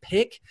trying to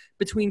pick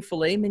between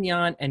filet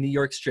mignon and New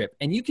York strip,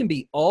 and you can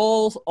be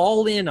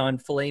all in on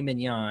filet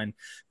mignon.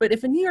 But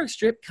if a New York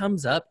strip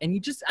comes up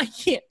and I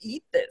can't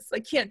eat this, I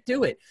can't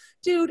do it.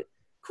 Dude,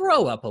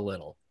 grow up a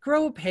little.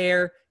 Grow a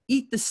pair,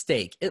 eat the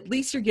steak. At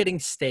least you're getting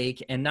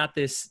steak and not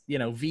this,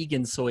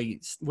 vegan soy,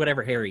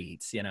 whatever Harry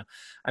eats,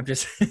 I'm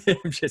just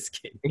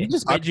kidding. He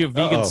just made you a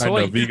vegan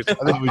soy. I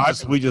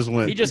think we just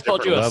went. He just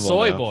called you a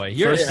soy now. boy.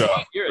 You're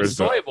a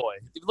soy boy.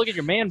 Look at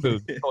your man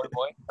boob, soy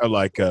boy. I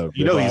like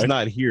he's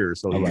not here,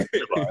 so I like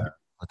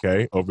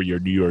okay, over your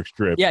New York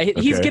strip. Yeah,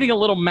 he's getting a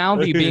little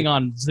mouthy being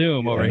on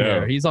Zoom over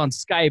here. He's on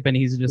Skype and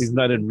he's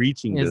not in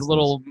reaching. His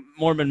little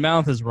Mormon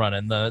mouth is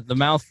running. The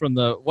mouth from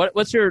the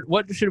what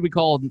should we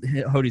call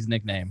Hodey's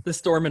nickname? The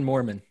Stormin'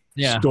 Mormon.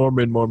 Yeah,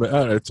 Stormin'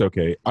 Mormon. It's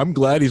okay. I'm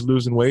glad he's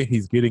losing weight.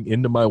 He's getting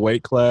into my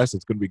weight class.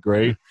 It's going to be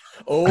great.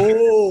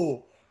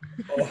 Oh.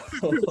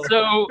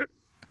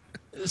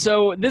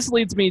 So this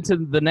leads me to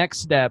the next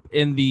step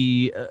in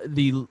the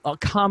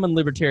common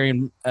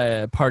libertarian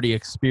party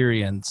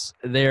experience.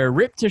 They're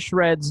ripped to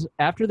shreds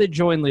after they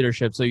join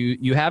leadership. So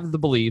you have the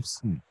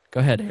beliefs. Go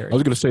ahead, Harry. I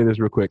was going to say this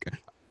real quick.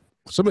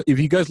 If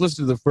you guys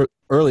listen to the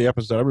early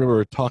episode, I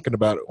remember talking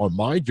about on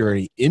my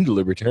journey into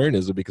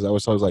libertarianism because I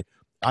was like,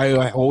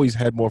 I always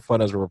had more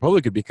fun as a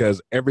Republican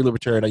because every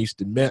libertarian I used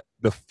to meet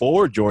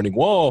before joining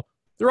Wall,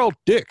 they're all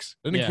dicks.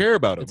 I didn't care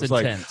about it. It's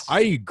intense.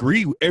 like, I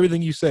agree with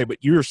everything you say, but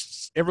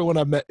everyone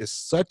I met is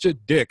such a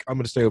dick. I'm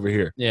going to stay over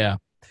here. Yeah.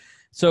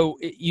 So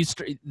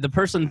the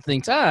person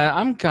thinks,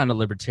 I'm kind of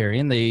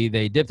libertarian.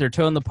 They dip their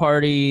toe in the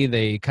party.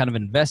 They kind of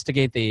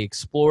investigate. They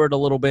explore it a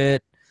little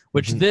bit,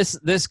 which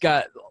this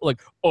got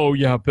like, oh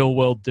yeah, Bill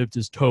Weld dipped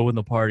his toe in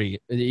the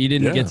party. You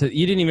didn't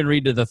even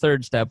read to the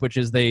third step, which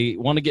is they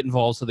want to get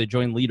involved. So they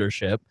join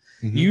leadership,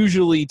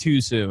 usually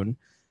too soon.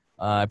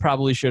 I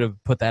probably should have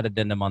put that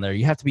addendum on there.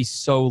 You have to be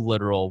so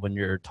literal when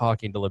you're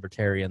talking to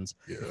libertarians.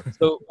 Yeah.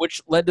 So,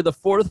 which led to the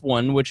fourth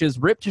one, which is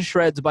ripped to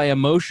shreds by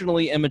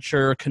emotionally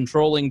immature,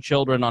 controlling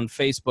children on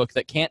Facebook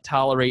that can't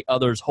tolerate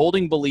others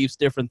holding beliefs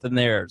different than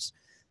theirs.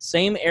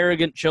 Same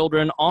arrogant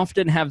children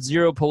often have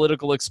zero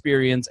political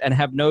experience and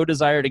have no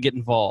desire to get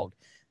involved.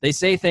 They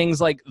say things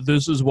like,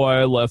 this is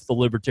why I left the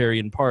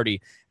Libertarian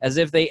Party, as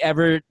if they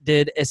ever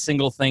did a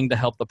single thing to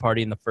help the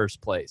party in the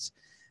first place.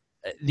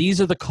 These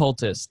are the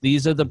cultists.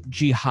 These are the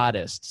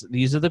jihadists.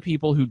 These are the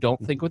people who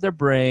don't think with their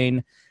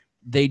brain.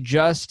 They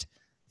just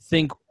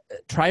think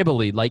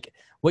tribally. Like,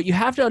 what you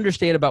have to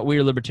understand about We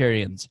Are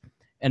Libertarians,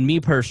 and me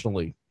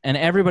personally, and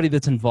everybody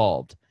that's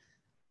involved,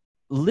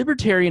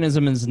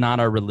 libertarianism is not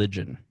our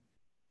religion.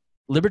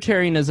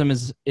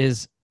 Libertarianism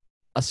is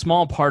a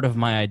small part of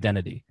my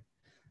identity.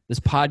 This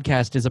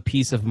podcast is a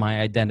piece of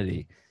my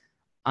identity.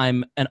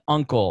 I'm an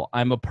uncle.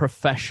 I'm a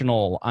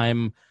professional.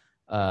 I'm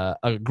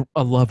a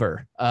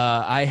lover.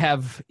 I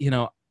have,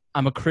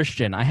 I'm a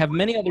Christian. I have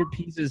many other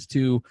pieces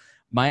to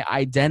my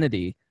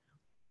identity.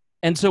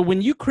 And so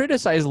when you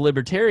criticize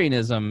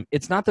libertarianism,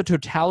 it's not the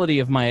totality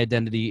of my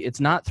identity. It's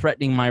not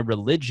threatening my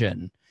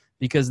religion,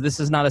 because this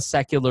is not a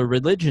secular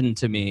religion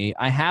to me.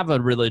 I have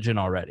a religion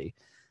already.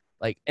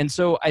 And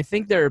so I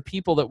think there are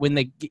people that when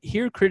they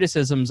hear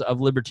criticisms of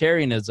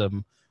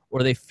libertarianism,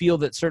 or they feel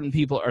that certain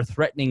people are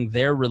threatening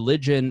their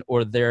religion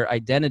or their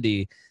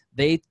identity,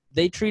 they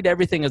treat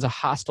everything as a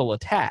hostile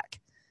attack.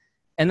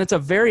 And that's a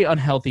very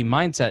unhealthy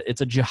mindset.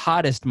 It's a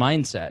jihadist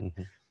mindset.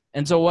 Mm-hmm.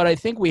 And so what I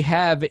think we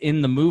have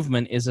in the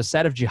movement is a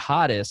set of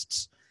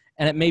jihadists,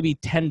 and it may be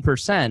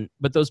 10%,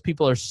 but those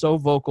people are so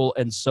vocal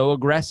and so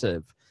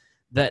aggressive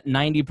that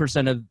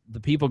 90% of the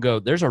people go,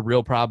 there's a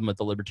real problem with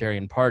the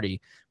Libertarian Party,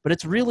 but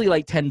it's really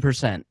like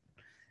 10%.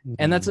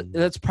 And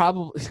that's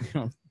probably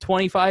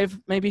 25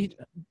 maybe.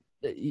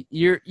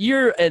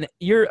 You're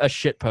a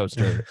shit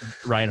poster,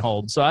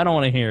 Rhinehold, so I don't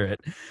want to hear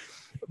it.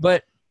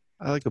 But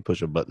I like to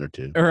push a button or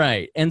two.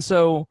 Right. And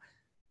so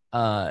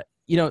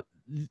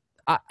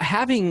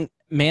having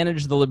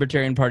managed the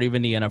Libertarian Party of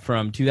Indiana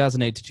from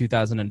 2008 to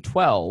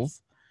 2012,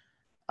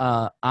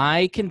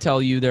 I can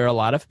tell you there are a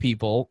lot of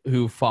people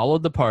who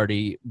followed the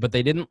party, but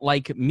they didn't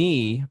like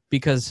me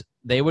because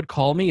they would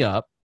call me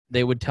up,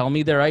 they would tell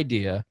me their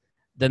idea,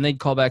 then they'd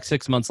call back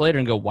 6 months later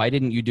and go, why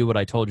didn't you do what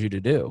I told you to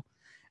do?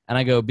 And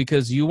I go,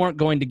 because you weren't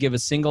going to give a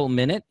single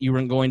minute, you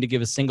weren't going to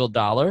give a single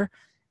dollar,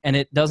 and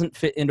it doesn't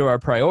fit into our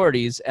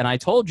priorities. And I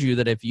told you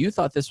that if you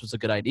thought this was a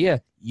good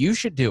idea, you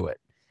should do it.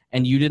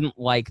 And you didn't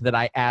like that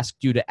I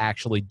asked you to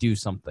actually do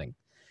something.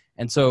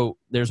 And so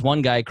there's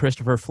one guy,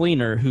 Christopher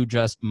Fleener, who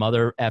just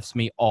mother F's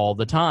me all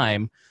the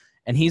time.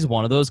 And he's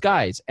one of those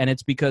guys. And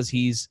it's because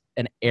he's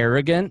an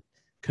arrogant,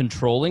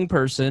 controlling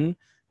person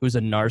who's a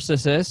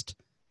narcissist,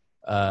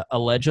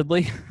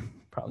 allegedly.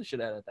 Probably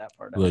should edit that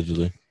part out.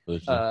 Allegedly.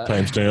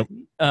 Timestamp.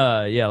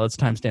 Yeah, let's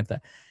timestamp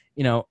that.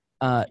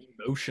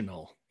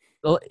 Emotional.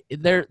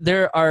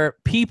 There are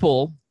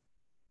people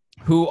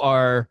who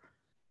are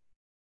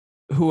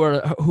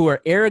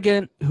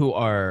arrogant, who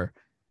are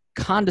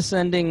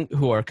condescending,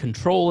 who are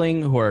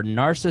controlling, who are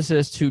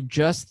narcissists, who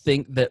just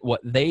think that what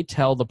they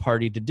tell the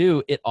party to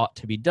do, it ought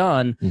to be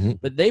done. Mm-hmm.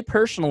 But they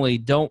personally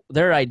don't.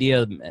 They're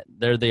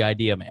the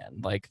idea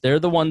man. Like, they're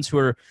the ones who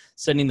are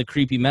sending the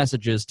creepy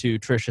messages to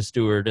Trisha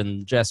Stewart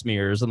and Jess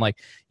Mears, and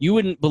you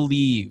wouldn't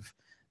believe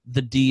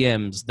the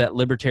DMs that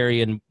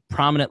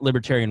prominent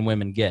libertarian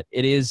women get.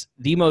 It is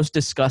the most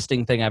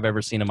disgusting thing I've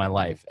ever seen in my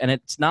life. And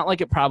it's not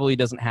like it probably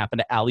doesn't happen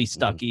to Ali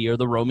Stuckey or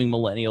the roaming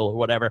millennial or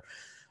whatever.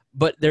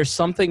 But there's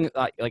something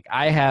like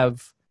I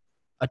have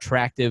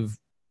attractive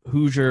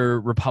Hoosier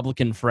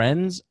Republican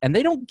friends, and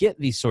they don't get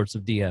these sorts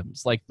of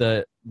DMs like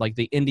the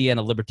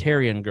Indiana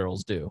libertarian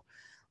girls do.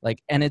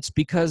 And it's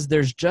because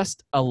there's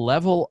just a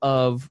level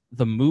of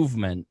the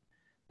movement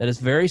that is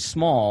very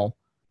small,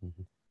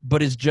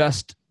 but is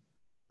just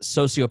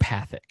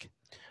sociopathic.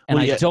 And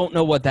I don't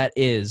know what that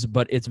is,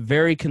 but it's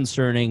very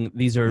concerning.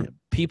 These are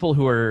people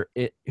who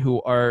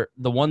are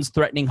the ones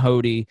threatening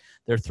Hodey.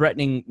 They're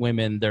threatening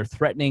women. They're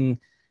threatening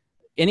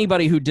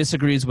anybody who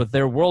disagrees with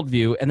their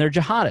worldview, and they're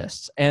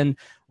jihadists. And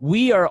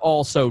we are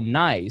all so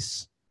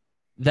nice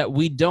that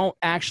we don't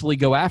actually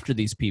go after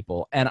these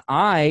people. And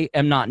I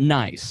am not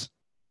nice.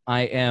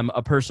 I am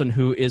a person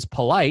who is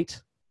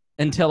polite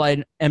until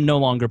I am no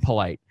longer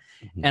polite.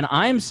 Mm-hmm. And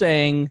I'm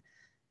saying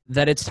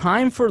that it's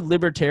time for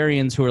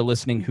libertarians who are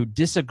listening, who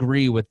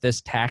disagree with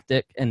this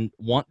tactic and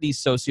want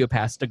these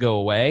sociopaths to go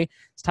away.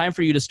 It's time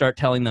for you to start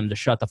telling them to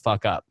shut the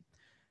fuck up.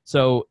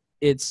 So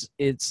it's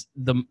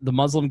the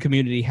Muslim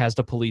community has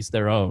to police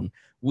their own.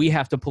 We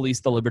have to police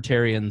the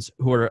libertarians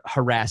who are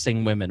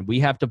harassing women. We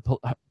have to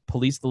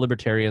police the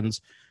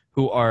libertarians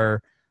who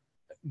are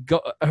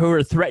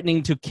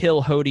threatening to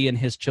kill Hodey and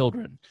his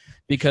children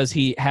because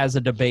he has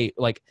a debate.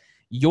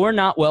 You're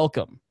not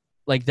welcome.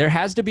 There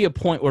has to be a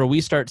point where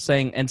we start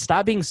saying, and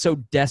stop being so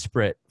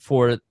desperate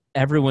for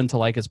everyone to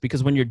like us,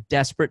 because when you're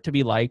desperate to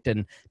be liked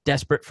and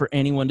desperate for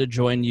anyone to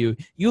join you,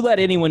 you let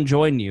anyone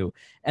join you.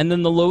 And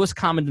then the lowest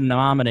common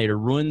denominator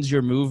ruins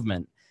your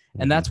movement.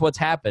 And that's what's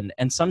happened.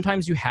 And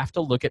sometimes you have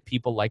to look at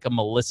people like a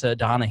Melissa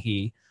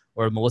Donahue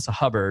or a Melissa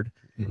Hubbard,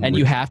 and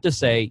you have to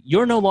say,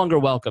 you're no longer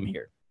welcome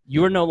here.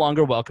 You are no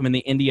longer welcome in the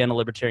Indiana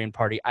Libertarian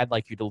Party. I'd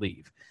like you to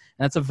leave.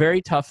 And that's a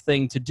very tough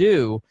thing to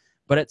do.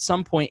 But at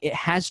some point, it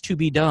has to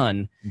be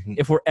done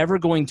if we're ever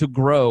going to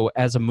grow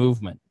as a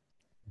movement.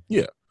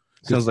 Yeah.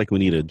 Sounds like we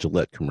need a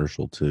Gillette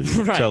commercial to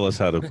tell us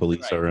how to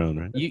police our own,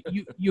 right?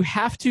 You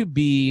have to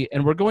be,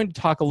 and we're going to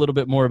talk a little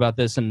bit more about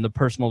this in the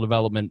personal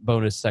development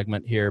bonus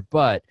segment here,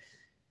 but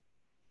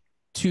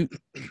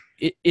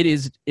it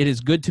is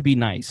good to be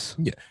nice.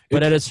 Yeah,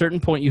 but at a certain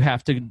point, you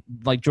have to,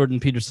 like Jordan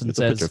Peterson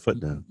says, put your foot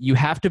down. You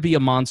have to be a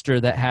monster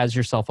that has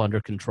yourself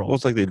under control. Well,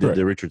 it's like they did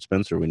to Richard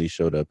Spencer when he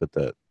showed up at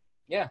that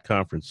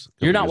conference.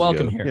 You're not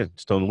welcome here. Yeah,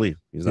 just tell him to leave.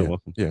 He's not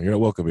welcome. Yeah, you're not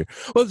welcome here.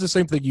 Well, it's the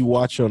same thing you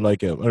watch on,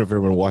 like, I don't know if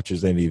everyone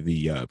watches any of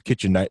the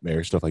Kitchen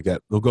Nightmare stuff like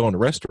that. They'll go into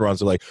restaurants.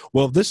 They're like,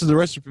 well, this is the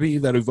recipe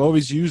that we've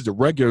always used. The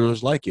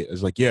regulars like it.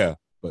 It's like, yeah,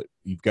 but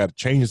you've got to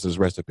change this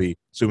recipe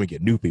so we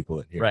get new people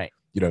in here. Right.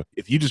 You know,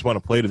 if you just want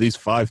to play to these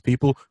 5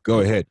 people, go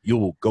ahead.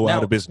 You'll go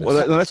out of business.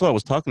 Well, that's what I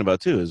was talking about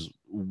too. Is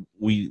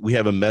we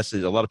have a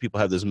message. A lot of people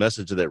have this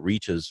message that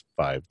reaches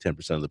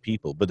 5-10% of the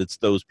people, but it's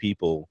those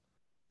people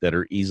that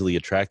are easily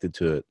attracted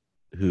to it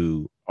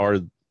who are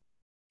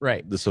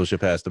right. The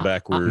sociopaths, the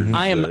backwards.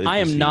 I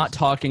am not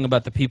talking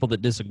about the people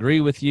that disagree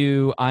with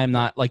you. I am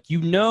not, like,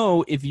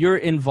 if you're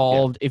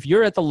involved, if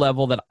you're at the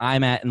level that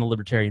I'm at in the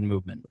libertarian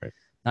movement. Right.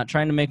 Not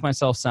trying to make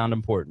myself sound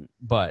important,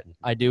 but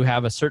I do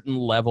have a certain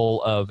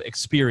level of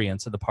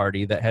experience in the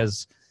party that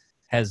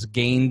has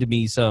gained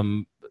me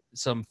some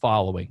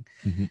following.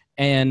 Mm-hmm.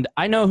 And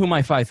I know who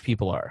my 5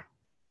 people are.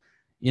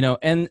 You know,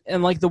 and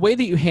like the way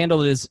that you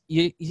handle it is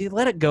you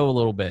let it go a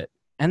little bit.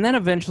 And then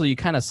eventually you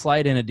kind of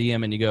slide in a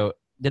DM and you go,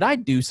 did I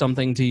do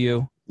something to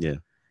you? Yeah.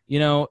 You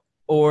know,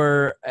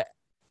 or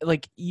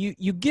like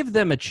you give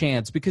them a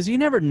chance, because you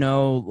never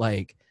know,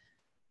 like,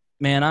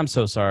 man, I'm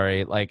so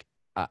sorry. Like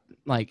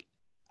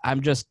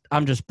I'm just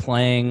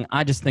playing.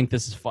 I just think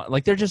this is fun.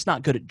 Like, they're just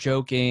not good at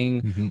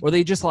joking, or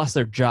they just lost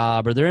their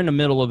job, or they're in the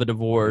middle of a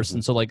divorce.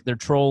 And so, like, they're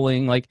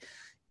trolling. Like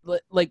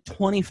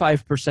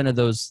 25% of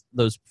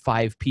those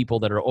 5 people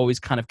that are always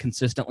kind of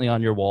consistently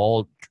on your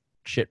wall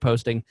shit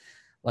posting,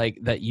 like,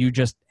 that you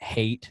just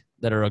hate,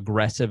 that are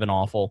aggressive and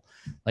awful.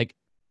 Like,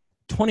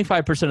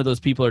 25% of those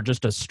people are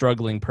just a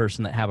struggling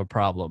person that have a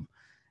problem.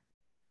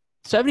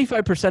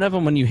 75% of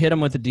them, when you hit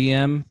them with a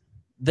DM,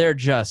 they're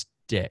just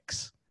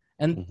dicks.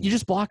 And you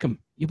just block them.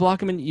 You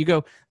block them and you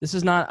go, this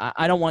is not,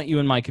 I don't want you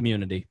in my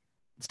community.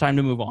 It's time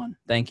to move on.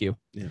 Thank you.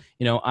 Yeah.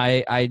 You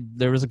know,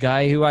 there was a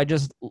guy who I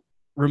just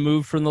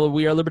removed from the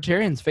We Are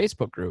Libertarians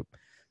Facebook group.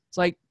 It's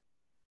like,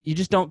 you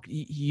just don't,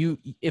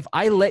 if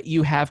I let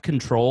you have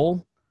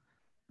control,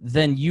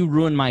 then you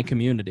ruin my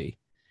community.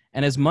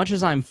 And as much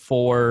as I'm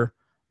for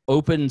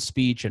open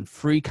speech and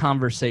free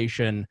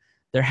conversation,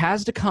 there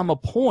has to come a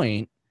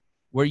point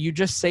where you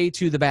just say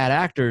to the bad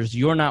actors,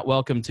 you're not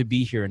welcome to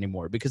be here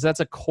anymore, because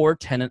that's a core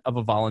tenet of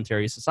a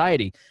voluntary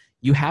society.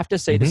 You have to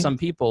say to some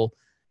people,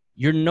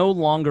 you're no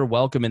longer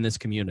welcome in this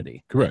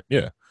community. Correct.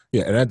 Yeah.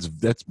 Yeah. And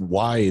that's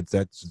why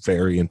that's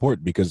very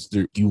important, because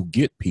you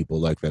get people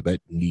like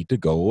that need to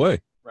go away.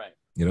 Right.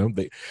 You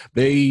know,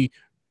 they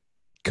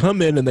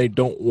come in and they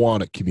don't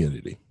want a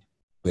community.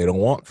 They don't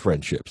want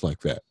friendships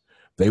like that.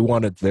 They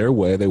want it their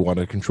way. They want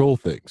to control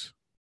things.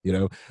 You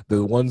know,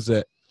 the ones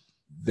that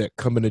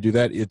come in to do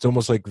that, it's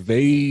almost like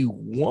they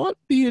want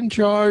to be in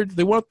charge.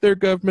 They want their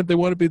government. They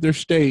want to be their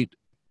state,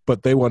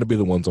 but they want to be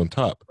the ones on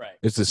top. Right.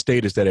 It's the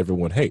status that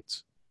everyone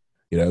hates.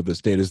 You know, the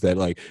status that,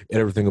 like,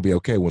 everything will be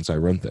okay once I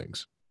run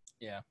things.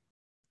 Yeah.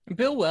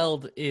 Bill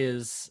Weld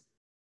is,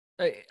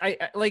 I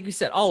like we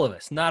said, all of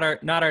us, not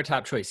our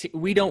top choice.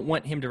 We don't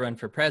want him to run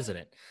for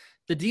president.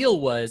 The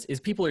deal is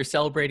people are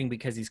celebrating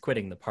because he's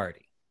quitting the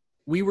party.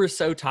 We were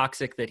so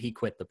toxic that he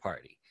quit the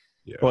party.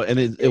 Yeah. Well, and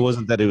it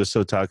wasn't that it was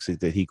so toxic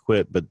that he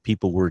quit, but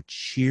people were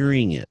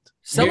cheering it,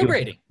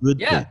 celebrating.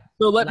 Yeah.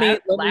 So let me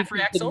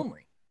reacts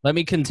only. Let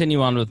me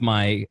continue on with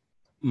my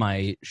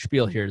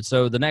spiel here.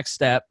 So the next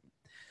step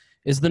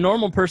is the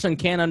normal person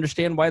can't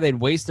understand why they'd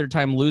waste their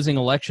time losing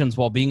elections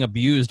while being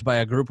abused by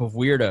a group of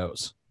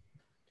weirdos.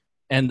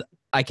 And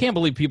I can't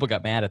believe people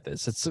got mad at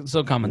this. It's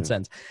so common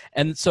sense.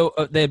 And so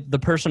the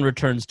person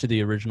returns to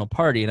the original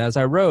party. And as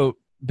I wrote,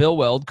 Bill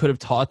Weld could have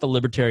taught the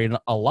Libertarian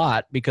a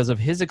lot because of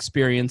his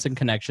experience and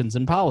connections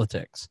in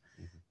politics.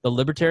 The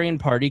Libertarian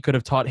Party could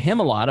have taught him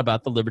a lot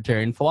about the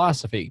Libertarian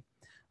philosophy.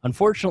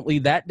 Unfortunately,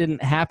 that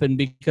didn't happen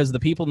because the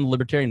people in the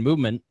Libertarian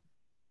movement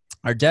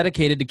are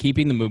dedicated to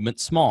keeping the movement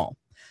small.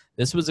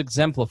 This was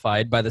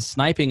exemplified by the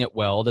sniping at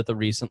Weld at the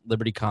recent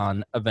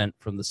LibertyCon event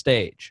from the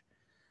stage.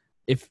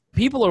 If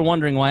people are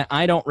wondering why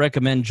I don't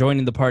recommend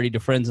joining the party to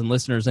friends and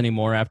listeners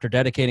anymore after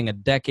dedicating a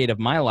decade of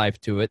my life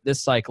to it,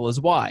 this cycle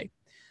is why.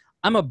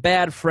 I'm a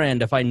bad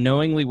friend if I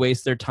knowingly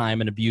waste their time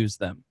and abuse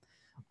them.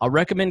 I'll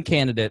recommend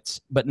candidates,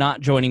 but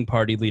not joining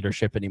party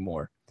leadership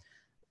anymore.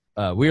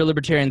 We Are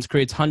Libertarians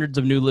creates hundreds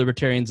of new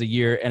libertarians a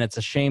year, and it's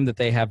a shame that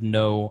they have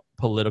no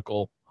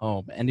political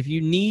home. And if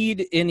you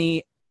need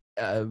any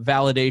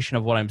validation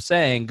of what I'm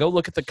saying, go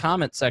look at the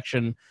comment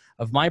section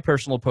of my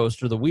personal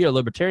post or the We Are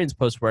Libertarians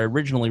post where I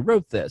originally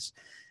wrote this.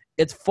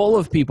 It's full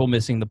of people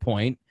missing the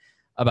point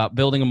about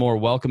building a more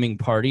welcoming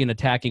party and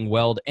attacking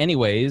Weld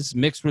anyways,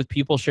 mixed with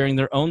people sharing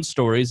their own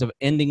stories of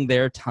ending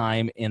their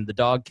time in the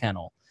dog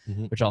kennel,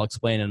 which I'll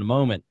explain in a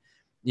moment.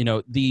 You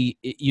know,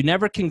 you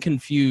never can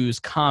confuse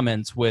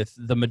comments with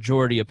the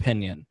majority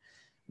opinion.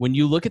 When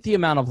you look at the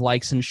amount of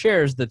likes and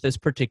shares that this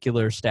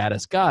particular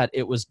status got,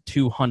 it was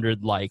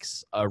 200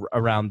 likes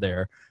around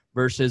there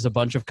versus a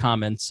bunch of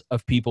comments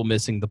of people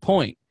missing the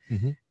point.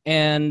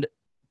 And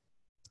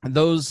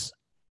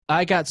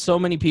I got so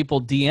many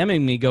people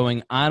DMing me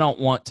going, I don't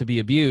want to be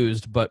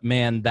abused, but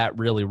man, that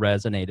really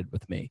resonated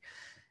with me.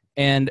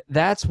 And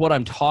that's what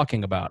I'm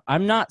talking about.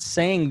 I'm not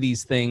saying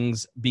these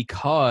things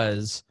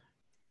because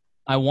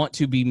I want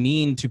to be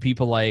mean to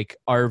people like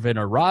Arvin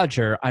or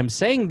Roger. I'm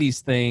saying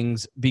these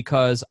things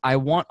because I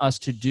want us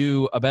to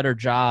do a better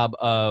job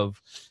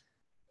of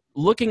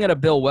looking at a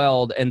Bill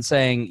Weld and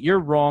saying, you're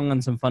wrong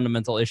on some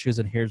fundamental issues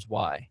and here's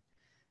why.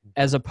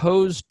 As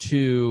opposed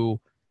to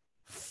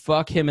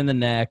fuck him in the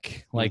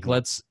neck. Like,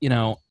 let's,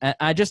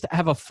 I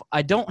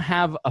don't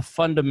have a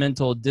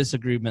fundamental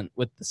disagreement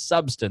with the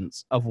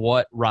substance of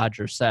what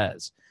Roger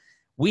says.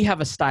 We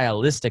have a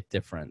stylistic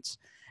difference.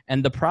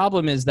 And the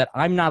problem is that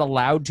I'm not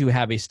allowed to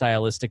have a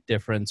stylistic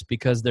difference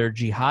because they're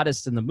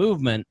jihadists in the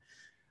movement.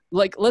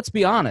 Like, let's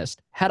be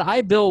honest. Had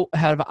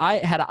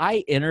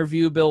I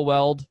interviewed Bill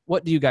Weld,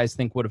 what do you guys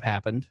think would have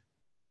happened?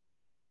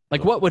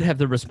 Like, what would have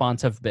the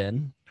response have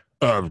been?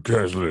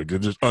 Catholic,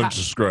 just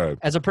unsubscribe.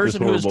 As a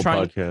person who is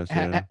trying,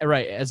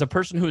 as a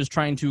person who is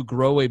trying to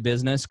grow a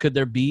business, could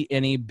there be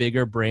any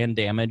bigger brand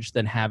damage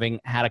than having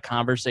had a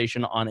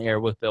conversation on air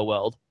with Bill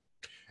Weld?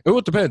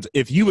 It depends.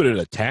 If you would have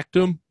attacked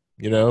him,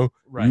 you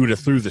would have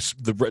threw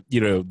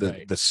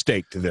the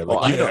stake to them. Well,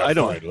 I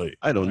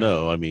don't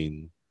know. I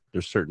mean,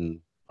 there's certain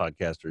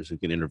podcasters who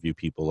can interview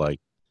people like,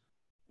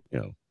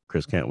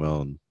 Chris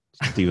Cantwell and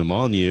Stephen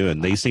Molyneux,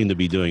 and they seem to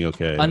be doing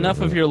okay.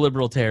 Enough of your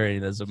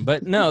libertarianism,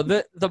 but no,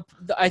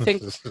 I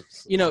think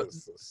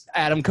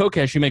Adam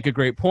Kokesh, you make a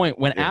great point.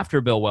 Went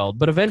after Bill Weld,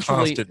 but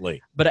eventually,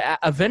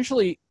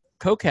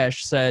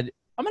 Kokesh said,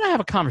 "I'm going to have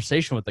a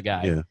conversation with the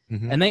guy,"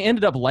 and they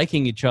ended up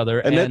liking each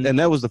other, and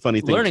that was the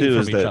funny thing learning too,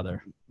 from is each that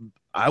other.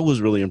 I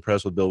was really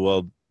impressed with Bill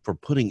Weld for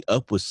putting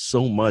up with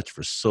so much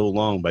for so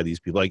long by these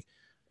people, like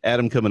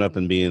Adam coming up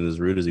and being as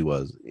rude as he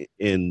was,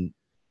 and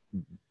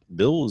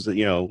Bill was,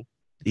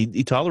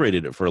 He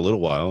tolerated it for a little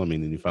while. I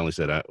mean, and he finally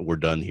said, "We're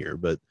done here."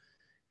 But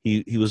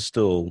he was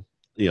still,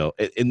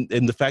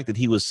 and the fact that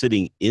he was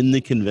sitting in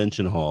the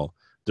convention hall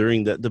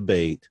during that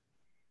debate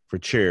for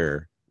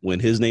chair when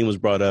his name was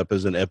brought up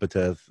as an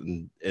epithet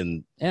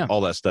and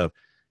all that stuff,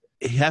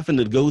 he happened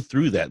to go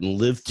through that and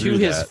live through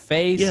to his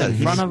face in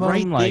front of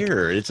him, right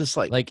there. It's just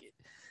like.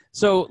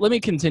 So let me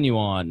continue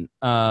on.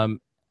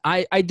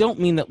 I don't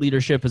mean that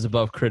leadership is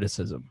above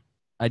criticism.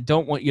 I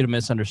don't want you to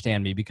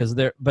misunderstand me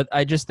but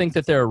I just think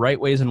that there are right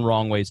ways and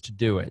wrong ways to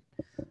do it.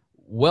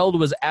 Weld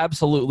was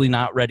absolutely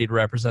not ready to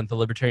represent the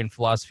libertarian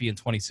philosophy in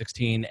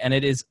 2016, and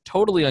it is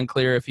totally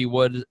unclear if he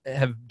would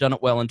have done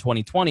it well in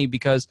 2020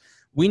 because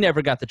we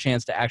never got the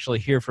chance to actually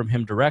hear from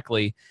him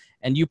directly,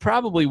 and you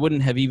probably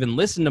wouldn't have even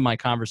listened to my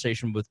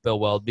conversation with Bill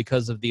Weld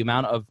because of the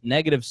amount of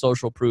negative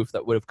social proof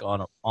that would have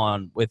gone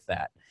on with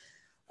that.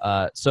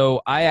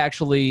 So I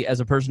actually, as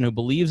a person who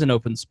believes in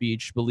open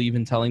speech, believe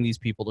in telling these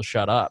people to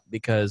shut up,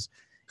 because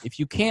if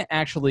you can't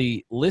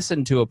actually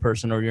listen to a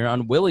person, or you're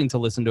unwilling to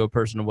listen to a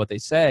person and what they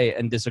say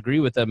and disagree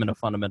with them in a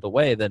fundamental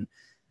way, then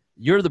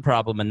you're the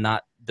problem and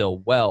not Bill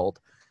Weld.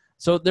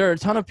 So there are a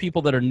ton of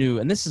people that are new,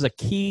 and this is a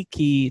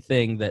key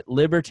thing that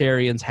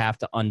libertarians have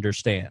to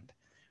understand.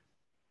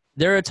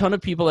 There are a ton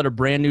of people that are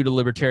brand new to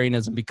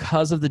libertarianism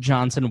because of the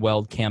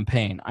Johnson-Weld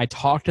campaign. I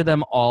talk to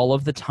them all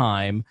of the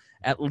time.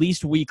 At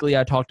least weekly,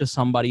 I talk to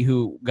somebody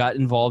who got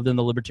involved in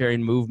the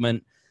libertarian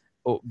movement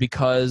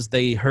because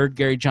they heard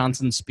Gary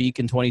Johnson speak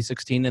in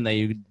 2016 and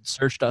they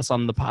searched us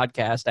on the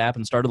podcast app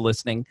and started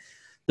listening.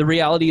 The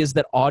reality is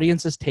that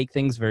audiences take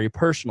things very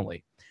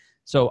personally.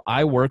 So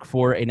I work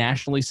for a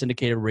nationally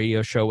syndicated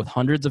radio show with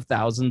hundreds of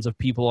thousands of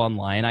people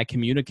online. I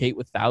communicate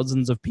with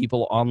thousands of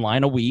people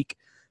online a week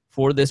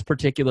for this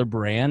particular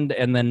brand,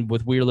 and then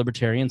with We Are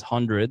Libertarians,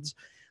 hundreds.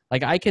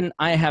 Like I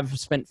have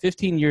spent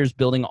 15 years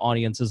building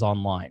audiences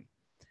online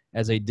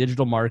as a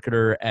digital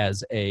marketer,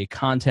 as a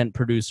content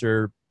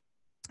producer.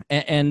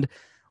 And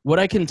what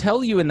I can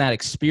tell you in that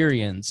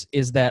experience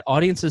is that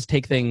audiences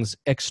take things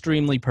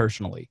extremely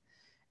personally.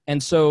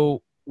 And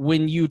so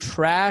when you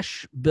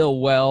trash Bill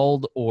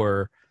Weld,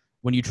 or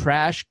when you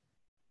trash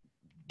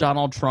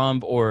Donald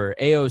Trump or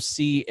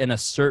AOC in a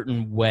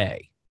certain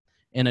way,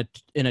 in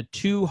a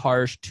too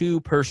harsh,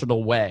 too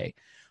personal way,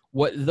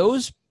 what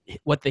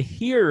the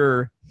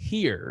hearer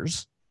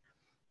hears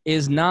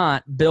is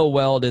not Bill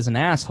Weld is an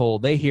asshole.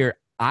 They hear,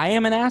 I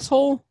am an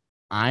asshole.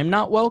 I'm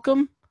not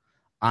welcome.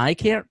 I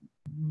can't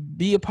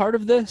be a part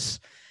of this.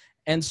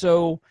 And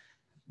so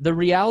the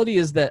reality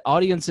is that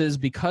audiences,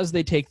 because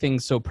they take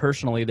things so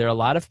personally, there are a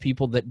lot of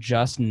people that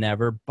just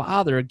never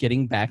bother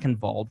getting back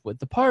involved with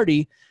the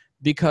party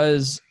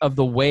because of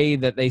the way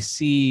that they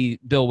see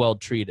Bill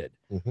Weld treated.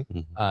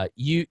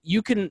 You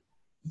can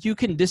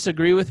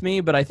disagree with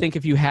me, but I think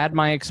if you had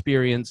my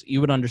experience,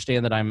 you would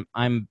understand that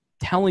I'm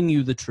telling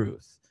you the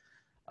truth.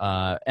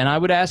 And I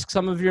would ask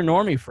some of your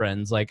normie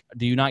friends, like,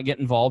 do you not get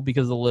involved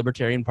because the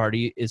Libertarian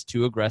Party is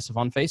too aggressive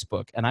on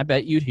Facebook? And I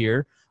bet you'd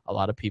hear a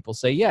lot of people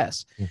say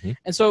yes.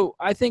 And so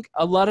I think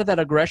a lot of that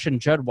aggression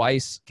Judd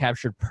Weiss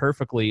captured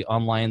perfectly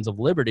on Lions of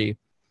Liberty.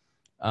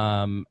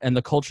 and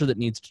the culture that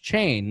needs to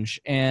change.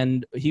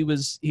 And he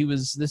was,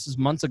 this is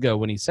months ago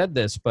when he said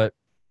this, but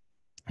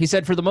he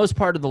said for the most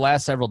part of the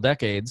last several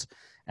decades,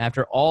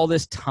 after all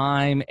this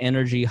time,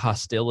 energy,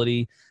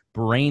 hostility,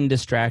 brain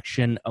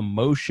distraction,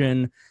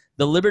 emotion,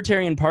 the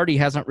Libertarian Party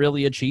hasn't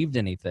really achieved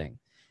anything.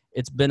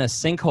 It's been a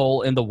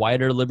sinkhole in the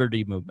wider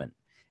liberty movement.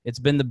 It's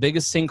been the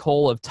biggest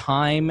sinkhole of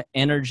time,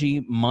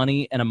 energy,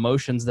 money, and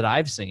emotions that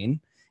I've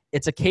seen.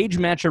 It's a cage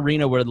match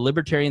arena where the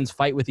Libertarians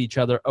fight with each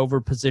other over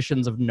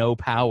positions of no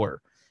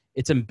power.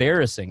 It's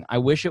embarrassing. I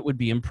wish it would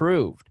be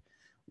improved.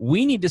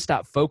 We need to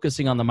stop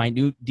focusing on the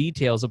minute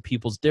details of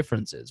people's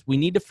differences. We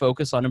need to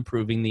focus on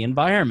improving the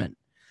environment.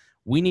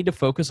 We need to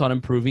focus on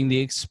improving the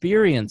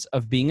experience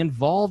of being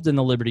involved in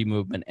the liberty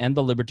movement and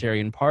the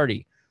Libertarian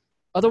Party.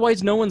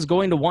 Otherwise, no one's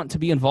going to want to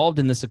be involved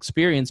in this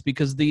experience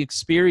because the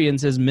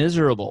experience is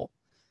miserable.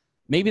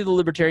 Maybe the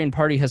Libertarian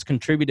Party has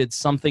contributed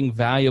something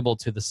valuable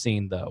to the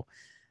scene, though.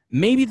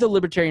 Maybe the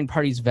Libertarian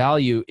Party's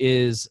value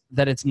is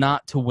that it's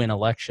not to win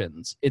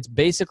elections. It's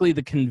basically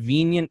the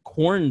convenient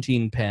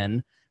quarantine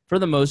pen for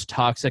the most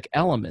toxic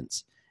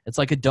elements. It's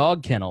like a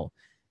dog kennel.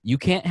 You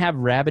can't have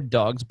rabid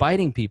dogs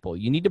biting people.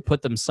 You need to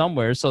put them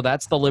somewhere, so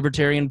that's the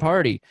Libertarian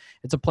Party.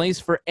 It's a place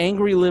for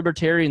angry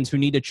libertarians who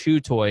need a chew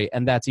toy,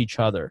 and that's each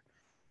other.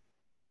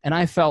 And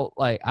I felt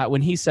like,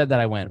 when he said that,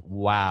 I went,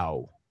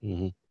 wow.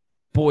 Mm-hmm.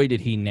 Boy,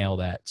 did he nail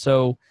that.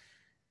 So,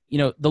 you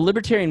know, the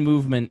libertarian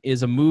movement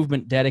is a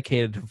movement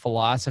dedicated to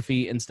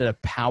philosophy instead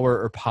of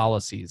power or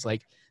policies.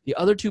 Like, the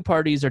other two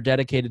parties are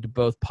dedicated to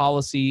both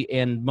policy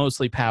and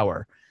mostly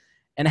power.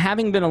 And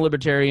having been a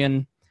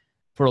libertarian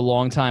for a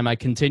long time, I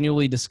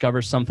continually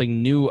discover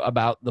something new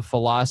about the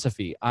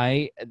philosophy.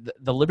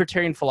 The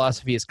libertarian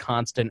philosophy is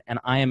constant, and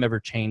I am ever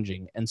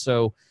changing. And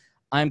so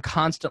I'm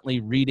constantly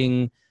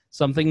reading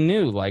something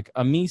new, like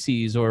a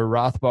Mises or a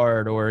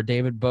Rothbard or a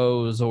David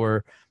Bose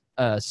or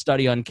a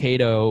study on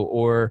Cato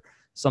or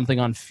something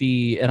on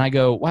Fee. And I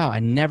go, wow, I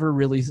never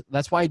really,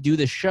 that's why I do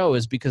this show,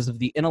 is because of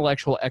the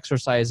intellectual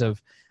exercise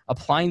of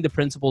applying the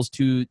principles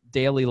to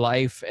daily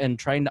life and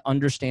trying to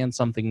understand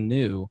something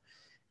new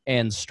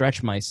and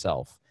stretch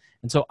myself.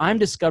 And so I'm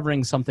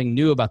discovering something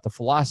new about the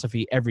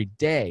philosophy every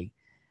day.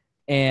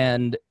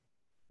 And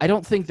I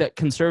don't think that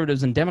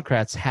conservatives and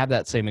Democrats have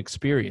that same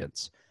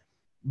experience.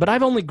 But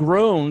I've only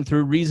grown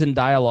through reasoned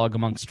dialogue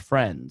amongst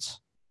friends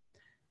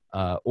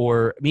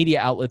or media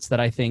outlets that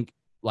I think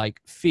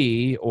like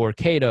Fee or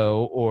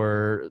Cato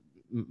or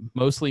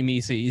mostly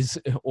Mises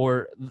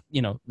or,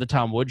 you know, the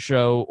Tom Wood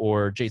Show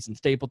or Jason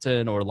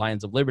Stapleton or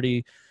Lions of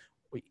Liberty.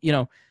 You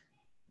know,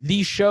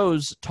 these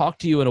shows talk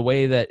to you in a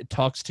way that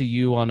talks to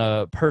you on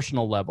a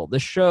personal level.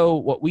 This show,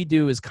 what we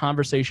do is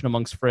conversation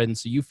amongst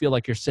friends, so you feel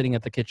like you're sitting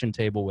at the kitchen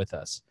table with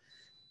us.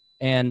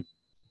 And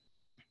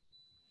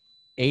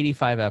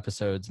 85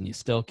 episodes, and you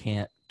still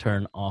can't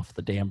turn off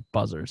the damn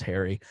buzzers,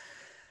 Harry.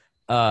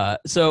 But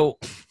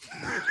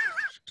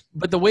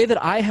the way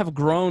that I have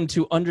grown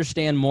to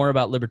understand more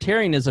about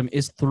libertarianism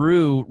is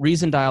through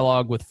reasoned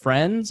dialogue with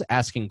friends,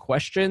 asking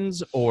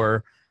questions,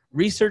 or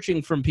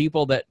researching from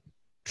people that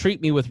treat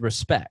me with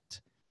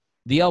respect.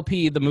 The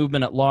LP, the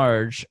movement at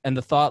large, and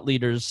the thought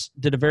leaders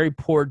did a very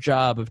poor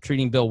job of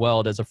treating Bill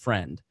Weld as a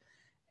friend.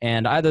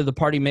 And either the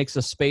party makes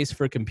a space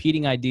for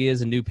competing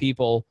ideas and new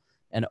people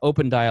and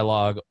open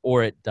dialogue,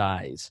 or it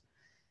dies.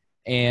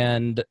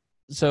 And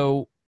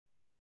so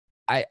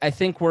I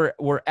think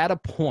we're at a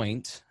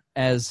point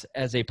as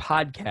a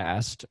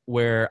podcast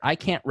where I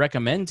can't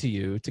recommend to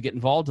you to get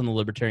involved in the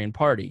Libertarian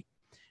Party.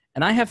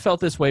 And I have felt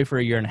this way for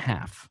a year and a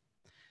half.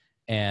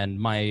 And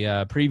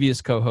my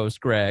previous co-host,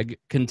 Greg,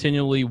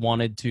 continually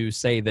wanted to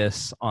say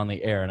this on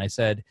the air. And I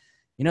said,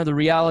 you know, the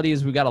reality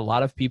is we've got a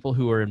lot of people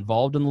who are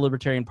involved in the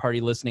Libertarian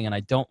Party listening, and I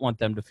don't want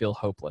them to feel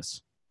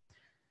hopeless.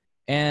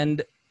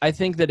 And I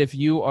think that if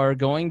you are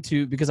going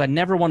to, because I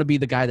never want to be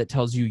the guy that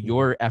tells you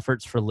your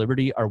efforts for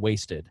liberty are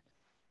wasted.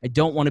 I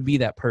don't want to be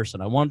that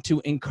person. I want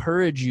to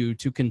encourage you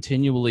to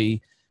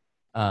continually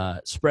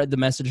spread the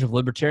message of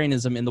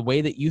libertarianism in the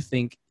way that you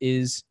think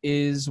is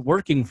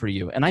working for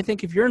you. And I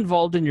think if you're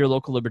involved in your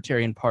local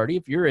Libertarian Party,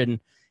 if you're in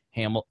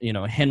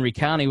Henry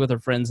County with our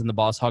friends in the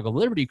Boss Hog of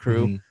Liberty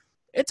crew, mm-hmm.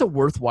 It's a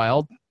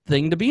worthwhile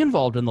thing to be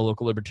involved in the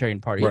local Libertarian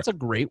Party. Right. It's a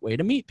great way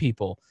to meet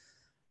people.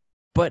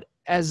 But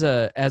as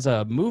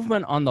a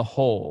movement on the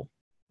whole,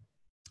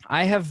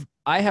 I have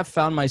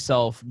found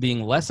myself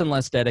being less and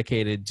less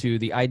dedicated to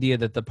the idea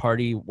that the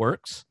party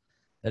works,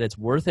 that it's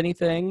worth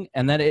anything,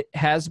 and that it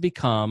has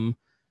become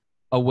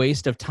a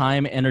waste of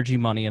time, energy,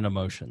 money, and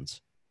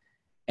emotions.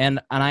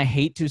 And I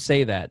hate to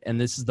say that, and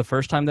this is the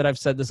first time that I've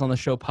said this on the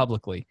show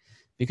publicly,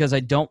 because I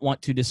don't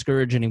want to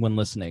discourage anyone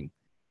listening.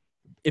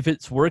 If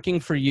it's working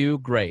for you,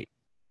 great.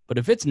 But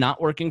if it's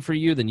not working for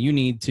you, then you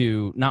need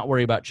to not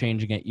worry about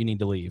changing it. You need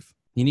to leave.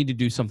 You need to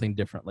do something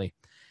differently.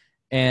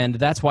 And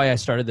that's why I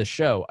started this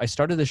show. I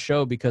started this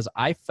show because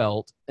I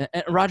felt,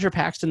 and Roger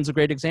Paxton's a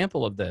great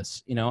example of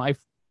this. You know, I've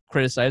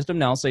criticized him.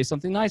 Now I'll say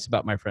something nice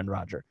about my friend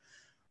Roger.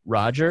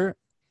 Roger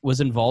was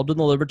involved in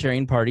the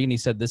Libertarian Party, and he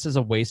said, this is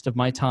a waste of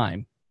my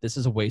time. This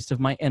is a waste of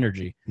my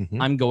energy.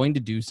 I'm going to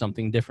do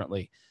something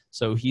differently.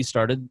 So he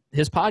started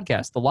his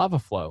podcast, The Lava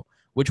Flow,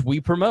 which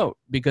we promote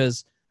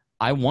because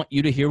I want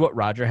you to hear what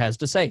Roger has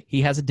to say.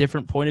 He has a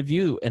different point of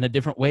view and a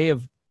different way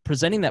of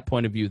presenting that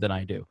point of view than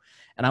I do.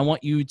 And I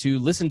want you to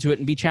listen to it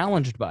and be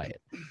challenged by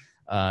it.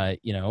 I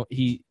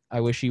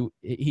wish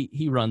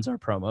he runs our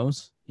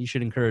promos. He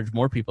should encourage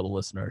more people to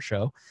listen to our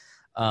show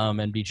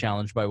and be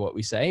challenged by what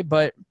we say.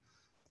 But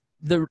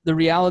the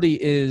reality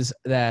is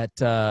that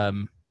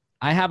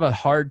I have a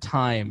hard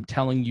time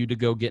telling you to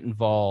go get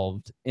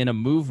involved in a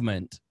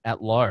movement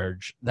at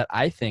large that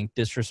I think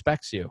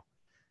disrespects you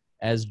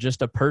as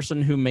just a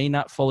person who may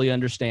not fully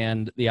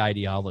understand the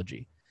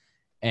ideology.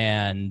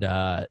 And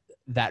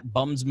that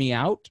bums me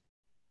out.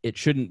 It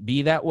shouldn't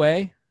be that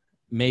way.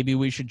 Maybe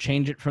we should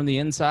change it from the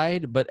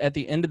inside. But at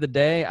the end of the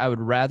day, I would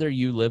rather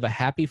you live a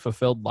happy,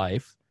 fulfilled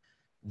life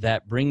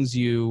that brings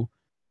you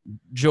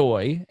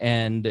joy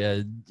and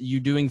you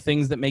doing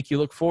things that make you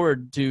look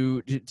forward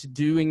to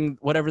doing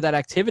whatever that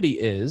activity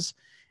is,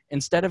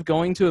 instead of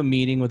going to a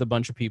meeting with a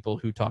bunch of people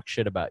who talk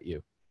shit about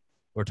you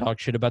or talk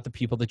shit about the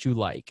people that you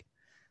like.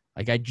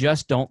 Like, I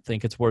just don't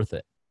think it's worth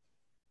it.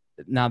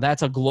 Now,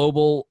 that's a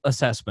global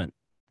assessment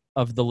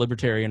of the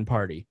Libertarian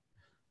Party.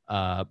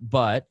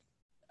 But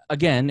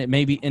again, it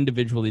may be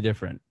individually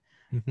different.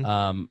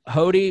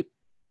 Hodey,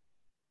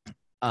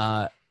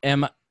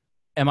 am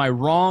I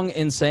wrong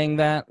in saying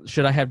that?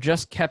 Should I have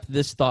just kept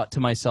this thought to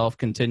myself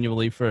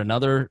continually for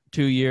another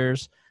 2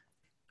 years?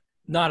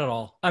 Not at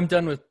all. I'm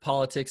done with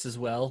politics as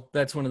well.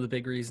 That's one of the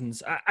big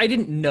reasons. I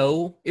didn't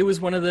know it was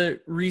one of the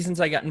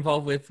reasons I got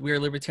involved with We Are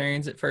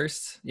Libertarians at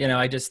first.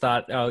 I just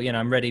thought,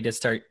 I'm ready to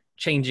start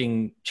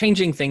changing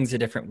things a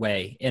different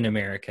way in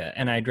America.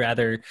 And I'd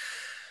rather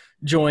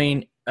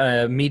join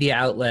a media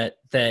outlet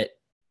that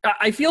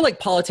I feel like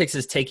politics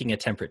is taking a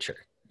temperature.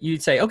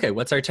 You'd say, okay,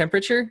 what's our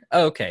temperature?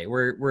 Okay,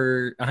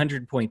 we're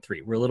 100.3.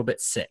 We're a little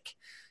bit sick.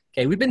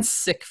 Okay, we've been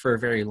sick for a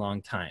very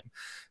long time.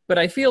 But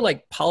I feel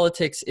like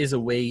politics is a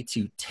way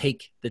to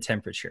take the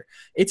temperature.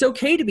 It's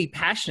okay to be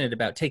passionate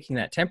about taking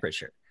that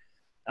temperature.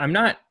 I'm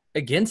not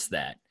against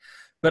that.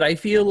 But I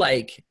feel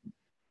like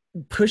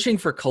pushing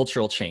for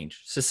cultural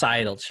change,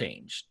 societal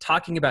change,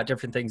 talking about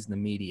different things in the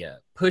media,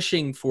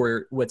 pushing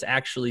for what's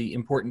actually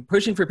important,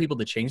 pushing for people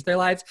to change their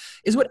lives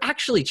is what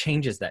actually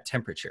changes that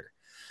temperature.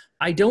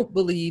 I don't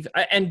believe,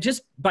 and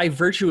just by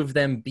virtue of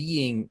them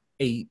being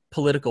a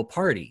political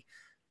party,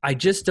 I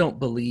just don't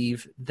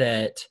believe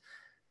that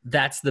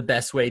that's the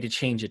best way to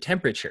change a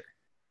temperature.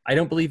 I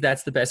don't believe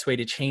that's the best way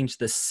to change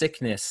the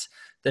sickness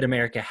that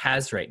America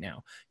has right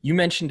now. You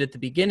mentioned at the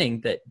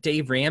beginning that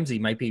Dave Ramsey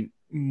might be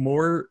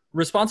more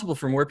responsible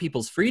for more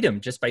people's freedom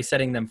just by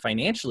setting them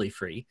financially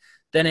free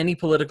than any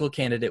political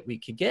candidate we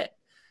could get.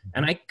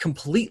 And I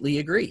completely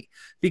agree,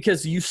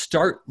 because you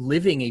start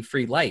living a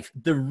free life.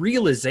 The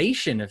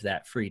realization of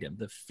that freedom,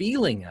 the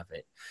feeling of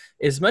it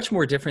is much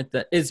more different,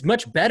 is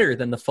much better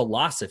than the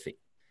philosophy,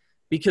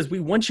 because we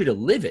want you to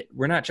live it.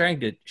 We're not trying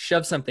to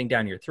shove something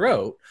down your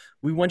throat.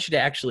 We want you to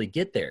actually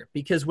get there,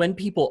 because when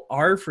people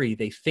are free,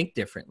 they think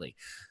differently.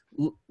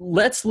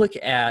 Let's look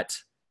at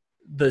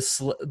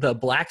the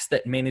blacks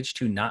that managed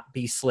to not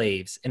be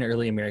slaves in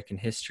early American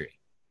history,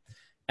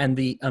 and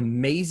the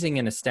amazing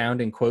and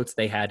astounding quotes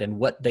they had and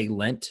what they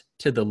lent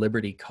to the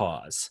liberty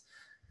cause,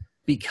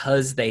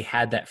 because they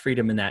had that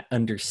freedom and that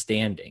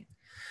understanding,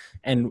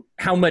 and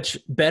how much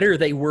better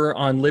they were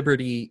on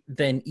liberty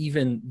than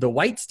even the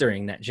whites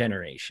during that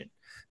generation,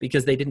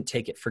 because they didn't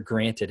take it for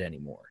granted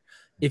anymore.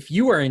 If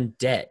you are in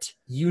debt,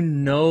 you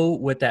know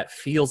what that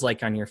feels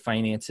like on your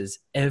finances.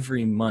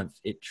 Every month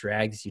it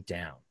drags you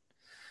down.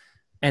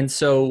 And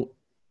so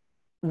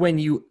when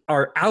you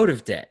are out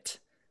of debt,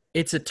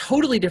 it's a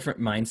totally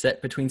different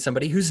mindset between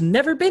somebody who's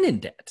never been in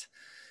debt.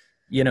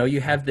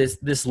 You have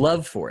this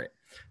love for it.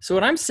 So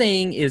what I'm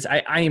saying is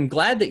I am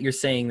glad that you're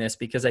saying this,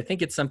 because I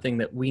think it's something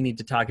that we need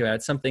to talk about.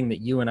 It's something that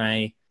you and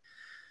I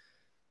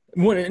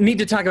need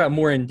to talk about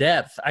more in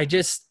depth. I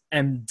just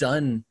am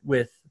done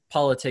with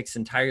politics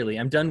entirely.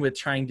 I'm done with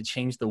trying to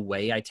change the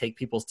way I take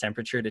people's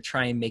temperature to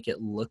try and make it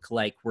look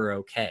like we're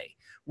okay.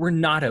 We're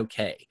not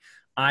okay.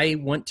 I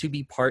want to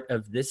be part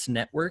of this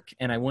network,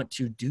 and I want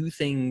to do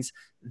things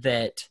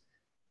that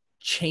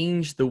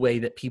change the way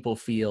that people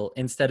feel,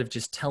 instead of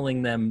just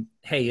telling them,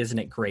 hey, isn't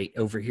it great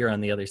over here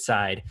on the other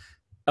side?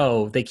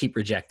 Oh, they keep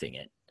rejecting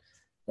it.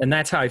 And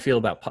that's how I feel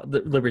about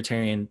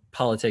libertarian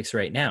politics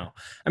right now.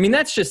 I mean,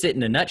 that's just it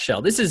in a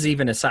nutshell. This is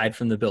even aside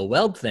from the Bill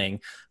Weld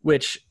thing,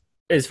 which,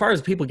 as far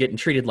as people getting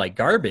treated like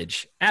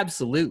garbage,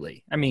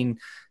 absolutely. I mean,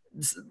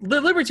 the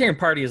Libertarian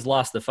Party has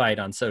lost the fight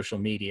on social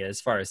media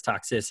as far as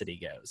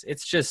toxicity goes.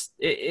 It's just,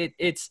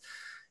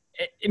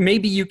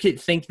 maybe you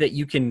could think that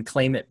you can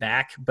claim it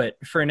back,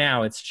 but for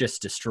now it's just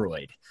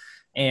destroyed.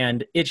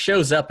 And it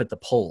shows up at the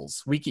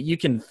polls. You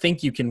can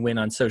think you can win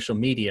on social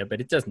media, but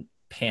it doesn't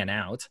pan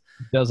out.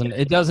 Social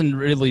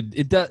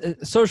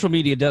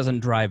media doesn't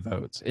drive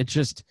votes. It's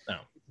just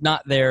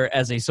not there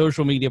as a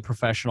social media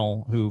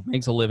professional who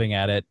makes a living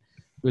at it.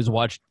 who's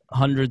watched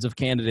hundreds of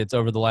candidates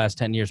over the last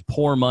 10 years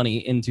pour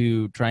money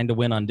into trying to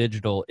win on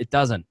digital, it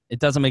doesn't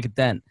make a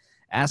dent.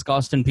 Ask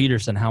Austin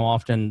Peterson how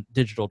often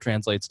digital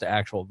translates to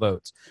actual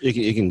votes. It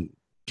can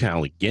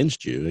count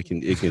against you. It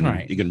can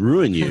Right. it can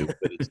ruin you,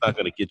 but it's not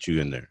going to get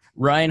you in there.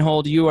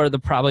 Rhinehold, you are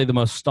probably the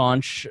most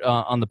staunch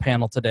on the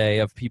panel today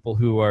of people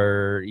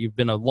you've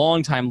been a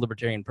long-time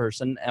libertarian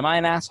person. Am I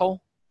an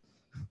asshole?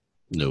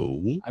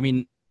 No. I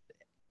mean,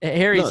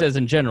 Harry says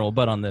in general,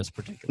 but on this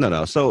particular.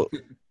 No. So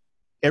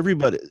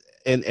everybody,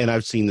 and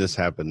I've seen this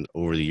happen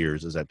over the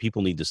years, is that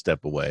people need to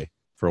step away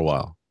for a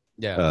while.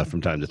 Yeah. From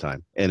time to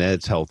time, and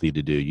it's healthy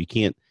to do. You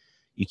can't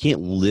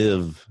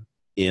live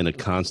in a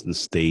constant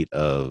state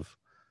of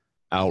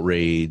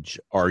outrage,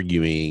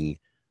 arguing,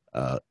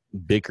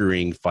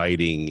 bickering,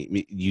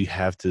 fighting. You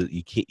have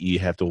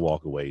to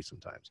walk away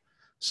sometimes.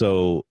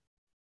 So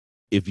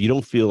if you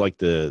don't feel like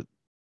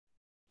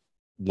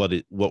what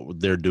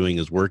they're doing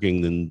is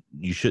working, then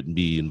you shouldn't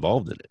be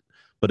involved in it.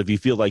 But if you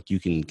feel like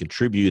you can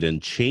contribute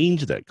and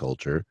change that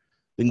culture,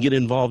 then get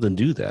involved and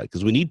do that,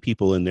 because we need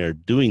people in there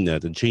doing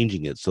that and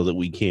changing it so that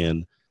we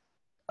can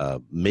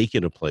make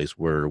it a place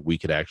where we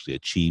could actually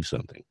achieve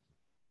something.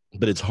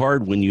 But it's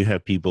hard when you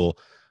have people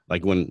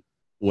like when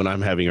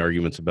I'm having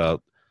arguments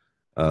about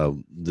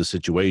the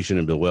situation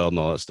and Bill Weld and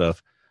all that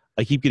stuff.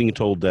 I keep getting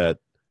told that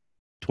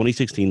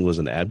 2016 was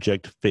an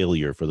abject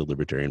failure for the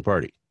Libertarian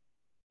Party.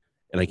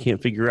 And I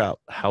can't figure out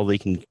how they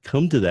can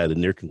come to that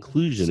in their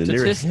conclusion in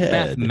their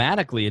head.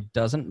 Mathematically, it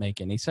doesn't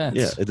make any sense.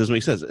 Yeah, it doesn't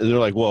make sense. And they're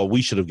like, well,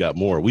 we should have got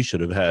more. We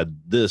should have had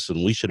this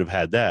and we should have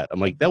had that. I'm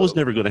like, that was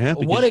never going to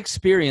happen. What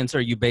experience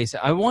are you basing?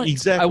 I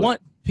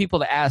want people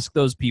to ask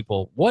those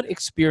people, what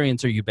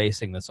experience are you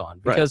basing this on?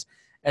 Because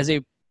as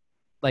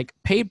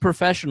paid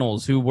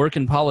professionals who work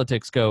in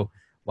politics go,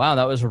 wow,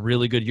 that was a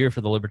really good year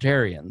for the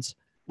Libertarians.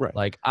 Right.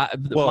 Like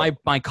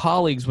my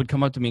colleagues would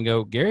come up to me and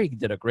go, Gary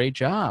did a great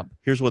job.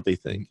 Here's what they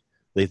think.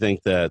 They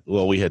think that,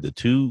 well, we had the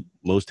two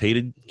most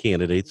hated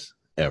candidates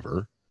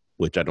ever,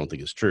 which I don't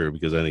think is true,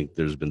 because I think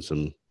there's been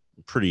some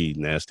pretty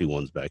nasty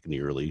ones back in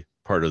the early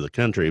part of the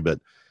country.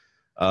 But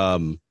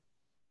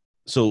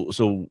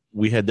so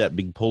we had that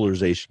big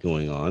polarization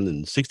going on,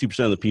 and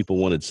 60% of the people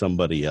wanted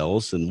somebody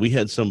else, and we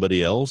had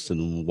somebody else.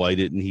 And why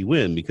didn't he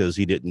win? Because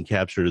he didn't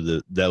capture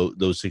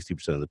those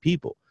 60% of the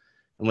people.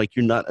 I'm like,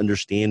 you're not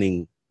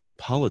understanding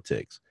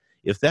politics.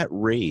 If that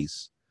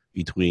race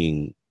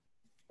between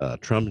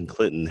Trump and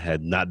Clinton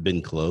had not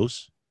been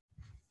close,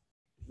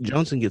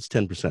 Johnson gets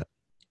 10%.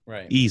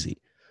 Right. Easy.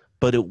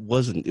 But it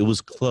wasn't. It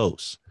was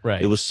close. Right.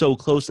 It was so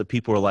close that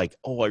people were like,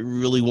 oh, I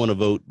really want to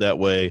vote that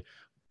way,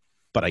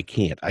 but I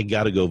can't. I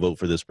got to go vote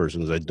for this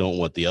person because I don't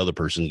want the other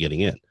person getting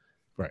in.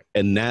 Right.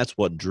 And that's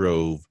what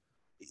drove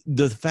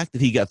the fact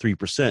that he got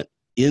 3%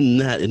 in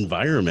that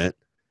environment,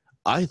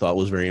 I thought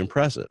was very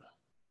impressive.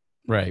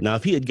 Right. Now,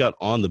 if he had got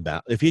on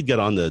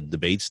the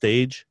debate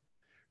stage,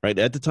 right,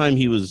 at the time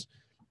he was,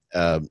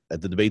 at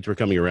the debates were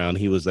coming around,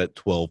 he was at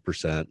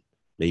 12%,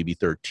 maybe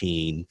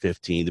 13,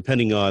 15,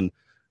 depending on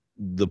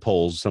the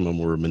polls. Some of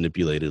them were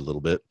manipulated a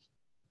little bit.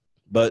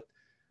 But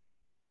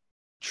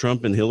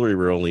Trump and Hillary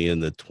were only in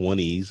the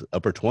 20s,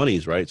 upper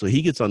 20s, right? So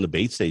he gets on the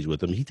debate stage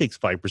with them. He takes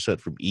 5%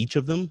 from each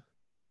of them.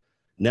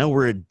 Now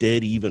we're a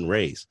dead even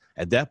race.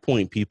 At that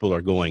point, people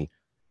are going,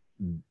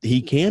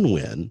 he can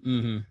win.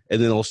 Mm-hmm. And then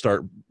they'll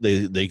start,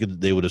 they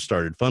would have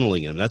started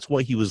funneling him. That's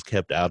why he was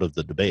kept out of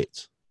the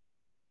debates.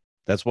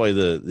 That's why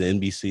the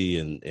NBC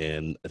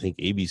and I think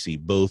ABC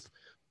both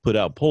put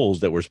out polls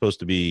that were supposed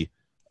to be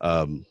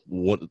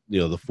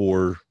the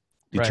four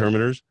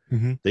determiners. Right.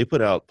 Mm-hmm. They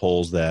put out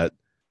polls that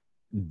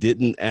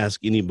didn't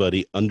ask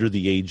anybody under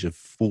the age of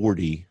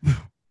 40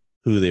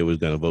 who they was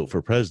going to vote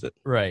for president.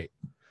 Right.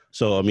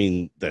 So, I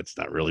mean, that's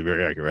not really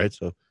very accurate, right?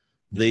 So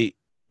they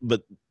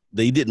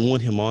didn't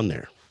want him on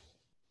there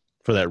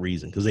for that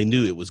reason, because they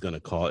knew it was going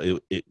to cost.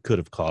 It could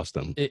have cost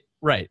them.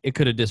 Right. It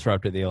could have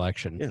disrupted the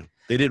election. Yeah.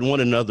 They didn't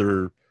want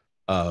another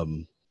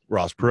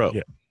Ross Perot.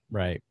 Yeah.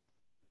 Right.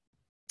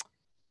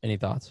 Any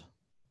thoughts?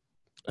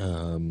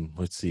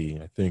 Let's see.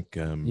 I think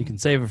you can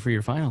save it for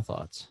your final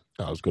thoughts.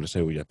 I was going to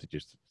say we have to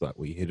just thought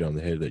we hit it on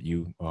the head that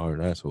you are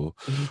an asshole,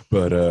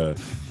 but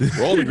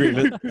we're all in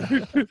agreement.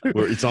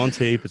 It's on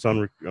tape. It's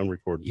on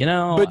recording. You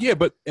know,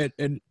 but yeah,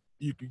 and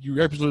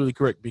you're absolutely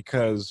correct,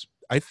 because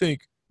I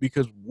think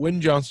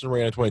when Johnson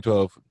ran in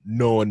 2012,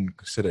 no one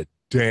said a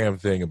damn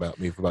thing about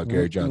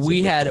Gary Johnson.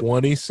 We had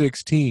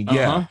 2016.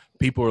 Yeah,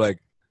 people were like,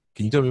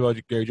 "Can you tell me about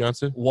Gary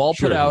Johnson?" Wall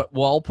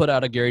put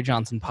out a Gary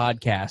Johnson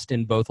podcast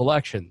in both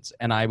elections,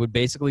 and I would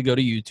basically go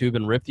to YouTube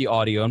and rip the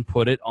audio and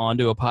put it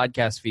onto a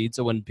podcast feed.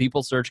 So when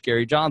people search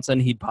Gary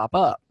Johnson, he'd pop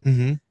up,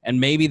 mm-hmm. and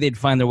maybe they'd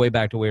find their way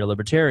back to We Are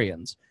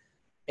Libertarians.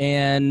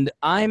 And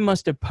I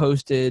must have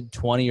posted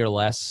 20 or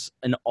less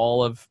in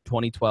all of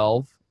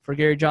 2012 for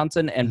Gary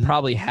Johnson, and mm-hmm.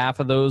 probably half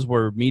of those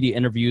were media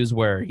interviews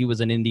where he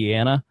was in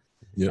Indiana,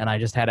 and I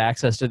just had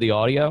access to the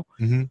audio.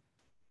 Mm-hmm.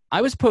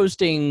 I was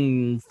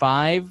posting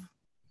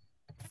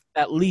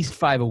at least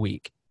 5 a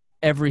week,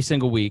 every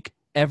single week,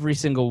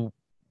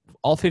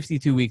 all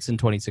 52 weeks in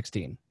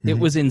 2016. Mm-hmm. It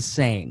was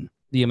insane,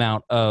 the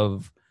amount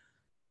of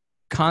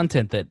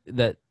content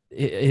that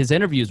his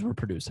interviews were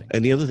producing.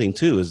 And the other thing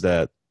too is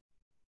that,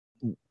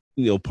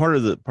 part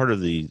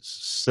of the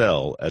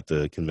sell at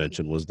the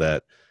convention was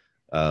that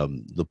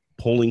the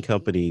polling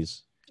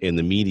companies and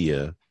the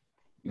media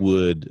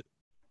would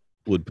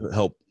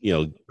help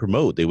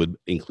promote. They would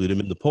include him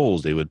in the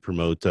polls. They would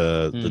promote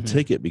the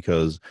ticket,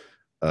 because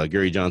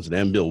Gary Johnson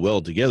and Bill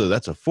Weld together,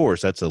 that's a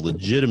force. That's a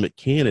legitimate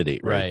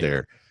candidate right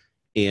there.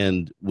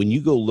 And when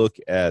you go look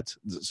at,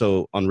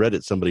 so on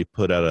Reddit, somebody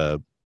put out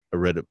a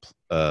Reddit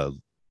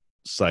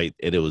site,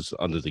 and it was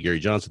under the Gary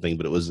Johnson thing,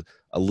 but it was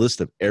a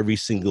list of every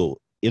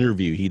single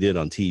interview he did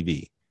on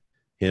TV,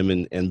 him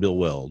and Bill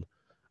Weld.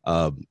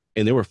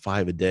 And there were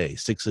 5 a day,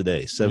 6 a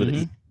day,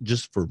 7,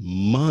 just for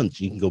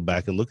months. You can go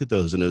back and look at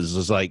those. And it was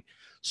just like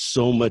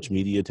so much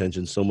media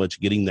attention, so much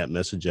getting that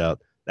message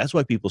out. That's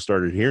why people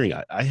started hearing.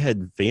 I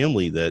had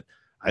family that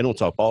I don't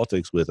talk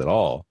politics with at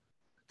all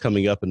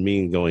coming up and me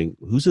and going,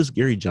 who's this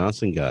Gary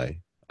Johnson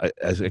guy?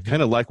 I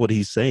kind of like what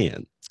he's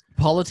saying.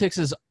 Politics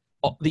is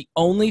the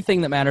only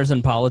thing that matters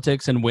in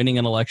politics, and winning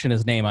an election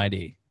is name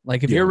ID.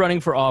 Like, if you're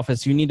running for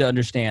office, you need to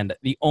understand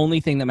the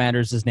only thing that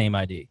matters is name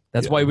ID.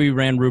 That's why we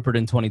ran Rupert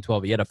in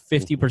 2012. He had a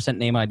 50%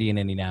 name ID in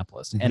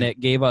Indianapolis, and it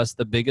gave us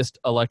the biggest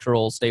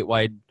electoral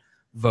statewide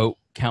vote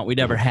count we'd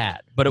ever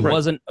had. But it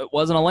wasn't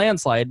a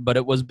landslide, but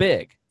it was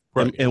big.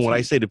 And when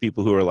I say to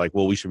people who are like,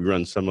 well, we should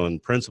run someone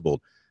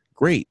principled,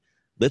 great.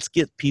 Let's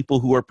get people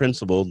who are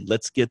principled.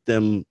 Let's get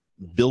them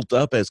built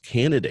up as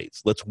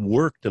candidates. Let's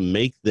work to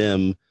make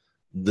them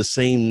the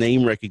same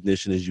name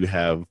recognition as you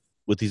have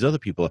with these other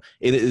people.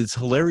 And it's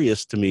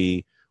hilarious to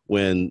me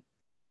when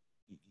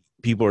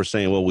people are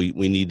saying, well, we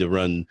need to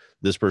run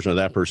this person or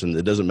that person.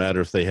 It doesn't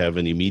matter if they have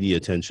any media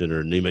attention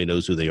or anybody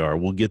knows who they are.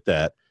 We'll get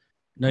that.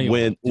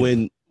 No,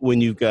 when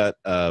you've got,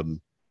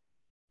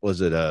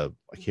 was it, I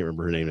can't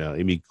remember her name now,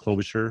 Amy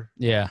Klobuchar?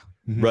 Yeah.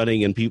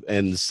 Running, and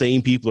the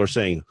same people are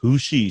saying,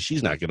 who's she?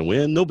 She's not going to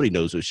win. Nobody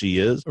knows who she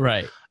is.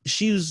 Right.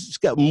 She's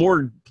got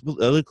more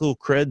political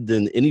cred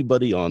than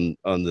anybody on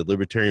the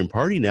Libertarian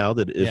Party now,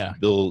 that if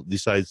Bill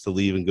decides to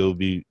leave and go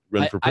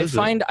run for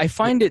president. I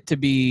find it to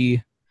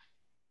be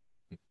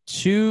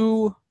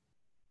two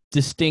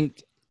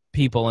distinct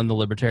people in the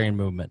Libertarian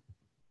movement,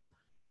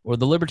 or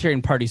the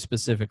Libertarian Party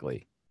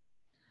specifically.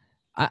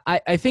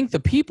 I think the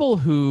people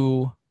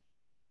who,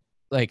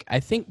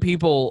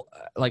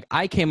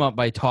 I came up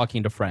by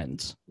talking to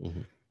friends.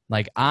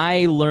 Like,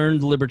 I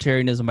learned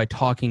libertarianism by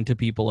talking to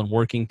people and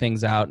working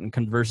things out and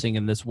conversing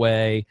in this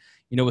way,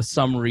 with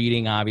some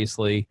reading,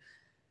 obviously.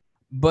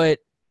 But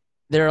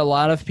there are a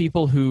lot of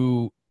people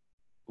who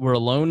were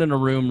alone in a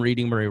room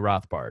reading Murray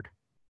Rothbard,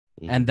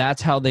 and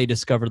that's how they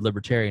discovered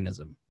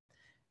libertarianism.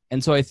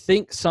 And so I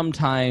think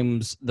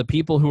sometimes the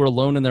people who are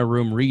alone in their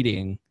room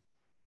reading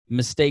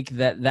mistake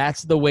that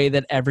that's the way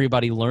that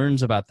everybody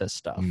learns about this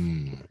stuff.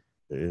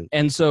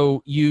 And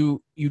so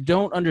you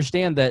don't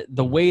understand that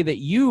the way that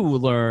you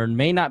learn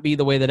may not be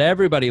the way that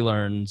everybody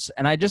learns.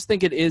 And I just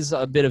think it is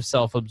a bit of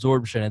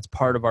self-absorption. It's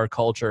part of our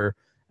culture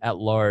at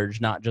large,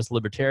 not just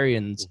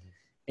libertarians,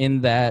 in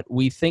that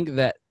we think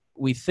that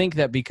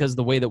because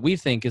the way that we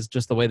think is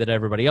just the way that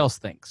everybody else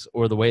thinks,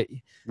 or the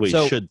way we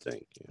should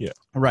think. Yeah.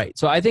 Right.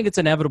 So I think it's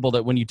inevitable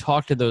that when you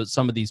talk to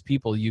some of these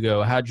people, you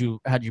go, how'd you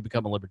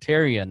become a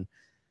libertarian?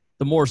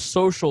 The more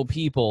social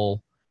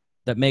people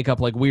that make up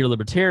like We Are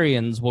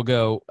Libertarians will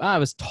go, I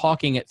was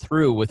talking it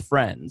through with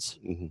friends,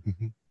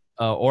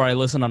 or I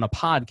listen on a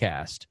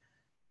podcast.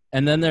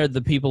 And then there are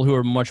the people who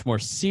are much more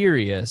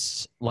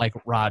serious, like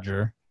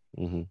Roger,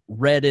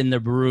 read in the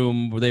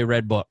room where they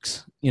read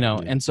books,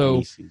 and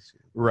so,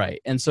 right.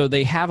 And so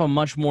they have a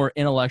much more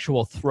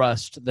intellectual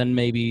thrust than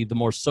maybe the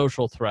more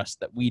social thrust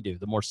that we do,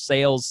 the more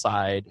sales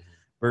side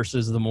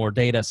versus the more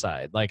data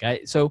side.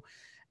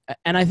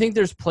 And I think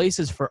there's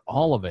places for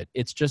all of it.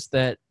 It's just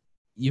that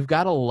you've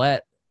got to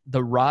let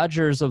the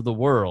Rogers of the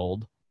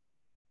world,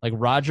 like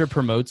Roger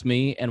promotes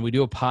me and we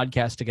do a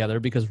podcast together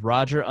because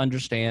Roger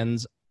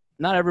understands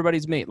not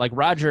everybody's me. Like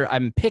Roger,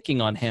 I'm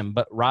picking on him,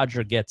 but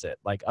Roger gets it.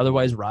 Like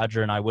otherwise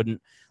Roger and I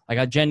wouldn't,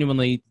 I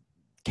genuinely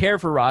care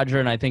for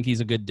Roger and I think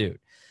he's a good dude.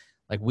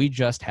 Like we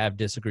just have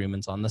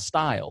disagreements on the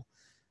style.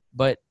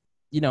 But,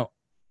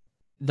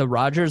 the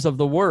Rogers of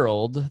the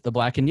world, the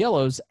black and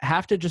yellows,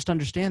 have to just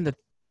understand that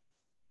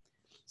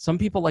some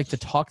people like to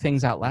talk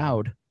things out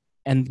loud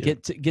and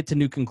get to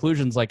new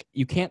conclusions. Like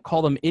you can't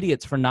call them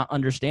idiots for not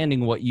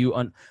understanding what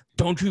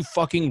don't you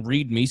fucking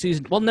read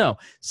Mises? Well, no,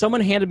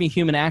 someone handed me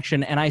Human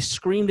Action and I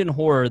screamed in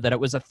horror that it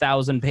was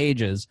 1,000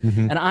 pages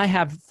and I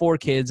have 4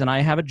 kids and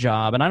I have a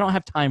job and I don't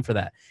have time for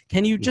that.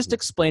 Can you just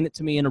explain it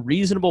to me in a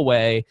reasonable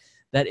way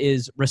that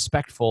is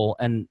respectful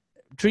and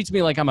treats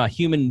me like I'm a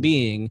human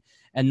being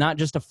and not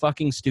just a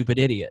fucking stupid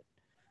idiot?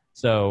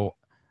 So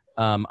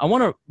I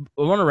want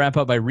to wrap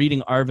up by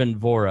reading Arvind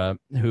Vora,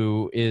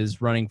 who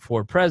is running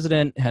for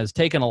president, has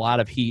taken a lot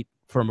of heat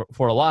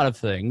for a lot of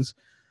things.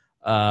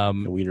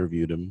 And we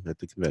interviewed him at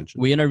the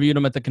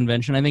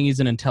convention. I think he's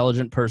an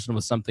intelligent person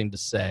with something to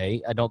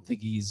say. I don't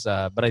think he's,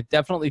 but I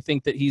definitely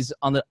think that he's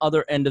on the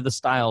other end of the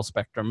style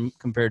spectrum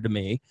compared to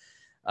me.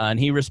 And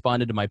he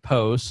responded to my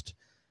post.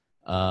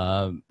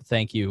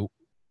 Thank you,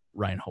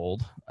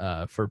 Rhinehold,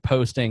 for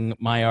posting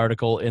my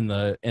article in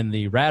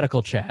the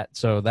radical chat.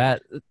 So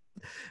that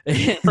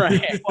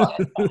right.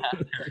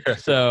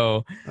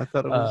 So I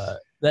thought it was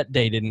that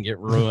day didn't get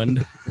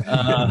ruined.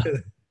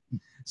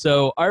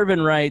 So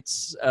Arvin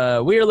writes,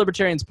 We Are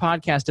Libertarians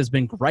podcast has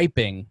been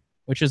griping,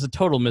 which is a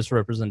total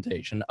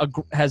misrepresentation,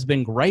 has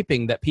been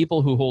griping that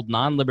people who hold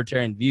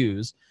non-libertarian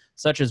views,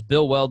 such as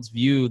Bill Weld's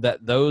view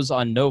that those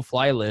on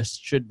no-fly lists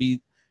should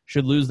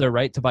lose their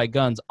right to buy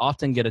guns,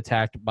 often get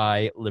attacked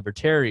by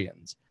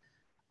libertarians.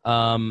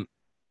 I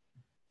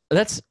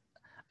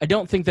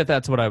don't think that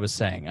that's what I was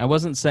saying. I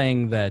wasn't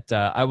saying that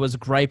I was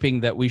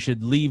griping that we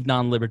should leave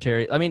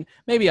non-libertarian. I mean,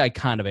 maybe I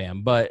kind of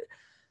am, but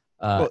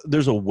well,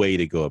 there's a way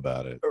to go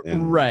about it.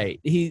 Right.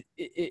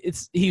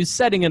 He's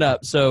setting it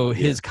up so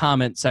his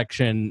comment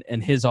section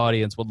and his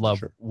audience would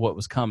love what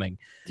was coming.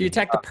 Do you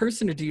attack the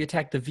person or do you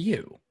attack the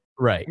view?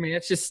 Right. I mean,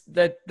 it's just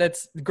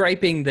that's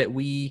griping that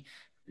we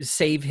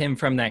save him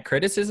from that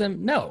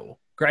criticism. No.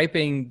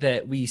 Griping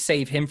that we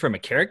save him from a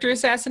character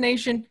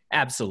assassination.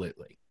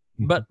 Absolutely.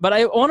 But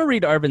I want to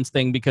read Arvin's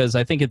thing because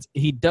I think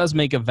he does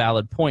make a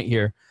valid point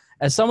here.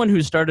 As someone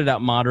who started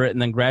out moderate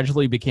and then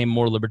gradually became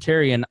more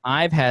libertarian,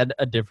 I've had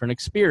a different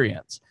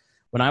experience.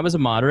 When I was a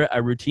moderate, I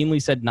routinely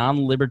said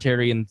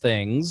non-libertarian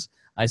things.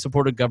 I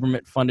supported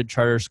government-funded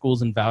charter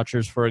schools and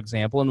vouchers, for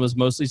example, and was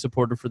mostly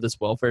supported for this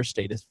welfare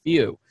status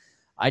view.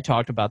 I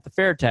talked about the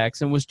fair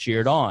tax and was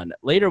cheered on.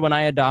 Later, when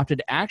I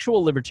adopted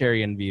actual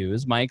libertarian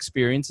views, my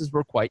experiences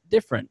were quite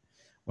different.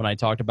 When I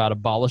talked about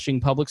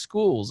abolishing public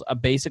schools, a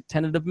basic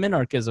tenet of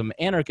minarchism,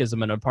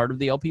 anarchism, and a part of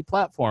the LP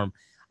platform,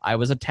 I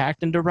was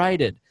attacked and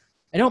derided.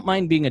 I don't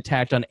mind being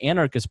attacked on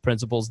anarchist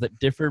principles that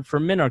differ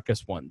from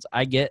minarchist ones.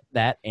 I get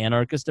that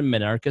anarchists and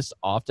minarchists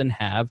often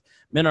have.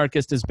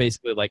 Minarchist is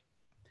basically like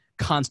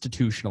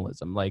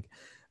constitutionalism. Like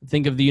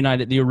think of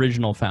the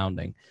original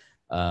founding.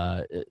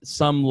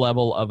 Some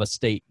level of a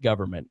state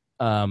government.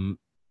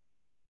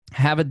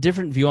 Have a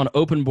different view on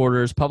open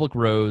borders, public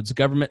roads,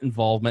 government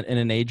involvement in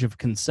an age of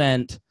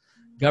consent,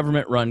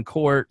 government-run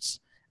courts.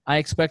 I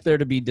expect there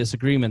to be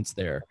disagreements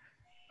there.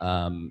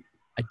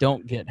 I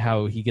don't get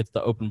how he gets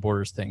the open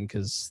borders thing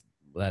because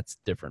that's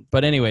different.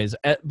 But anyways,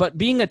 but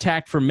being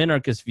attacked for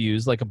minarchist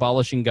views like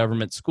abolishing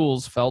government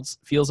schools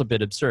feels a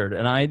bit absurd.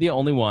 And I, the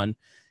only one,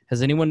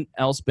 has anyone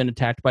else been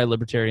attacked by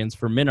libertarians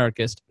for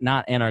minarchist,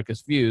 not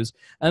anarchist views?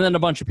 And then a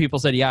bunch of people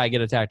said, yeah, I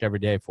get attacked every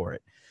day for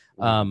it.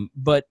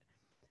 But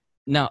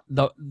now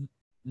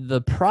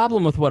the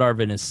problem with what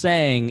Arvin is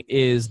saying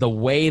is the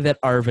way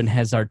that Arvin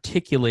has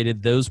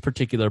articulated those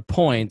particular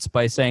points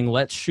by saying,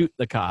 let's shoot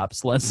the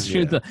cops.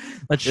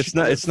 It's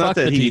not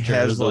that he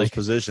has those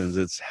positions.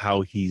 It's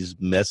how he's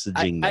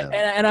messaging them.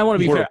 And I want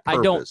to be fair.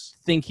 I don't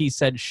think he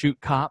said shoot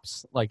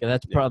cops. Like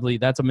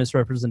that's a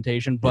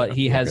misrepresentation, but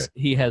he has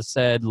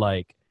said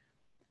like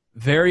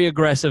very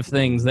aggressive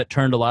things that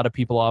turned a lot of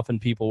people off, and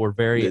people were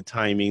very the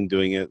timing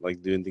doing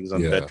things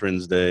on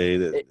Veterans Day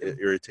that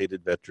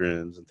irritated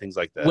veterans and things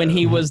like that. When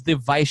he was the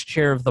vice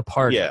chair of the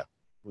party. Yeah.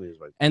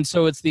 And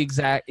so it's the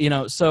exact,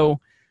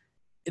 so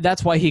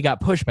that's why he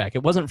got pushback.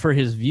 It wasn't for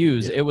his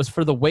views. It was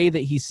for the way that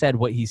he said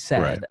what he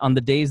said on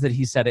the days that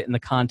he said it in the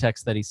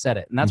context that he said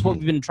it. And that's what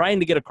we've been trying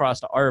to get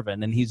across to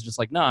Arvin. And he's just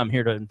like, no, I'm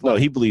here to inform. No,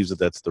 he believes that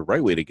that's the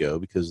right way to go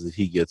because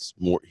he gets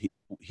more,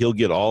 he'll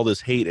get all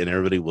this hate and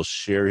everybody will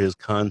share his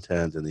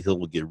content and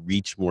he'll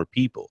reach more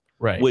people.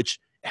 Right. Which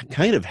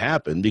kind of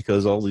happened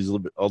because all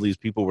these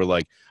people were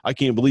like, I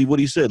can't believe what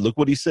he said. Look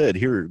what he said.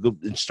 Here, go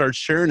and start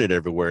sharing it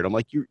everywhere. And I'm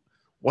like,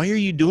 why are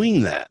you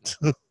doing that?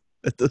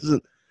 That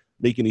doesn't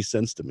make any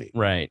sense to me.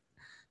 Right.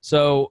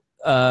 So,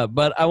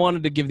 but I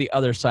wanted to give the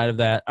other side of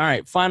that. All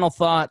right. Final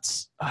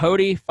thoughts.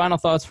 Hodey, final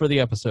thoughts for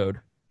the episode.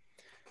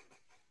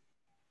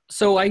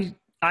 So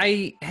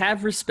I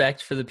have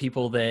respect for the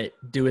people that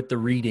do it the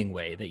reading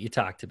way that you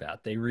talked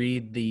about. They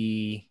read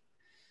the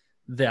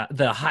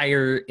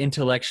higher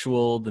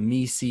intellectual, the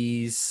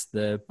Mises,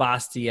 the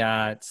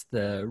Bastiats,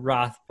 the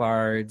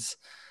Rothbards,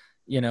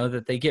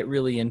 that they get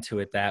really into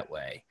it that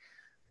way.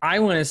 I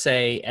want to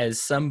say,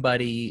 as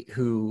somebody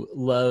who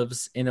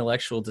loves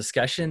intellectual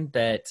discussion,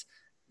 that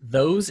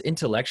those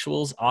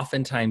intellectuals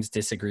oftentimes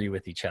disagree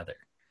with each other.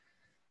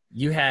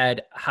 You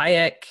had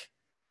Hayek,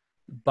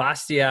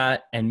 Bastiat,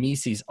 and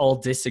Mises all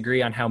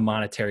disagree on how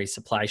monetary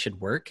supply should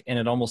work, and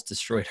it almost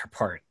destroyed our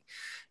party.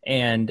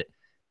 And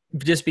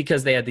just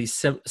because they had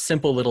these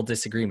simple little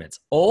disagreements.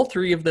 All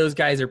three of those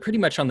guys are pretty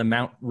much on the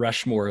Mount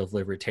Rushmore of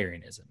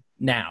libertarianism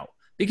now,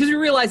 because we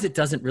realize it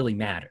doesn't really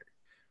matter.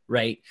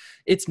 Right?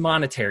 It's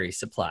monetary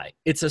supply.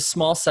 It's a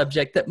small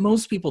subject that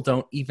most people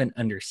don't even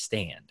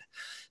understand.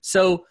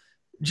 So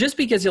just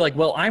because you're like,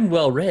 well, I'm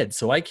well read,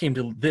 so I came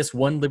to this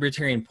one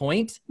libertarian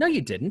point. No,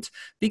 you didn't.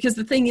 Because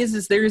the thing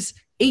is there's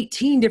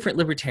 18 different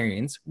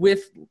libertarians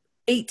with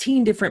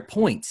 18 different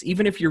points,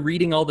 even if you're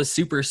reading all the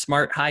super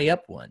smart high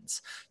up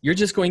ones. You're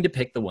just going to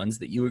pick the ones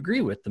that you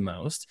agree with the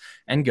most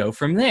and go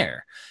from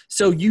there.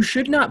 So you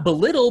should not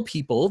belittle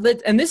people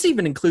that, and this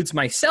even includes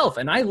myself,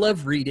 and I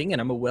love reading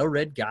and I'm a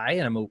well-read guy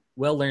and I'm a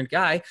well-learned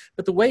guy,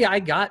 but the way I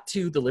got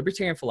to the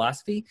libertarian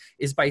philosophy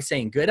is by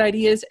saying good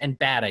ideas and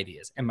bad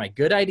ideas. And my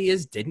good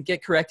ideas didn't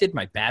get corrected,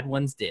 my bad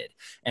ones did.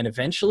 And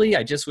eventually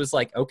I just was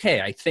like, okay,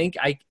 I think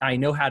I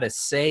know how to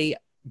say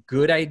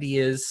good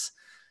ideas.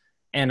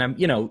 And I'm,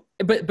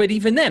 but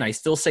even then I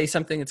still say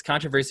something that's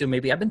controversial.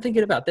 Maybe I've been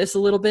thinking about this a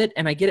little bit,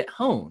 and I get it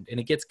honed,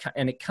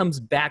 and it comes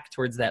back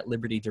towards that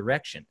liberty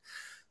direction.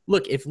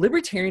 Look, if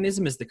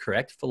libertarianism is the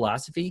correct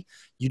philosophy,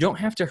 you don't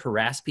have to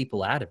harass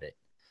people out of it.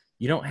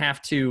 You don't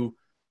have to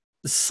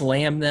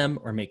slam them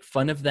or make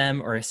fun of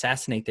them or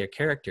assassinate their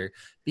character,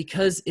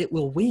 because it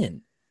will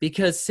win.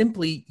 Because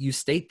simply you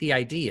state the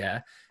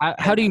idea.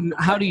 How do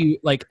you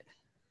like?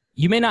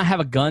 You may not have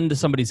a gun to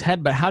somebody's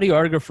head, but how do you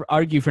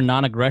argue for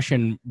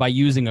non-aggression by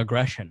using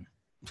aggression?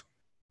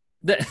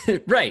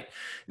 Right.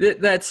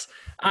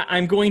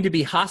 I'm going to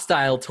be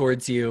hostile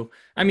towards you.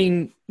 I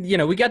mean,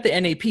 we got the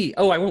NAP.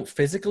 Oh, I won't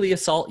physically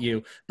assault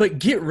you, but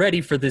get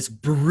ready for this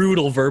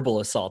brutal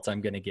verbal assault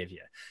I'm going to give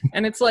you.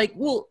 And it's like,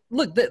 well,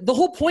 look, the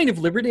whole point of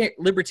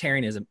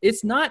libertarianism,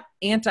 it's not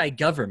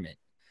anti-government.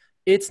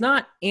 It's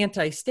not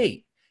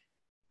anti-state.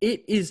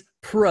 It is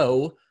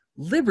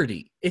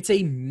pro-liberty. It's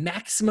a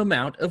maximum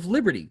amount of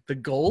liberty. The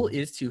goal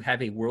is to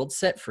have a world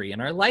set free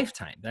in our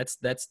lifetime. That's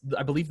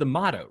I believe the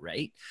motto,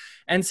 right?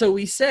 And so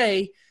we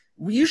say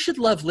you should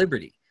love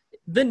liberty.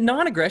 The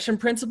non-aggression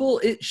principle,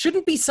 it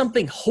shouldn't be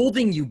something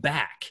holding you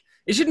back.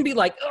 It shouldn't be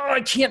like, oh, I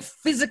can't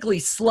physically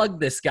slug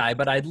this guy,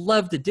 but I'd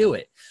love to do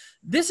it.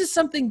 This is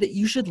something that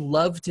you should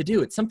love to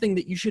do. It's something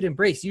that you should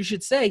embrace. You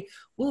should say,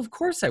 well, of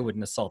course I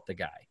wouldn't assault the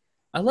guy.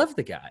 I love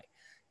the guy.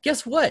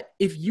 Guess what?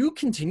 If you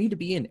continue to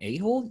be an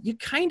a-hole, you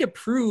kind of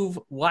prove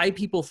why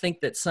people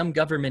think that some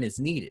government is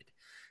needed.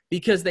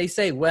 Because they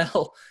say,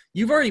 well,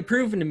 you've already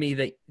proven to me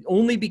that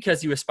only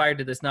because you aspire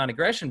to this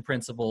non-aggression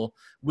principle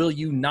will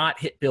you not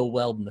hit Bill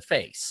Weld in the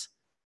face.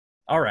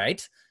 All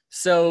right.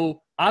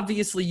 So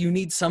obviously you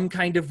need some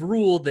kind of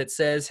rule that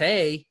says,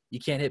 hey, you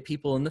can't hit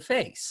people in the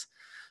face.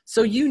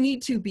 So you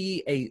need to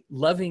be a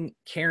loving,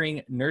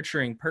 caring,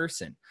 nurturing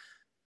person.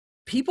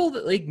 People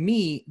that, like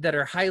me, that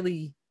are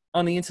highly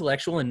on the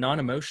intellectual and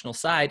non-emotional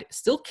side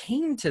still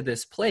came to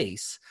this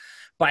place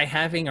by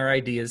having our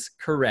ideas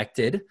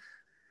corrected,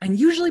 and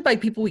usually by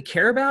people we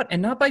care about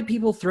and not by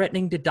people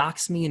threatening to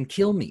dox me and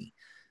kill me.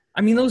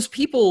 I mean, those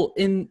people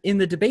in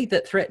the debate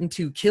that threatened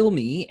to kill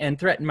me and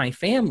threaten my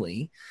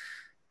family,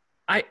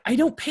 I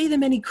don't pay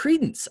them any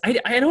credence.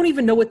 I don't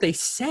even know what they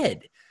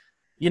said.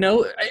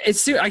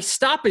 I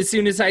stop as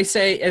soon as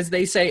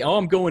they say, oh,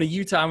 I'm going to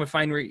Utah, I'm going to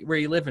find where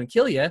you live and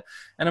kill you.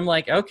 And I'm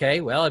like, okay,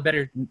 well, I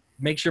better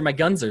make sure my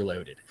guns are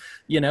loaded.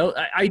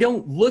 I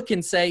don't look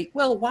and say,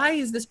 well, why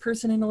is this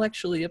person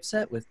intellectually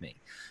upset with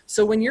me?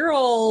 So when you're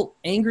all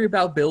angry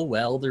about Bill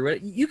Weld or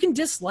what, you can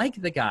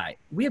dislike the guy.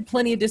 We have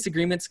plenty of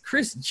disagreements.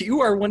 Chris, you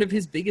are one of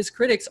his biggest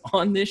critics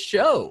on this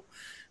show.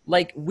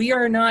 Like, we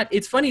are not,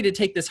 it's funny to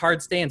take this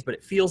hard stance, but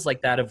it feels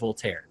like that of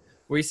Voltaire,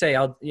 where you say,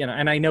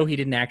 and I know he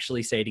didn't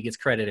actually say it, he gets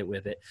credited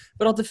with it,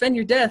 but I'll defend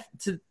your death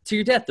to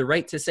your death, the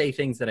right to say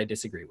things that I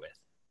disagree with,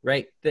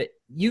 right? That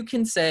you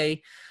can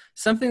say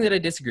something that I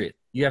disagree with.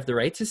 You have the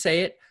right to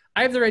say it.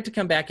 I have the right to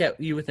come back at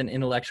you with an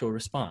intellectual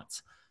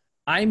response.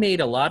 I made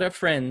a lot of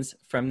friends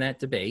from that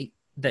debate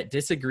that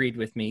disagreed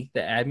with me,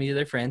 that add me to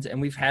their friends, and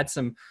we've had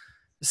some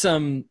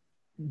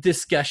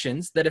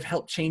discussions that have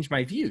helped change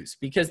my views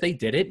because they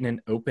did it in an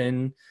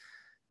open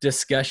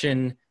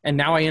discussion, and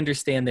now I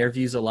understand their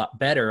views a lot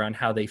better on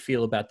how they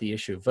feel about the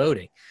issue of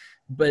voting.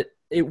 But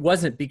it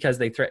wasn't because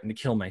they threatened to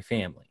kill my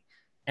family.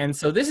 And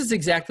so this is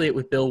exactly it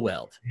with Bill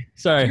Weld.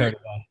 Sorry,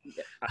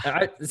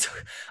 I'm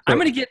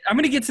gonna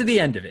get to the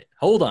end of it.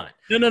 Hold on.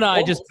 No.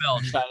 I just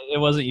belched. It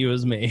wasn't you, it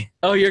was me.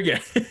 Oh, you're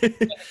good.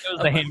 It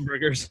was the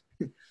hamburgers.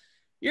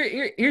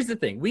 Here's the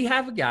thing. We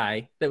have a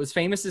guy that was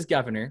famous as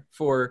governor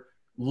for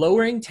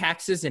lowering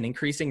taxes and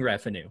increasing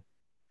revenue,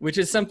 which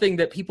is something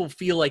that people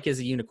feel like is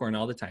a unicorn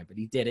all the time, but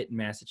he did it in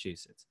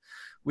Massachusetts.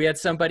 We had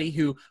somebody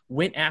who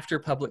went after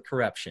public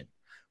corruption,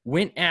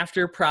 went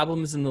after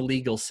problems in the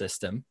legal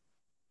system,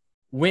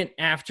 went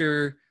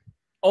after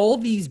all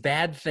these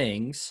bad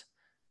things,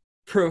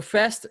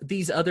 professed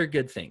these other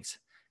good things.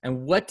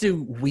 And what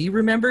do we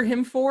remember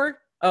him for?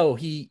 Oh,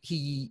 he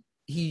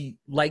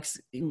likes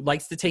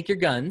to take your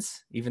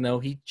guns, even though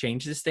he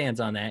changed his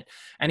stance on that,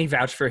 and he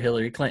vouched for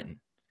Hillary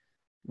Clinton,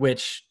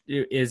 which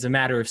is a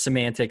matter of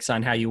semantics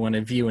on how you want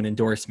to view an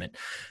endorsement.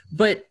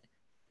 But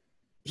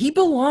he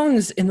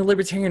belongs in the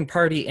Libertarian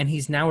Party, and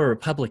he's now a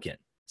Republican.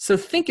 So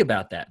think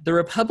about that. The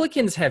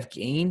Republicans have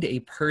gained a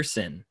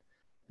person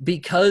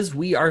because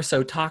we are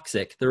so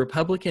toxic. The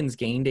Republicans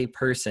gained a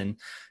person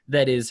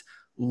that is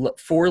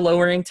for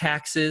lowering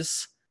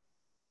taxes,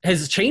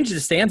 has changed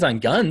his stance on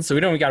guns, so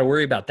we don't got to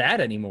worry about that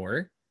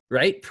anymore,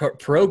 right?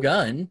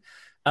 Pro-gun.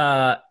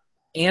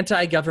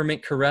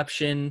 anti-government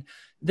corruption.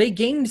 They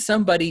gained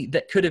somebody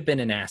that could have been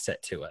an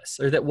asset to us,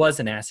 or that was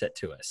an asset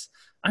to us.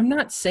 I'm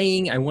not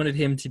saying I wanted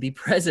him to be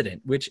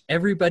president, which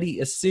everybody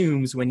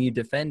assumes when you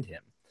defend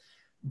him.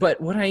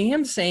 But what I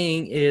am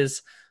saying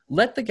is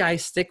let the guy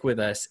stick with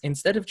us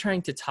instead of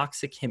trying to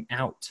toxic him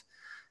out.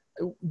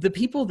 The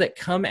people that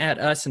come at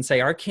us and say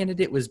our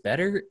candidate was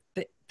better,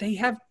 they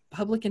have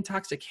public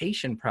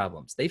intoxication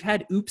problems. They've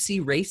had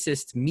oopsie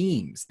racist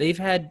memes. They've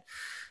had,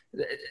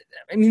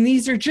 I mean,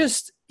 these are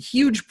just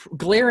huge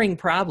glaring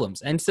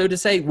problems. And so to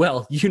say,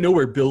 well, you know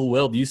where Bill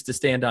Weld used to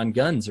stand on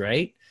guns,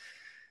 right?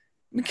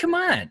 I mean, come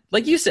on.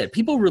 Like you said,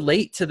 people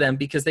relate to them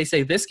because they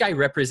say this guy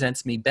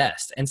represents me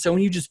best. And so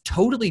when you just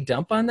totally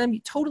dump on them, you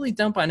totally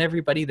dump on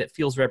everybody that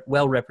feels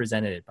well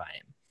represented by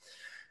him.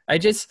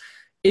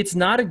 It's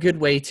not a good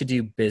way to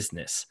do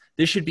business.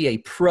 This should be a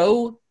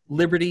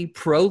pro-liberty,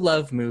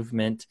 pro-love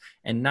movement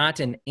and not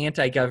an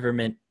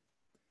anti-government,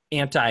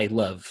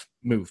 anti-love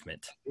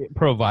movement.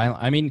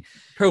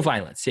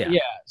 Pro-violence, yeah.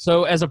 Yeah.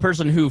 So as a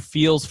person who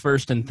feels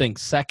first and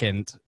thinks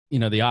second,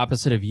 the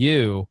opposite of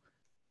you,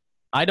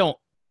 I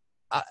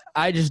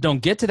just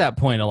don't get to that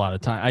point a lot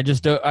of time.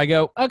 I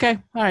go, okay,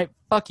 all right,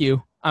 fuck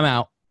you. I'm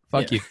out.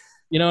 Fuck you.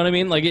 You know what I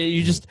mean? Like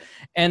you just,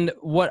 and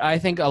what I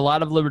think a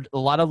lot of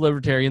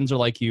libertarians are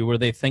like you, where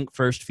they think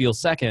first, feel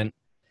second,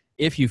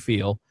 if you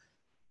feel,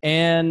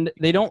 and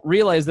they don't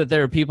realize that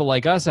there are people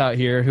like us out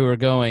here who are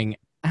going,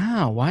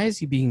 why is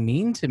he being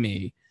mean to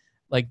me?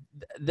 Like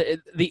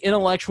the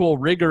intellectual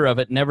rigor of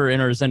it never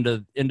enters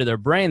into their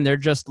brain. They're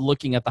just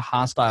looking at the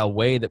hostile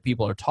way that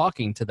people are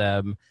talking to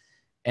them.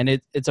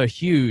 And it's a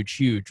huge,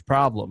 huge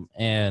problem.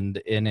 And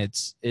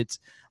it's a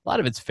lot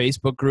of it's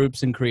Facebook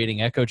groups and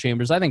creating echo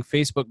chambers. I think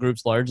Facebook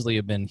groups largely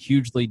have been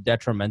hugely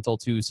detrimental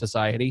to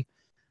society.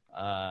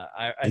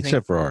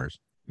 Except for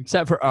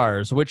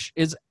ours, which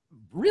is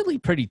really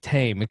pretty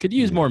tame. It could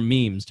use more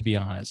memes, to be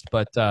honest.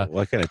 But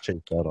I kind of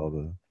checked out all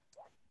the.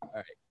 All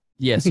right.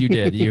 Yes, you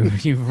did.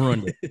 You've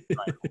ruined it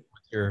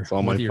with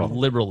your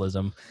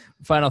liberalism.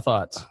 Final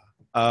thoughts.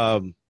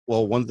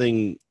 Well, one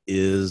thing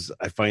is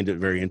I find it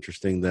very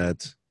interesting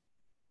that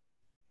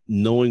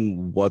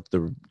knowing what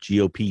the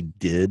GOP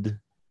did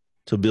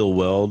to Bill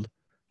Weld,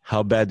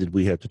 how bad did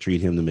we have to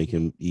treat him to make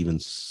him even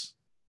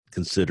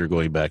consider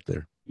going back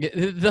there?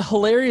 The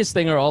hilarious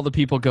thing are all the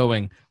people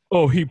going,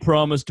 oh, he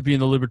promised to be in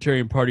the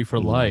Libertarian Party for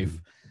life.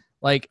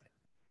 Like,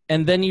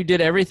 and then you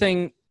did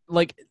everything.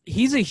 Like,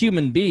 he's a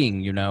human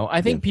being,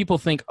 I think people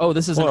think, oh,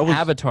 this is an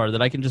avatar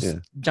that I can just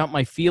jump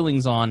my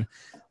feelings on.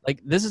 Like,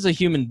 this is a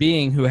human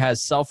being who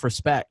has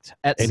self-respect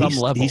at some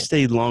level. He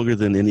stayed longer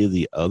than any of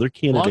the other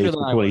candidates in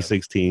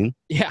 2016.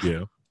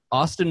 Yeah.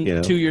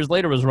 Austin, 2 years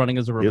later, was running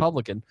as a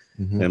Republican.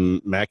 Yep. Mm-hmm.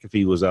 And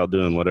McAfee was out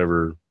doing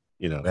whatever,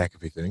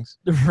 McAfee things.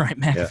 Right,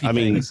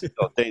 McAfee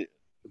things.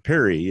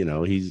 Perry,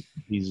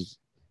 he's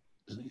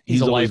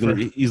a lifer.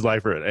 He's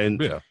lifer.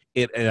 And,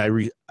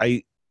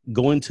 I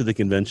going to the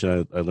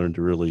convention, I learned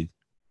to really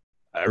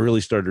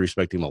started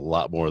respecting him a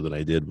lot more than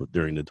I did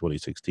during the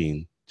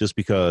 2016, just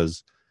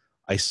because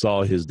I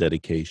saw his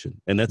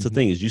dedication. And that's the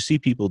thing, is you see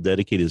people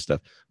dedicated to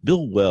stuff.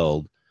 Bill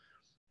Weld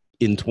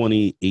in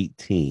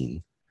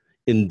 2018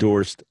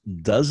 endorsed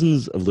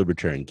dozens of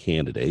libertarian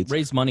candidates,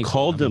 raised money,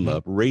 called them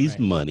up, raised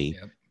money.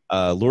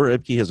 Yep. Laura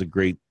Epke has a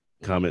great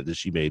comment that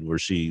she made where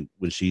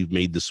when she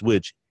made the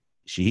switch,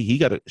 she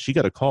got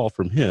a call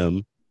from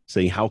him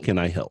saying, how can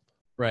I help?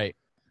 Right.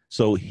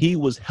 So he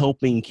was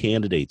helping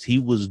candidates. He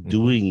was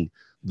doing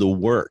the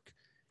work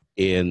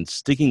and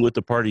sticking with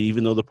the party,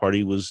 even though the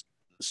party was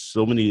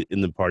so many in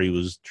the party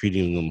was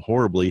treating them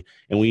horribly.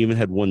 And we even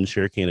had one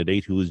share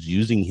candidate who was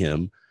using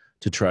him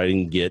to try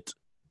and get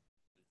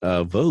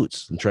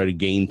votes and try to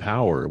gain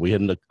power. We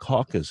had a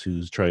caucus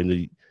who's trying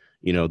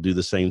to, do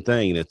the same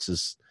thing. And it's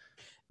just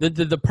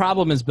the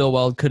problem is Bill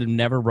Weld could have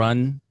never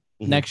run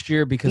next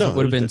year because it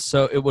would have been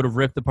it would have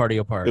ripped the party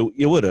apart.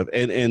 It would have.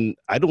 And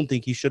I don't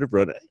think he should have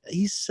run.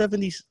 He's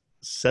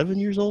 77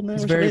 years old now.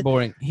 He's very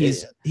boring.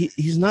 He's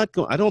not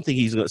going. I don't think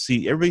he's going to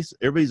see.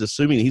 Everybody's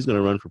assuming he's going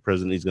to run for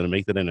president. He's going to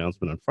make that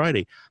announcement on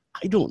Friday.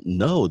 I don't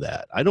know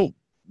that. I don't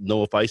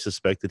know if I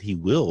suspect that he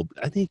will.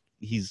 I think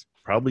he's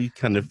probably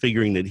kind of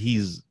figuring that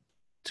he's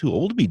too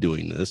old to be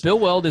doing this. Bill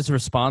Weld is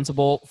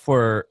responsible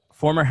for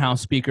former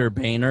House Speaker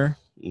Boehner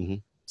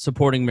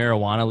supporting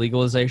marijuana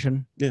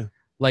legalization. Yeah.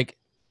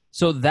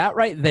 So that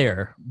right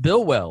there,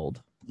 Bill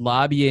Weld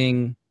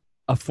lobbying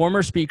a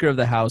former Speaker of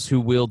the House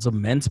who wields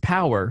immense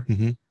power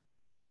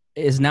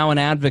is now an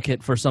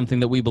advocate for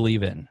something that we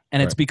believe in.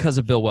 And it's because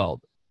of Bill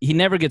Weld. He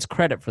never gets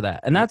credit for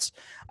that. And that's,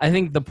 I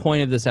think, the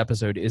point of this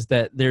episode is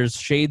that there's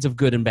shades of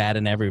good and bad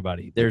in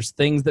everybody. There's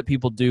things that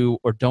people do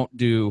or don't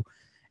do.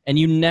 And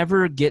you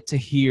never get to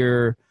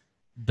hear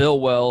Bill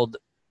Weld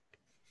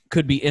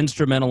could be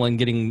instrumental in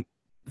getting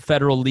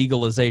federal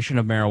legalization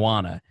of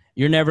marijuana.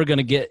 You're never going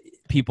to get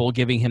people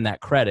giving him that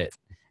credit,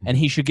 and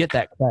he should get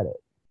that credit.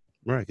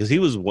 Right, because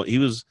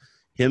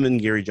him and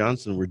Gary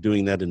Johnson were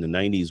doing that in the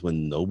 90s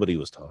when nobody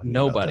was talking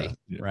about that.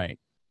 Right.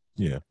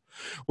 Yeah.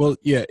 Well,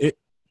 yeah,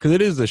 because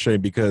it is a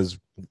shame because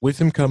with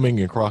him coming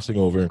and crossing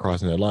over and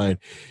crossing that line,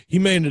 he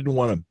may didn't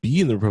want to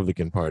be in the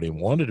Republican Party and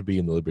wanted to be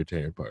in the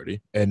Libertarian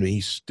Party, and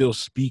he still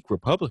speak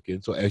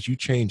Republican. So as you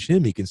change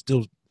him, he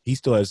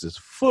still has his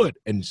foot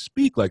and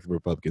speak like the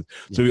Republicans.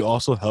 So he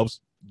also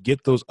helps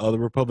get those other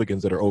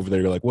Republicans that are over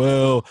there. You're like,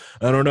 well,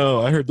 I don't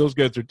know. I heard those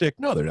guys are dick.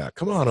 No, they're not.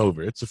 Come on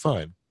over. It's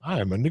fine.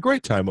 I'm having a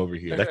great time over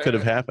here. That could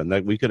have happened.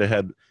 That we could have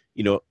had,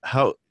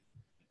 how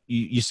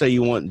you say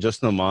you want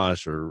Justin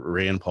Amash or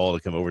Rand Paul to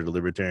come over to the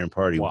Libertarian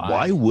Party.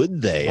 Why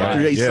would they? Why?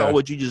 After they saw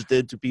what you just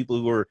did to people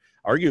who are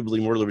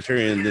arguably more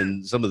libertarian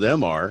than some of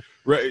them are.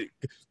 Right.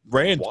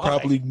 Rand's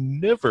probably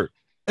never,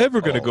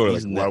 ever going to go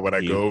to why would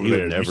I go over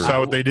there? You saw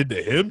what they did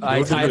to him? I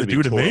What they're going to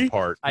do to me?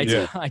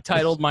 I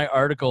titled my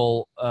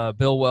article,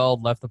 Bill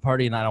Weld left the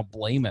party, and I don't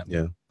blame him.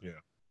 Yeah.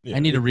 I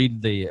need to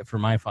read for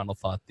my final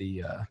thought,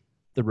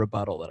 the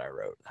rebuttal that I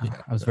wrote.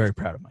 I was very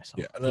proud of myself.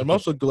 Yeah, and I'm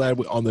also glad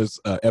on this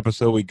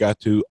episode we got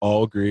to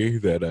all agree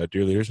that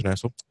Dear Leader's an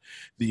asshole.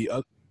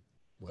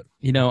 What?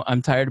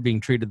 I'm tired of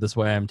being treated this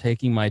way. I'm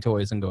taking my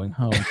toys and going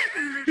home.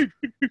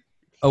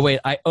 Oh,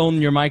 wait, I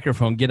own your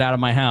microphone. Get out of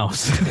my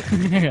house.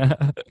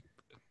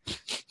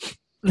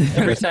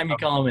 Every time you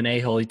call him an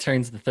a-hole, he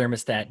turns the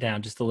thermostat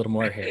down just a little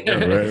more here.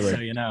 Right. So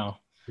you know.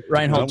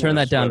 Rhinehold, turn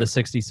that down to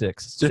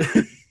 66.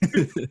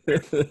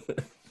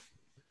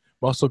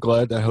 I'm also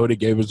glad that Hodey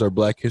gave us our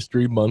Black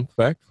History Month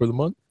fact for the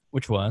month.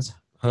 Which was?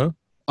 Huh?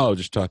 Oh,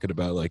 just talking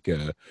about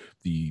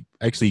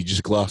actually you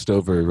just glossed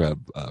over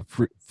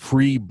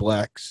free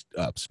black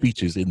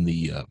speeches in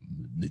the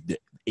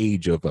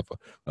age of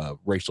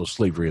racial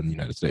slavery in the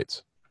United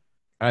States.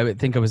 I would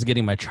think I was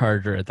getting my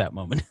charger at that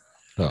moment.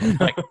 Oh.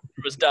 Like, it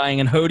was dying,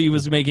 and Hodey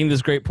was making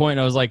this great point.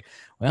 And I was like,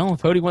 well,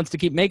 if Hodey wants to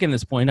keep making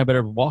this point, I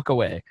better walk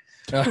away.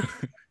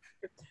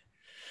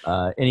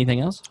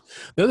 Anything else?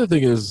 The other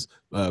thing is,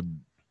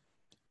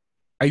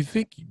 I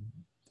think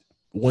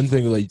one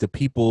thing, like the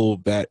people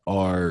that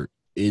are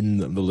in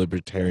the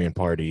Libertarian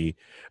Party,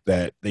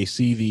 that they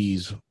see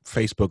these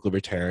Facebook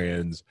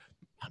libertarians.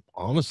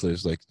 Honestly,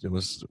 it's like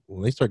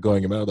when they start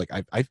going about, like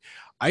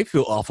I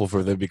feel awful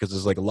for them, because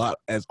it's like a lot,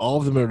 as all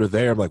of them are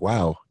there. I'm like,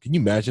 wow, can you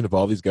imagine if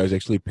all these guys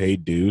actually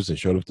paid dues and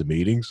showed up to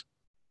meetings?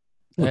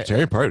 The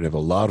Libertarian Party would have a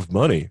lot of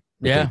money.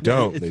 But yeah, they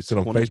don't. They sit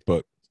on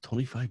Facebook.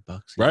 $25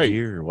 a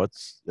year.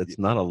 That's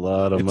not a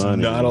lot of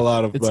money. Not a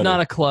lot of it's money. Not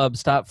a club.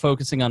 Stop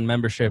focusing on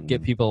membership.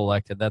 Get people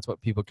elected. That's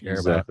what people care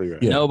Exactly about.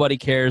 right. Yeah. Nobody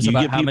cares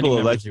about how many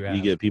members you have.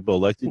 You get people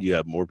elected, you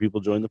have more people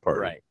join the party.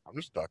 Right. I'm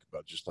just talking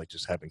about just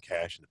having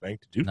cash in the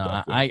bank to do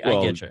stuff. I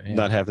get you. Yeah.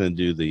 Not having to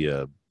do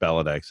the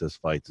ballot access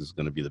fights is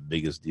going to be the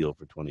biggest deal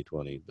for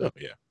 2020. But,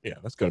 yeah,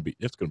 that's going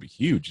to be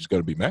huge. It's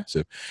going to be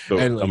massive. So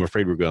and I'm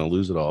afraid we're going to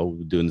lose it all.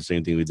 We're doing the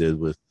same thing we did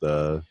with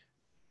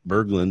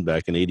Berglund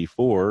back in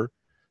 '84.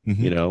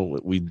 Mm-hmm.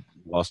 We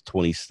lost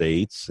 20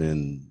 states,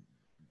 and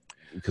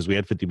because we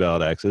had 50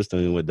 ballot access, then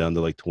we went down to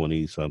like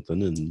 20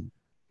 something, and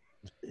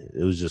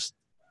it was just,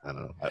 I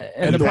don't know.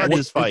 And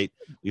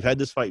we've had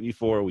this fight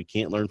before. We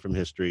can't learn from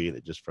history, and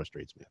it just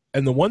frustrates me.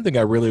 And the one thing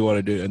I really want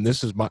to do, and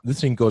this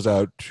thing goes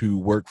out to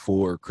work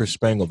for Chris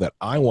Spangle, that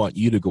I want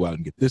you to go out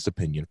and get this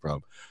opinion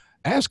from.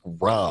 Ask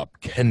Rob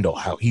Kendall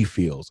how he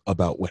feels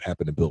about what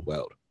happened to Bill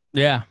Weld.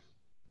 Yeah,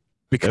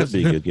 because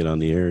that'd be good to get on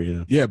the air.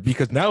 Yeah,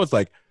 because now it's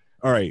like,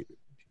 all right,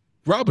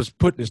 Rob was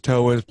putting his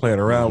toe in, playing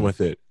around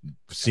with it,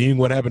 seeing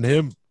what happened to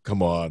him.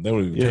 Come on, they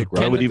would take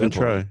Rob. I would even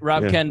try.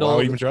 Rob Kendall, I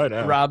would even try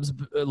now. Rob's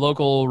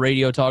local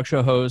radio talk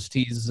show host.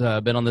 He's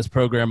been on this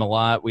program a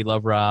lot. We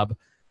love Rob.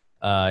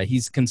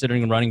 He's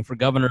considering running for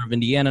governor of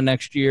Indiana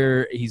next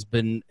year. He's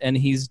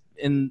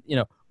in.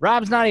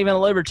 Rob's not even a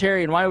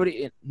libertarian. Why would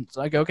he? It's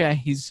like, okay,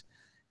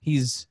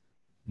 he's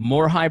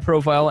more high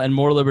profile and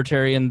more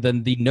libertarian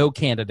than the no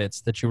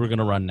candidates that you were going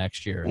to run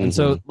next year. And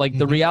so, like,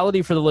 the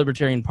reality for the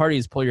Libertarian Party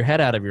is pull your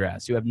head out of your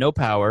ass. You have no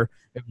power.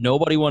 You have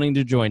nobody wanting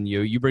to join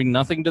you. You bring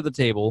nothing to the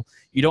table.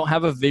 You don't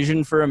have a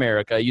vision for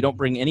America. You don't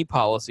bring any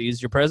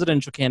policies. Your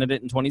presidential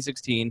candidate in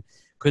 2016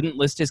 couldn't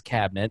list his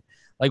cabinet.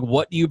 Like,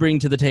 what do you bring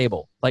to the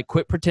table? Like,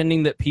 quit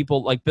pretending that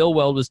people like Bill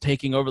Weld was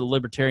taking over the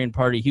Libertarian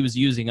Party. He was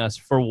using us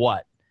for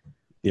what?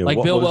 Yeah,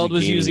 like, Bill Weld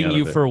was using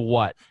you for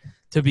what?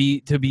 To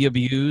be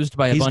abused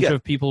by a bunch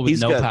of people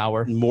with no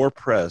power. More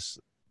press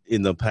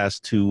in the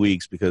past 2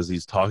 weeks because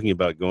he's talking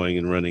about going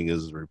and running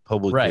as a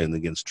Republican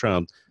against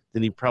Trump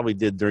than he probably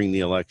did during the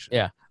election.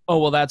 Yeah. Oh,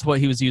 well, that's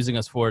what he was using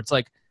us for. It's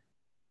like,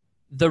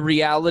 the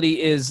reality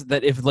is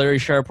that if Larry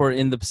Sharpe were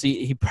in the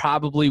seat, he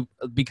probably,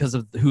 because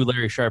of who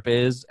Larry Sharpe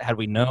is, had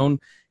we known,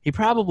 he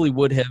probably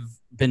would have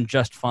been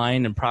just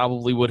fine and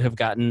probably would have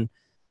gotten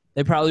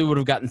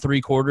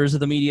 3/4 of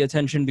the media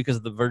attention because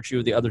of the virtue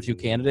of the other two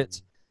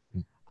candidates.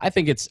 I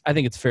think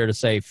it's fair to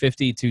say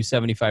 50 to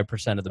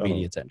 75% of the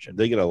media attention.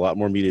 They get a lot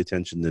more media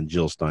attention than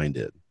Jill Stein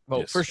did.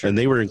 Well, for sure. And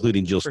they were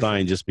including Jill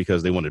Stein just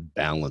because they wanted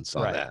balance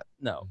on that.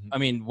 No, I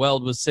mean,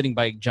 Weld was sitting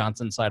by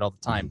Johnson's side all the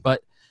time.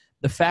 But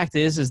the fact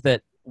is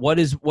that what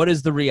is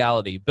the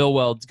reality? Bill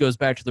Weld goes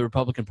back to the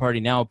Republican Party.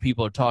 Now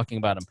people are talking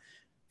about him.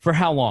 For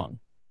how long?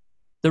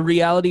 The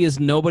reality is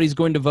nobody's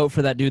going to vote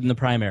for that dude in the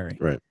primary.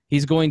 Right.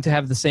 He's going to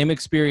have the same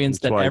experience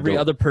that every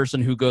other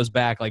person who goes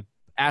back, like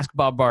ask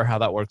Bob Barr how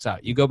that works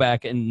out. You go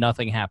back and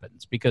nothing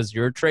happens because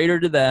you're a traitor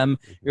to them.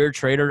 You're a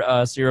traitor to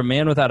us. You're a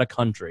man without a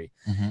country.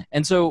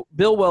 And so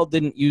Bill Weld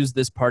didn't use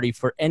this party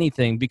for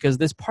anything because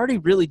this party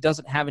really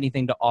doesn't have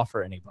anything to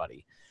offer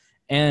anybody.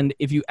 And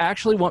if you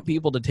actually want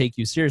people to take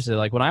you seriously,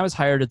 like when I was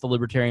hired at the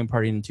Libertarian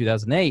Party in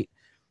 2008,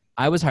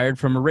 I was hired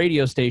from a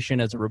radio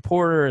station as a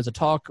reporter, as a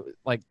talk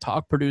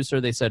producer.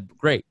 They said,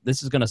 great,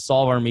 this is going to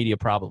solve our media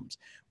problems.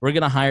 We're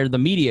going to hire the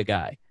media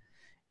guy.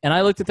 And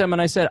I looked at them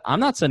and I said, I'm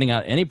not sending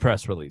out any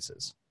press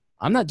releases.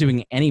 I'm not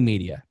doing any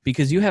media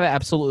because you have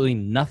absolutely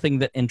nothing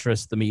that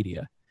interests the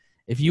media.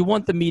 If you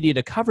want the media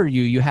to cover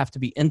you, you have to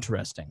be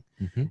interesting.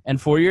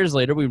 And 4 years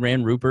later, we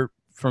ran Rupert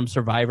from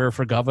Survivor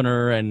for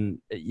governor, and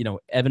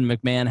Evan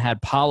McMahon had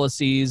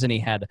policies, and he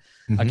had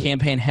a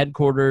campaign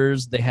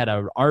headquarters. They had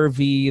a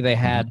RV.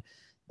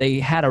 They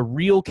had a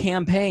real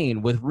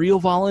campaign with real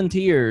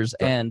volunteers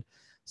and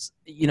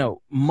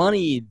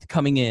money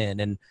coming in,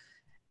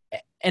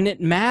 and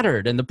it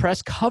mattered, and the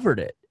press covered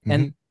it.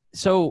 And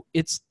so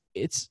it's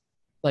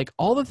like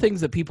all the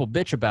things that people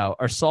bitch about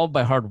are solved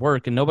by hard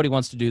work, and nobody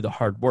wants to do the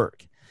hard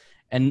work.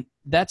 And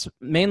that's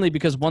mainly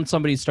because once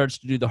somebody starts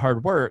to do the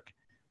hard work,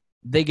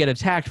 they get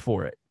attacked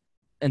for it,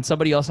 and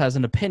somebody else has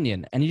an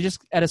opinion. And you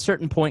just, at a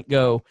certain point,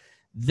 go,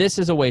 this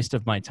is a waste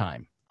of my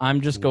time.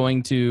 I'm just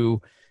going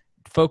to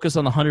focus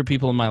on the 100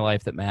 people in my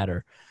life that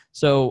matter.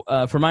 So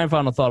for my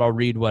final thought, I'll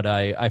read what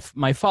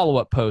my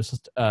follow-up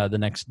post the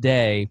next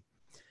day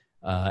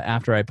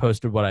after I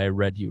posted what I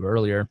read you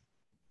earlier.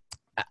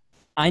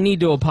 I need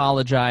to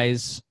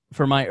apologize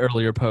for my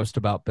earlier post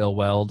about Bill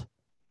Weld.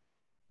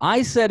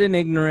 I said in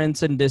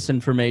ignorance and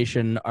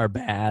disinformation are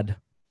bad,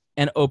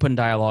 and open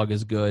dialogue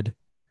is good.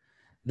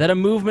 That a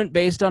movement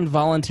based on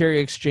voluntary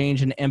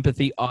exchange and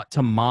empathy ought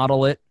to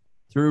model it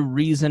through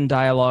reasoned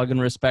dialogue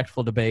and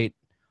respectful debate.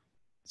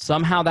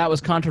 Somehow that was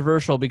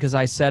controversial because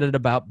I said it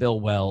about Bill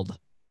Weld.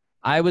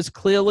 I was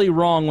clearly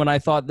wrong when I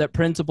thought that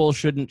principles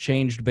shouldn't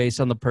change based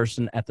on the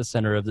person at the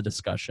center of the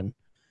discussion.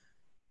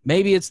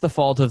 Maybe it's the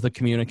fault of the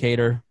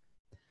communicator.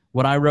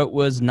 What I wrote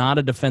was not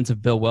a defense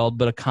of Bill Weld,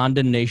 but a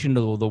condemnation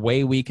of the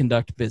way we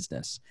conduct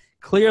business.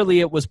 Clearly,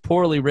 it was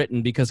poorly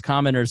written because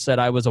commenters said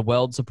I was a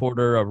Weld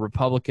supporter, a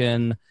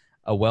Republican,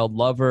 a Weld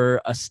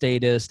lover, a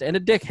statist, and a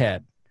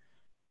dickhead.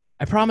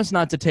 I promise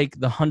not to take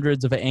the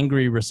hundreds of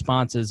angry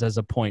responses as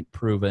a point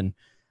proven.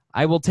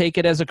 I will take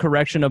it as a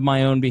correction of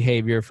my own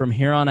behavior. From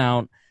here on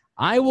out,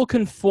 I will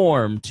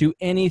conform to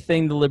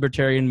anything the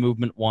libertarian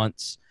movement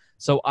wants,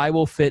 so I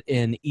will fit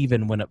in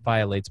even when it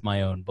violates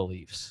my own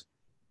beliefs.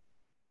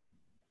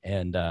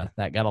 And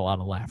that got a lot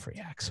of laugh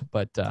reacts.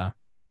 But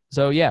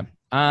so, yeah.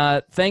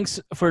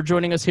 Thanks for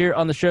joining us here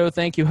on the show.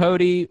 Thank you,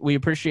 Hodey. We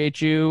appreciate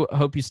you.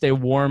 Hope you stay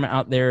warm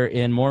out there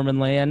in Mormon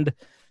land.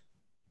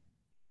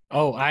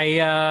 Oh,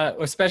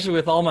 especially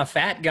with all my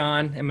fat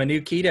gone and my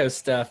new keto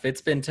stuff, it's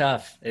been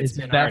tough. It's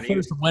been that hard.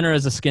 First winter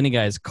as a skinny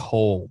guy is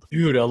cold.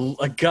 Dude,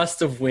 a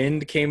gust of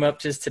wind came up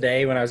just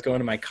today when I was going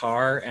to my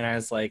car, and I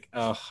was like,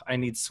 oh, I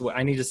need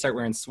to start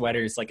wearing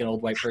sweaters like an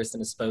old white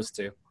person is supposed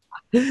to.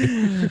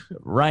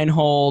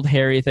 Rhinehold,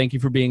 Harry, thank you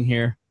for being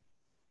here.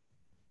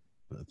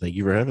 Thank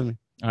you for having me.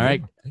 All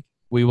right.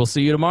 We will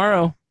see you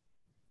tomorrow.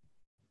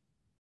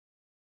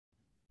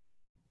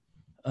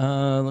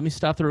 Let me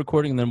stop the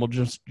recording, and then we'll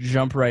just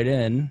jump right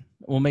in.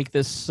 We'll make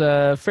this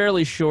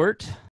fairly short.